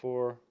 Fallout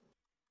 4.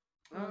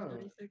 Fallout Oh.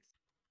 76.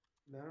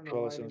 I don't know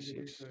Fallout why I didn't get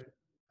 76. into it.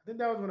 I think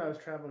that was when I was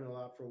traveling a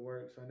lot for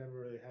work, so I never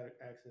really had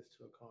access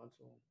to a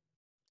console.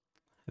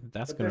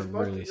 That's But they're gonna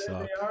supposed really to,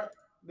 suck.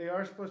 they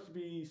are supposed to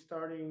be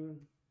starting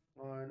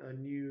on a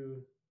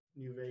New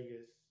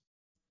Vegas.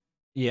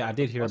 Yeah, I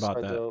did hear Plus, about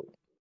side that. though,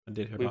 I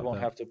did hear we about won't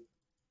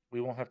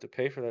that. have to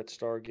pay for that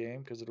Star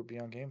game because it'll be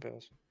on Game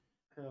Pass.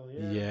 Hell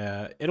yeah.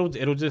 Yeah,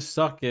 it'll just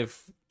suck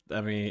if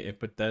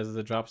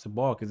Bethesda drops the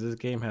ball because this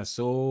game has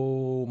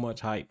so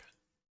much hype,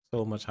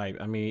 so much hype.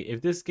 I mean,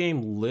 if this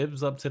game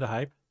lives up to the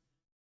hype,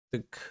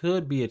 there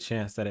could be a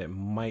chance that it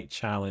might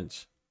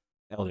challenge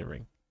Elden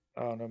Ring.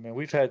 I don't know, man.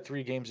 We've had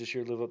 3 games this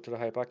year live up to the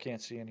hype. I can't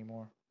see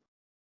anymore.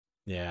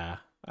 Yeah,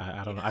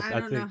 I don't know. I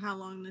don't know think how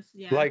long this.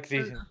 Yeah. Like I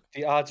don't know.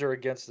 the odds are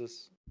against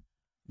us.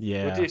 With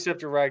yeah, the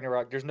exception of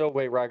Ragnarok, there's no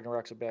way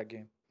Ragnarok's a bad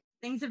game.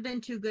 Things have been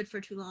too good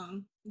for too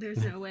long.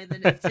 There's no way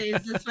that it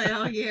stays this way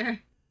all year.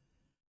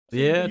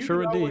 See, yeah, you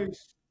true can indeed.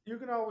 you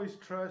can always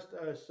trust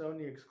a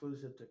Sony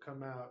exclusive to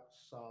come out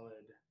solid.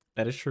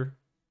 That is true.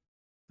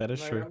 That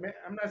is Like, true. I mean,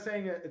 I'm not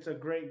saying it's a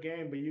great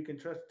game, but you can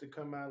trust it to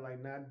come out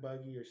like not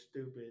buggy or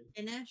stupid.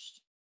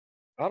 Finished.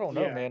 I don't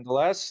know, Yeah. man. The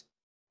last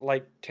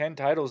like 10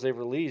 titles they've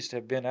released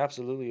have been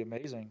absolutely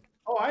amazing.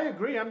 Oh, I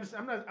agree. I'm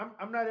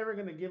not ever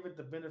gonna give it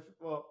the benefit.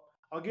 Well,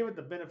 I'll give it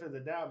the benefit of the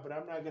doubt, but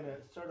I'm not gonna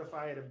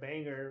certify it a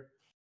banger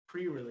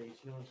pre-release.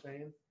 You know what I'm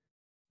saying?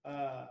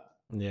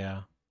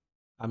 Yeah,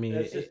 I mean,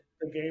 That's just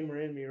the gamer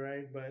in me,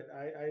 right? But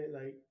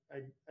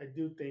I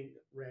do think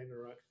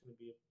Ragnarok's gonna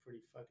be a pretty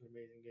fucking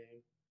amazing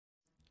game.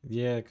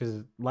 yeah,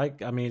 because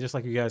just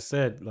like you guys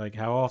said, like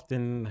how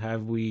often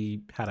have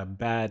we had a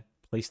bad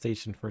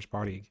PlayStation first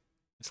party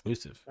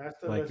exclusive? Last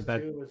of Like Us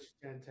that 2 was it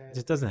fantastic.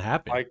 just doesn't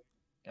happen.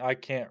 I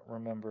can't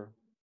remember.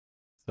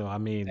 So I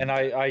mean, And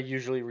I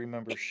usually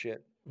remember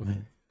shit.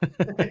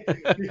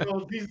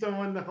 He's the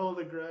one to hold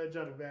a grudge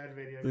on a bad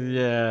video game.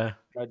 yeah,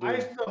 I do. I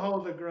still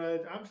hold a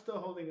grudge. I'm still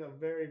holding a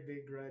very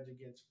big grudge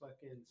against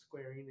fucking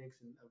Square Enix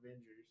and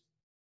Avengers.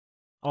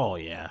 oh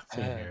yeah,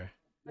 same Yeah. here.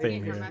 I Same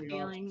didn't here. hurt my Pissed me off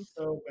feelings.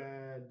 so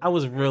bad. I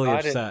was really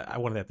I didn't- upset. I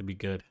wanted that to be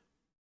good.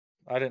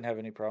 I didn't have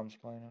any problems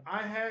playing it.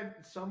 I had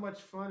so much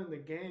fun in the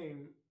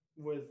game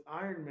with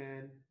Iron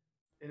Man,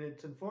 and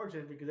it's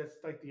unfortunate because that's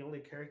like the only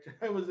character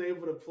I was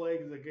able to play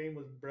because the game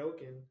was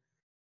broken.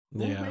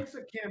 Who Yeah, makes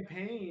a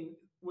campaign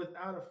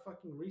without a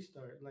fucking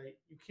restart? Like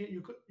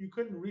you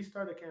couldn't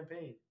restart a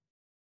campaign.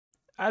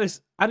 I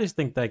just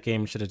think that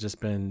game should have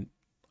just been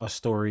a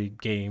story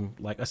game,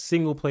 like a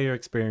single player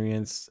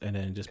experience, and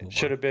then just move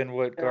Should on. have been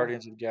what Yeah.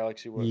 Guardians of the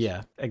Galaxy was.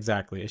 Yeah,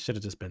 exactly. It should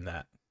have just been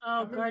that.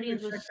 Oh, I'm gonna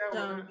Guardians check was that so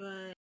one out.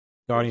 good.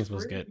 Guardians It's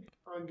was free good.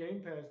 on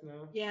Game Pass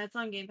now. Yeah, it's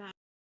on Game Pass.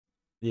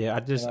 Yeah, I I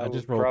just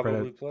would rolled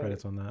probably play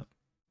credits it. on that.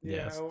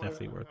 Yeah, it's I wanna-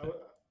 definitely worth it.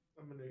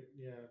 I'm gonna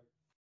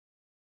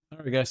All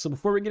right, guys. So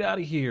before we get out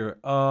of here,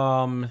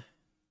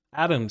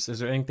 Adams, is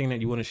there anything that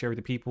you want to share with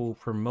the people,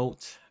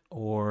 promote,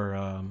 or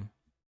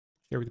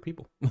share with the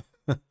people?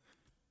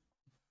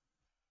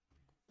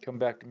 Come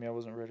back to me. I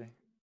wasn't ready.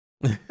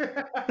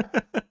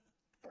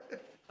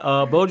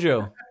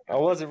 Bojo, I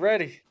wasn't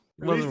ready.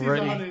 At least wasn't he's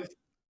ready. honest.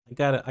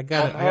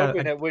 I'm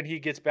hoping that when he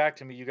gets back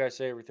to me, you guys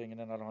say everything, and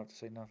then I don't have to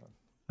say nothing.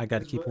 I got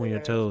to keep you on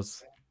your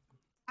toes.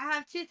 I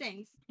have two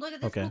things. Look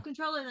at this Okay. cool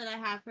controller that I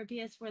have for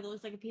PS4 that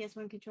looks like a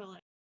PS1 controller.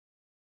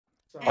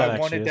 So, That I actually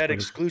wanted is that pretty-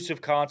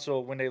 exclusive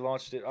console when they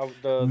launched it.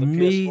 The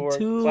Me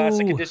PS4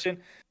 Classic too.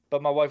 Edition.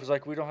 but my wife was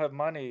like, "We don't have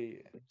money."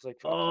 It's like,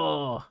 "Fuck you."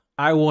 Oh,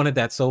 I wanted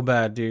that so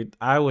bad, dude.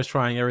 I was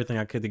trying everything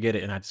I could to get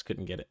it, and I just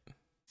couldn't get it.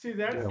 See,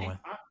 that's No way.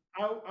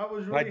 I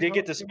was I really did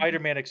get the hoping-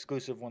 Spider-Man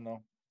exclusive one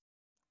though.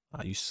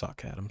 Oh, you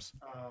suck, Adams.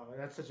 Oh,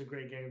 that's such a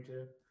great game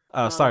too.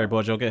 Sorry,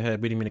 Bojo. Go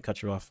ahead. We didn't mean to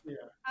cut you off.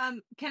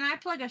 Can I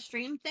plug a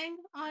stream thing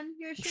on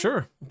your stream?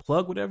 Sure.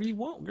 Plug whatever you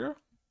want, girl.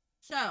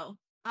 So,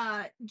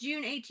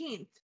 June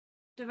 18th,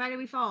 Divided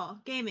We Fall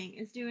Gaming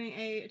is doing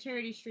a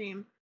charity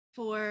stream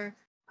for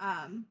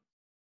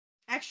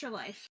Extra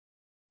Life.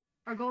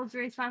 Our goal is to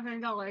raise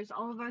 $500.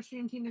 All of our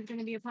stream team is going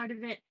to be a part of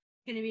it.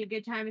 It's going to be a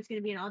good time. It's going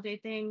to be an all-day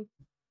thing.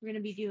 We're going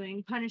to be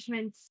doing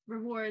punishments,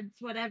 rewards,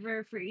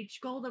 whatever for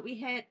each goal that we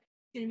hit.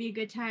 It's going to be a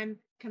good time.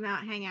 Come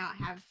out, hang out,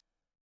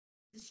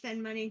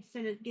 spend money,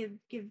 send it, give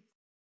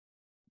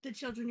the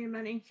children your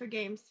money for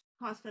games,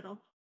 hospital.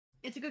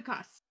 It's a good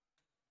cause.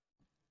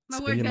 My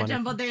Spend words your got money.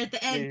 jumbled there at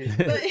the end, Yeah.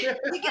 but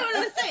you get what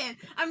I'm saying.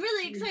 I'm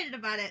really excited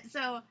about it.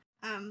 So,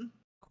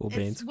 Cool it's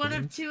beans. one cool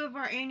of beans. 2 of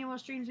our annual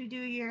streams we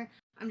do a year.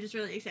 I'm just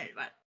really excited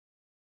about it.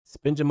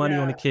 Spend your money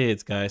on the Yeah.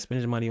 kids, guys.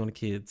 Spend your money on the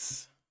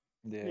kids.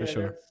 Yeah. For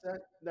sure.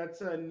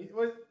 That's a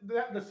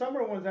the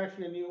summer one's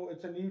actually a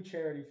new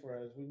charity for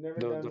us. We've never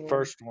done The one.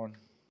 first one.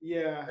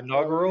 Yeah.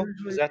 Inaugural?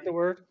 usually- Is that the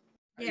word?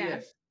 Yeah.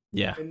 Yes.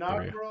 Yeah. there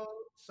Inaugural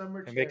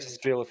summer It charity. makes us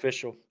feel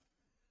official.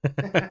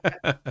 we go.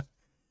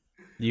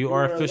 You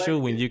are were official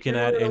when elected- you can were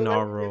add elected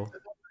inaugural. to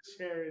the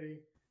charity.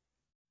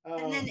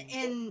 And then Um,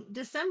 in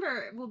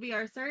December will be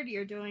our 3rd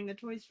year doing the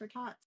Toys for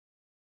Tots.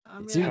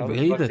 I'm Is it really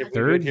really the excited.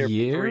 third We've been here for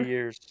year? 3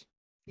 years.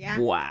 Yeah,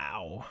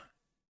 Wow.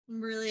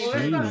 I'm really well,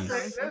 excited. let's, about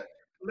not Jeez. say, that.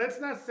 let's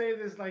not say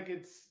this like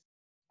it's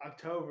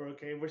October,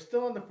 okay? We're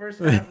still in the first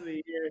half of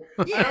the year.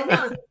 Yeah, I don't no.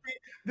 wanna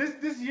say-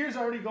 this year's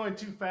already going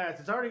too fast.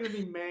 It's already gonna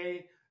be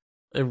May.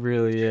 It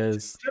really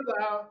is.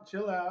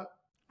 Chill out.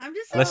 I'm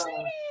just Let's-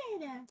 excited.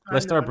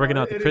 Let's start breaking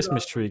out the it is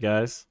Christmas awesome. tree,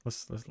 guys.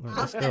 Let's I'll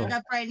go. step it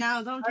up right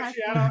now. Don't touch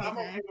Actually, me. I'm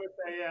okay with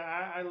that.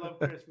 Yeah, I love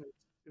Christmas.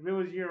 If it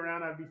was year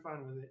round, I'd be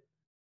fine with it.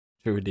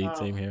 True indeed.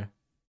 Same here.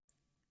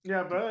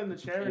 Yeah, but other than the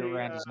charity, Year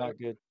round is not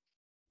good.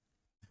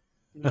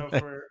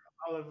 for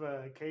all of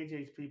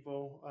KJ's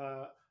people,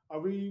 are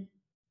we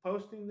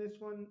posting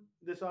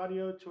this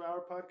audio to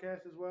our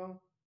podcast as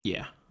well?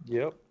 Yeah.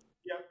 Yep.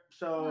 Yep.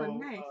 So, Oh,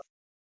 nice.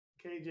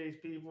 KJ's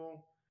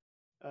people,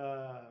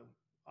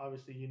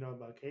 obviously you know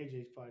about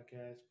KJ's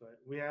podcast, but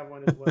we have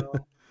one as well.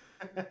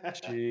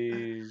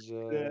 Jesus.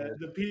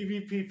 the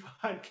PvP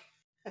podcast.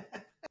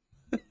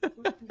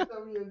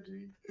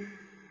 WMG.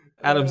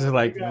 Adam's is we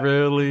like, got-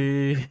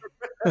 really?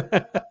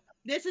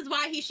 This is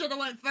why he should have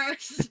went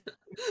first.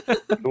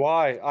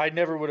 Why? I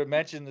never would have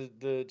mentioned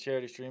the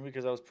charity stream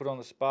because I was put on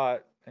the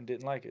spot and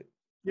didn't like it.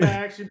 Yeah,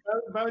 actually,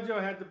 Bojo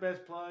had the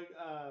best plug.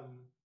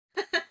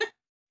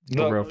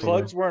 No, real, for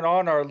plugs weren't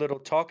on our little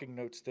talking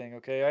notes thing,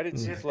 okay? I didn't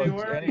see Mm. Yes, they plugs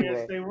were. anywhere.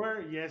 Yes, they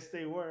were. Yes,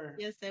 they were.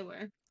 Yes, they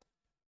were.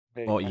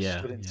 Hey, Oh, I yeah,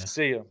 still didn't yeah.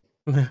 see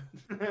them.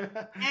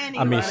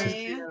 I mean,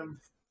 Anyway.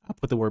 I'll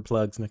put the word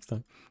plugs next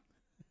time.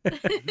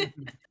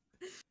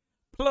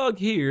 Plug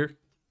here.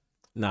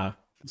 Nah,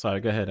 sorry.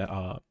 Go ahead.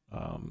 You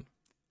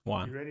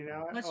Juan ready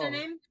now? What's Oh, your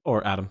name?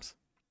 or Adams.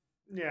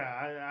 Yeah,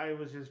 I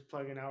was just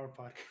plugging our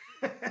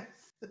podcast.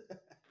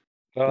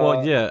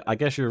 Well, yeah. I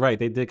guess you're right.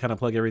 They did kind of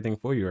plug everything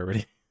for you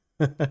already.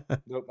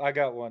 Nope, I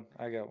got one.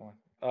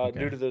 Okay.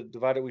 New to the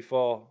Divided We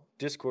Fall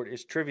Discord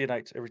is trivia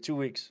nights every 2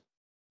 weeks.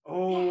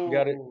 Oh, We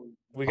got it.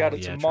 We got Oh,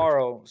 it yeah, true.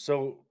 tomorrow.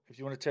 So if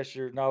you want to test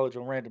your knowledge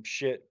on random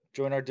shit,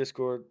 join our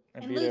Discord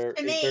and And be lose there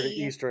to 8:30 me.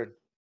 Eastern.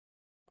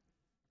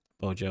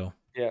 Bojo.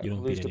 Yeah, You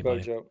don't lose beat to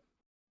anybody.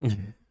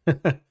 Bojo.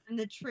 And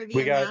the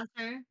trivia got-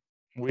 master.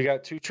 We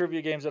got 2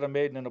 trivia games that I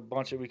made and then a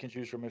bunch that we can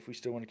choose from if we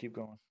still want to keep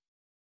going.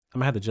 I'm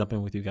gonna have to jump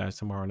in with you guys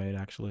tomorrow night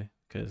actually,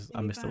 because I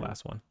It'll be missed the fun.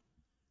 last one.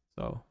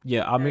 So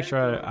yeah, I'll make Yeah,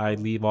 sure it's I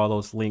leave all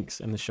those links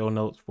in the show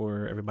notes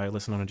for everybody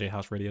listening on the J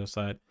House Radio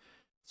side,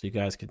 so you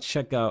guys can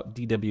check out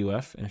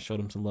DWF and show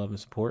them some love and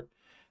support.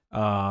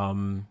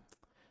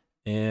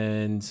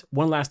 And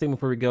one last thing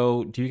before we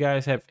go, do you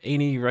guys have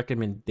any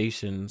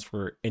recommendations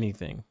for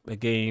anything? A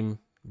game,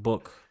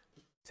 book,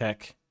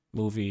 tech,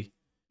 movie,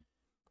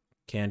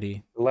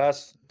 candy? The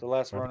last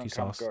Barbecue run on comic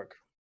sauce. arc.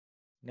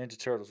 Ninja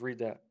Turtles, read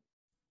that.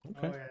 Oh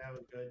Okay. yeah, that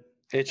was good.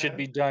 It should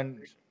be done.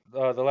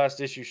 The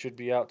last issue should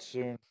be out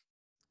soon.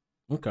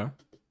 Okay.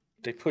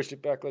 They pushed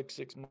it back like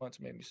 6 months,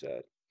 made me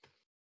sad.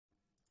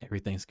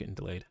 Everything's getting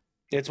delayed.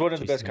 It's one of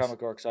the best Jesus.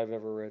 comic arcs I've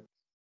ever read.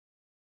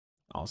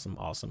 Awesome.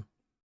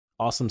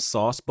 Awesome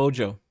sauce.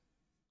 Bojo,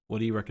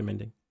 what are you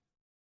recommending?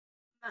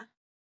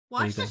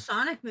 Watch the Anything.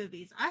 Sonic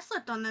movies. I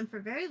slept on them for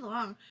very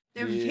long.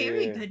 They're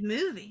very Yeah. good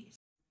movies.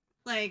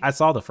 Like I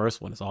saw the first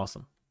one. It's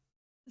awesome.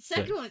 the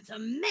second one's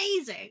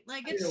amazing.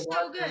 Like I need it's to so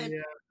watch them, good.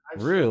 yeah.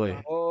 I've Really?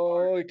 slept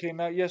Oh, it came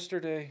out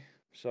yesterday.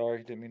 Sorry,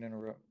 didn't mean to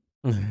interrupt.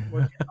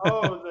 on-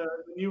 Oh, the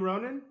new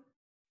Ronin.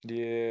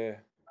 Yeah.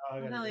 Oh, I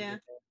gotta Hell look yeah.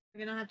 at that.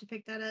 We're gonna have to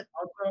pick that up.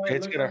 Also, it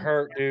It's looks gonna like-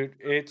 hurt, dude.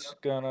 It's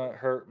gonna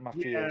hurt my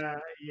feelings.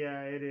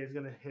 Yeah, it is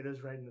gonna hit us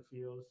right in the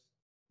feels.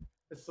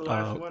 It's the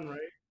last one, right?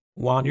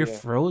 Juan, you're Yeah.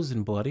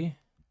 frozen, buddy.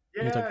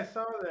 Yeah, He's like- I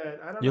saw that.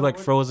 I don't You're know like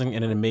what. frozen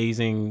in an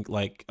amazing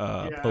like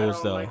Yeah, I pose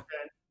don't though. like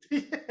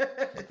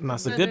that. No,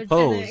 it's a good Photogenic.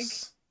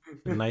 pose.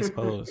 A nice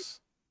pose.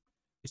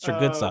 It's your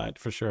good Um, side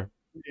for sure.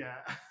 Yeah.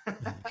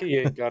 He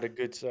ain't got a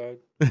good side.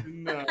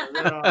 No,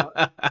 no.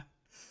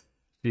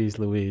 Jeez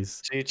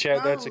Louise. See,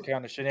 chat, that's the Oh,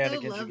 kind of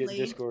shenanigans you get in lovely.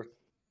 Discord.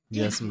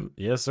 Yes,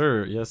 yes,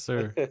 sir. Yes,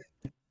 sir. It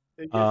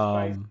gets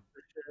spicy Um,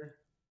 for sure.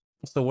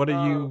 so what are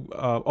Um, you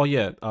oh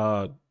yeah,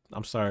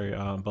 I'm sorry,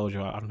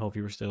 Bojo, I don't know if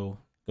you were still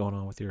going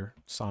on with your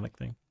Sonic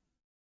thing.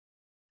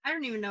 I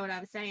don't even know what I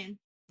was saying.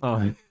 Oh.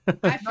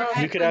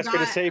 You could ask her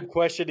the forgot. same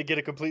question to get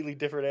a completely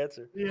different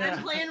answer. Yeah.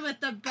 I'm playing with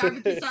the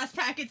barbecue sauce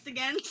packets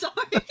again. Sorry.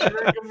 She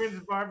recommends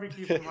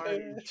barbecue from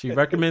Hardee's. She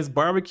recommends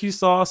barbecue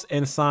sauce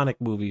and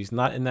Sonic movies,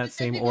 not in that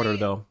same order Specifically-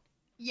 though.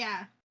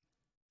 Yeah.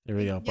 There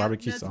we go. Yep,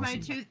 Barbecue that's sauce. my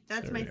and- two.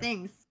 That's there my we go.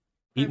 things.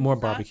 Eat more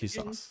Barbecue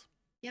barbecue and- sauce.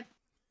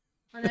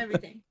 on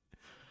everything.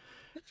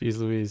 Jeez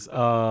Louise.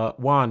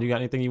 Juan, you got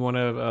anything you want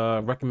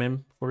to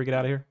recommend before we get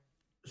out of here?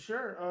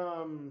 Sure.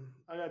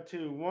 I got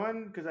two.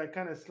 One, because I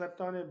kind of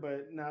slept on it,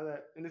 but now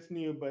that, and it's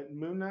new, but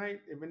Moon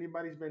Knight, if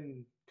anybody's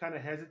been kind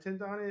of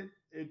hesitant on it,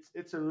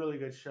 it's a really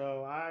good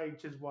show. I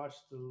just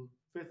watched the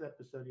 5th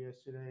episode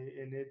yesterday,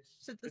 and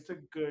So this- it's a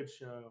good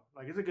show.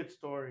 Like, it's a good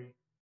story.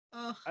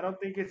 Ugh. I don't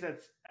think it's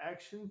as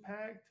action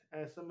packed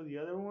as some of the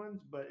other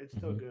ones, but it's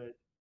still Mhm. good.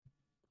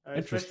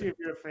 Interesting. Especially if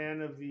you're a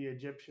fan of the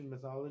Egyptian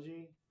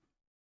mythology.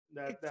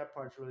 That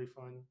part's really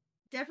fun.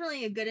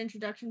 Definitely a good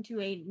introduction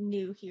to a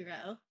new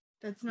hero.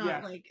 That's not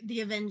Yeah. like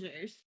the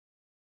Avengers.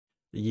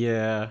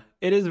 Yeah,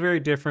 it is very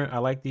different. I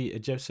like the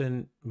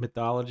Egyptian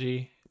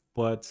mythology,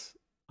 but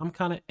I'm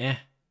kind of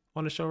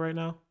on the show right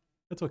now.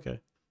 It's okay.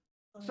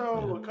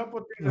 So Yeah. a couple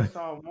of things I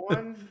saw.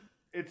 One,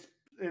 it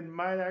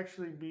might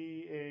actually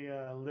be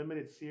a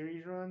limited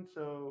series run.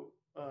 So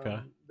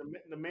Okay.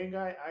 the main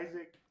guy,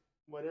 Isaac,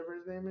 whatever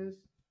his name is.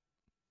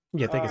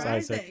 Yeah, I think it's Uh,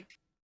 Isaac.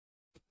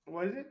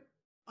 What is it?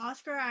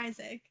 Oscar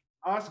Isaac.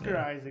 Oscar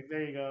Yeah. Isaac.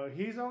 There you go.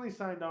 He's only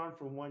signed on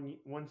for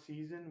one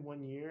season,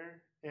 1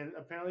 year, and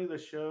apparently the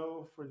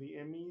show for the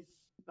Emmys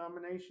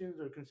nominations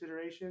or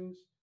considerations,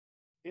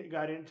 it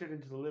got entered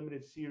into the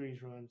limited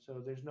series run. So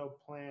there's no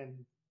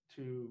plan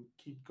to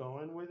keep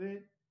going with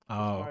it. As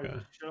Oh, far okay. as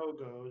the show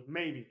goes,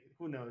 maybe,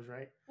 who knows,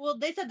 right? Well,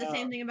 they said the Uh,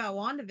 same thing about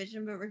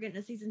WandaVision, but we're getting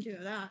a season 2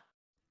 of that.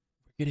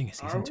 We're getting a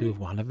season Are 2 of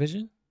we?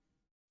 WandaVision?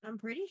 I'm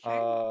pretty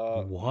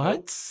sure.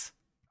 What?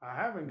 I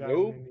haven't gotten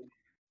Nope. any.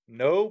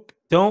 Nope.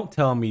 Don't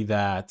tell me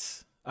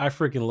that. I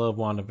freaking love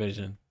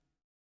WandaVision.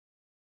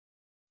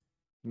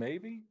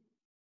 Maybe.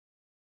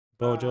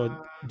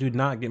 Bojo, do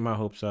not get my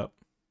hopes up.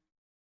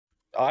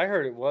 I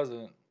heard it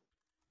wasn't.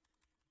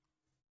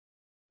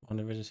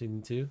 WandaVision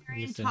season 2? They're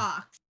in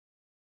talks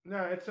No,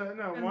 it's no from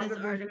this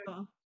WandaVision.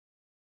 article.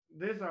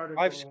 This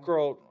article.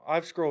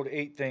 I've scrolled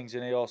 8 things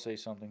and they all say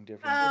something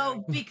different.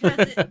 Oh, because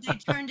they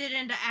turned it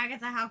into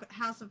Agatha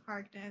House of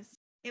Harkness.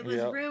 It was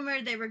Yep.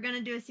 rumored they were going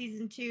to do a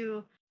season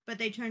 2, but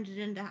they turned it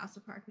into House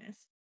of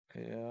Harkness.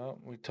 Yeah,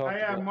 we talked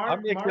yeah, about. Mar- I'm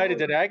excited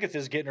Marvel- that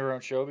Agatha's getting her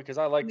own show because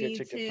I like that Me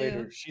chick that played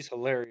her. too. She's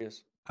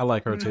hilarious. I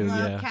like her I too, I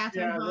love yeah.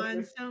 Catherine Yeah,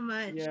 Hahn so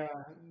much. Yeah,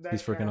 that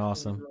He's freaking cast is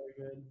awesome. Really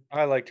good.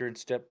 I liked her in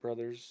Step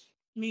Brothers.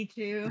 Me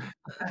too.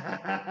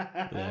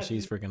 Yeah,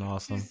 she's freaking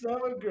awesome. She's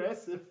so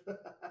aggressive.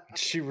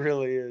 She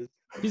really is.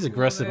 She's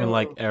aggressive in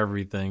like Oh.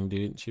 everything,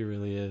 dude. She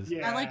really is.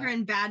 Yeah, I like her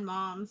in Bad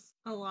Moms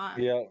a lot.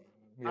 Yeah.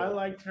 I yeah.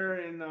 liked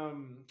her in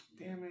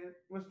damn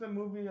it, what's the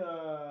movie?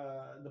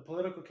 The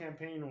political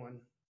campaign one.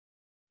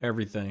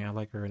 Everything. I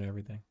like her in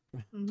everything.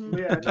 Mhm.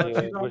 Yeah, no,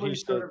 Yeah, she's but always he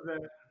sort of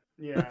that.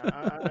 Yeah,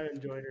 I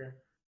enjoyed her.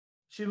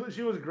 She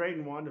was great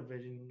in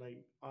WandaVision, like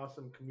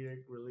awesome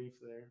comedic relief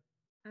there.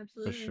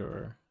 Absolutely. For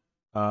sure.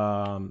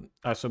 All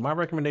right, so my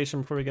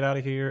recommendation before we get out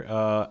of here,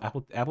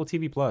 Apple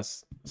TV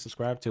Plus.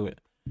 Subscribe to it.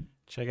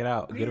 Check it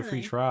out. Get a free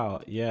Really?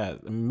 trial. Yeah,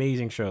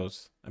 amazing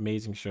shows.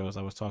 Amazing shows.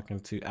 I was talking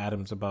to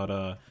Adams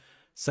about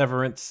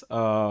Severance,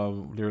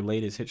 their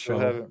latest hit Still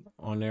show haven't-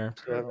 on there.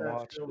 Still haven't That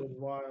watched show it. was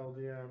wild,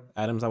 yeah.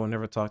 Adams, I will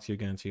never talk to you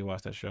again until you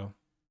watch that show.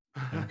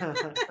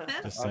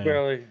 Just I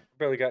saying.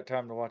 barely got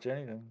time to watch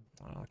anything.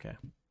 Oh, okay.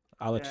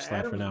 I'll let Yeah, you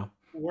slide for Adams now.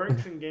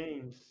 Works and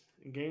games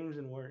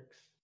and works.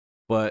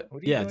 But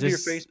What are you yeah, doing to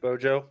just your face,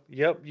 Bojo?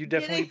 Yep, you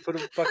definitely Kidding. put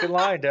a fucking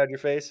line down your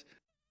face.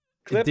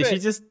 Clip did it. she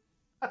just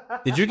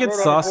did you get Wrote on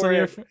her sauce on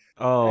your forehead,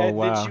 Oh and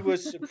wow. then she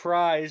was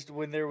surprised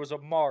when there was a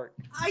mark.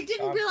 I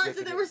didn't I'm realize that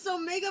flipping there it. was so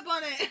makeup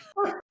on it.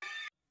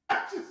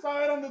 I just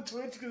saw it on the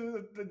Twitch because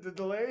of the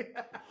delay.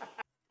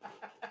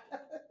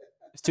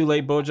 It's too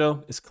late,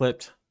 Bojo. It's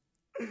clipped.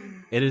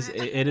 It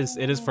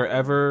is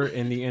forever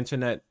in the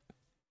internet.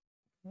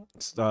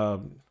 It's,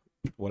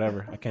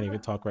 whatever. I can't even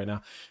talk right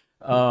now.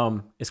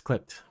 It's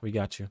clipped. We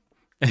got you.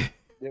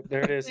 Yep,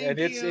 there it is, Thank and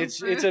it's you it's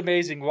for- it's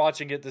amazing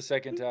watching it the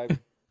second time.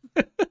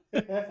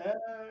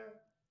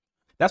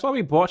 That's why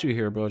we brought you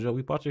here, Bojo.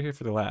 We brought you here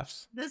for the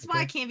laughs. That's why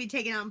I Okay. can't be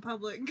taken out in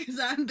public because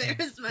I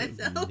embarrassed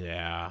myself.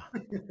 Yeah,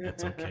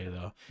 it's okay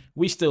though.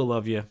 We still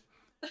love you.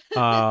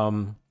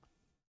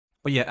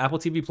 But yeah, Apple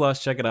TV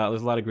Plus, check it out.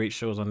 There's a lot of great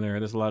shows on there.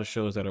 There's a lot of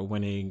shows that are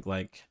winning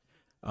like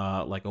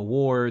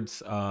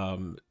awards.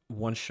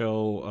 one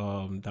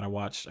show that I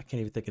watched. I can't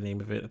even think of the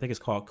name of it. I think it's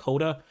called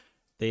Coda.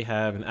 They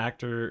have an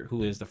actor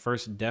who is the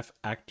first deaf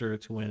actor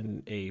to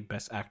win a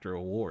Best Actor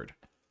award,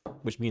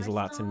 which means a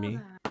lot to me.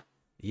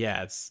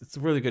 Yeah, it's a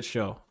really good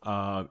show.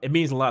 It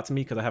means a lot to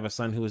me because I have a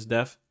son who is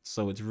deaf,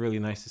 so it's really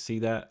nice to see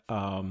that.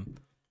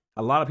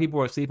 A lot of people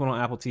are sleeping on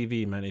Apple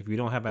TV, man. If you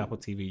don't have Apple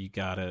TV, you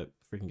gotta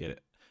freaking get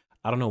it.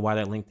 I don't know why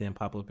that link didn't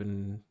pop up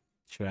in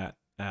chat,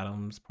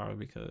 Adams. Probably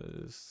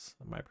because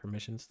of my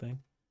permissions thing.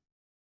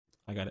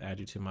 I gotta add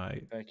you to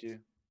Thank you.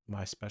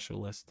 my special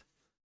list.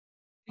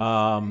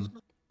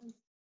 Exceptional.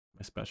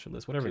 My special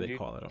list, whatever they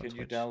call it on Can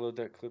Twitch. you download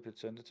that clip and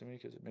send it to me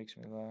because it makes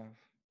me laugh?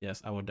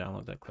 Yes, I will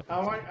download that clip. I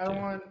and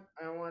send want it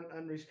to you. I want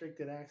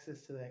unrestricted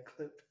access to that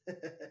clip.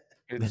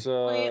 It's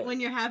Play it when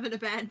you're having a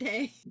bad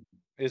day.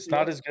 it's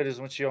not as good as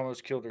when she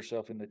almost killed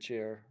herself in the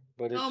chair,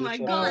 but it's Oh my it's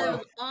god, that alright.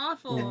 was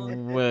awful.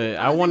 Wait,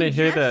 I was want to in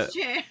hear Jeff's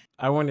that. chair.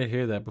 I want to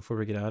hear that before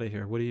we get out of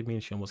here. What do you mean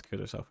she almost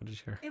killed herself in the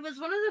chair? It was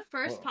one of the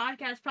first Well-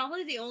 podcasts,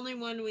 probably the only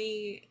one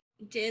we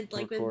did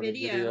like with Recorded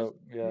video.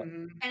 Yeah.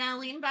 Mhm. And I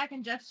leaned back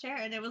in Jeff's chair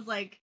and it was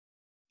like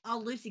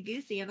all loosey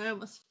goosey, and I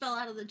almost fell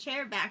out of the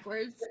chair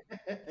backwards.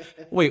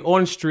 Wait,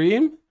 on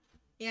stream?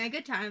 Yeah,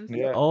 good times.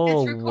 Yeah.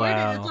 Oh It's recorded.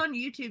 wow! It's on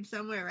YouTube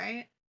somewhere,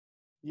 right?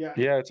 Yeah.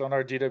 Yeah, it's on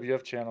our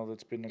DWF channel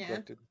that's been Yeah.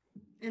 neglected.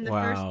 In the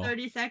Wow. first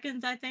 30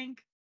 seconds, I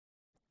think.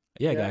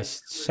 Yeah, Yeah,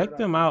 guys, it's check really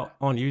them not out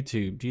on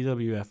YouTube.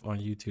 DWF on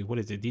YouTube. What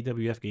is it?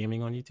 DWF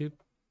Gaming on YouTube.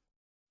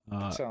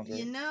 That sounds right.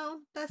 You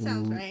know, that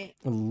sounds l- right.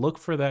 Look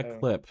for that Oh.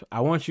 clip.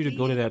 I want you to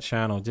go to Yeah. that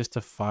channel just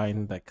to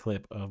find that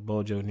clip of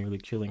Bojo nearly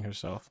killing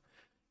herself.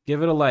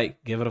 Give it a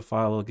like, give it a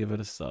follow, give it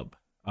a sub.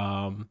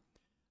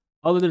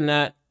 Other than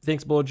that,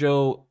 thanks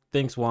Bojo,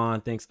 thanks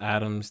Juan, thanks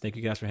Adams. Thank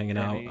you guys for hanging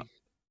out.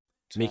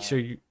 Make sure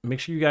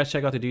you guys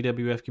check out the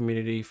DWF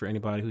community for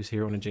anybody who's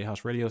here on the J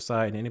House Radio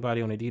side, and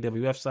anybody on the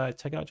DWF side,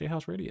 check out J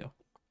House Radio.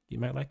 You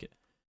might like it.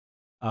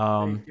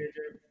 Thanks,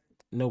 JJ.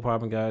 No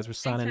problem, guys. We're Thanks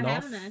signing for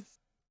off. having us.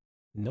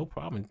 No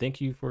problem. Thank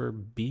you for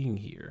being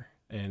here,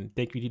 and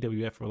thank you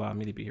DWF for allowing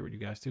me to be here with you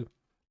guys too.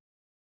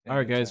 All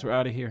right, guys, we're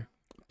out of here.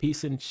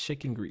 Peace and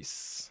chicken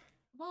grease.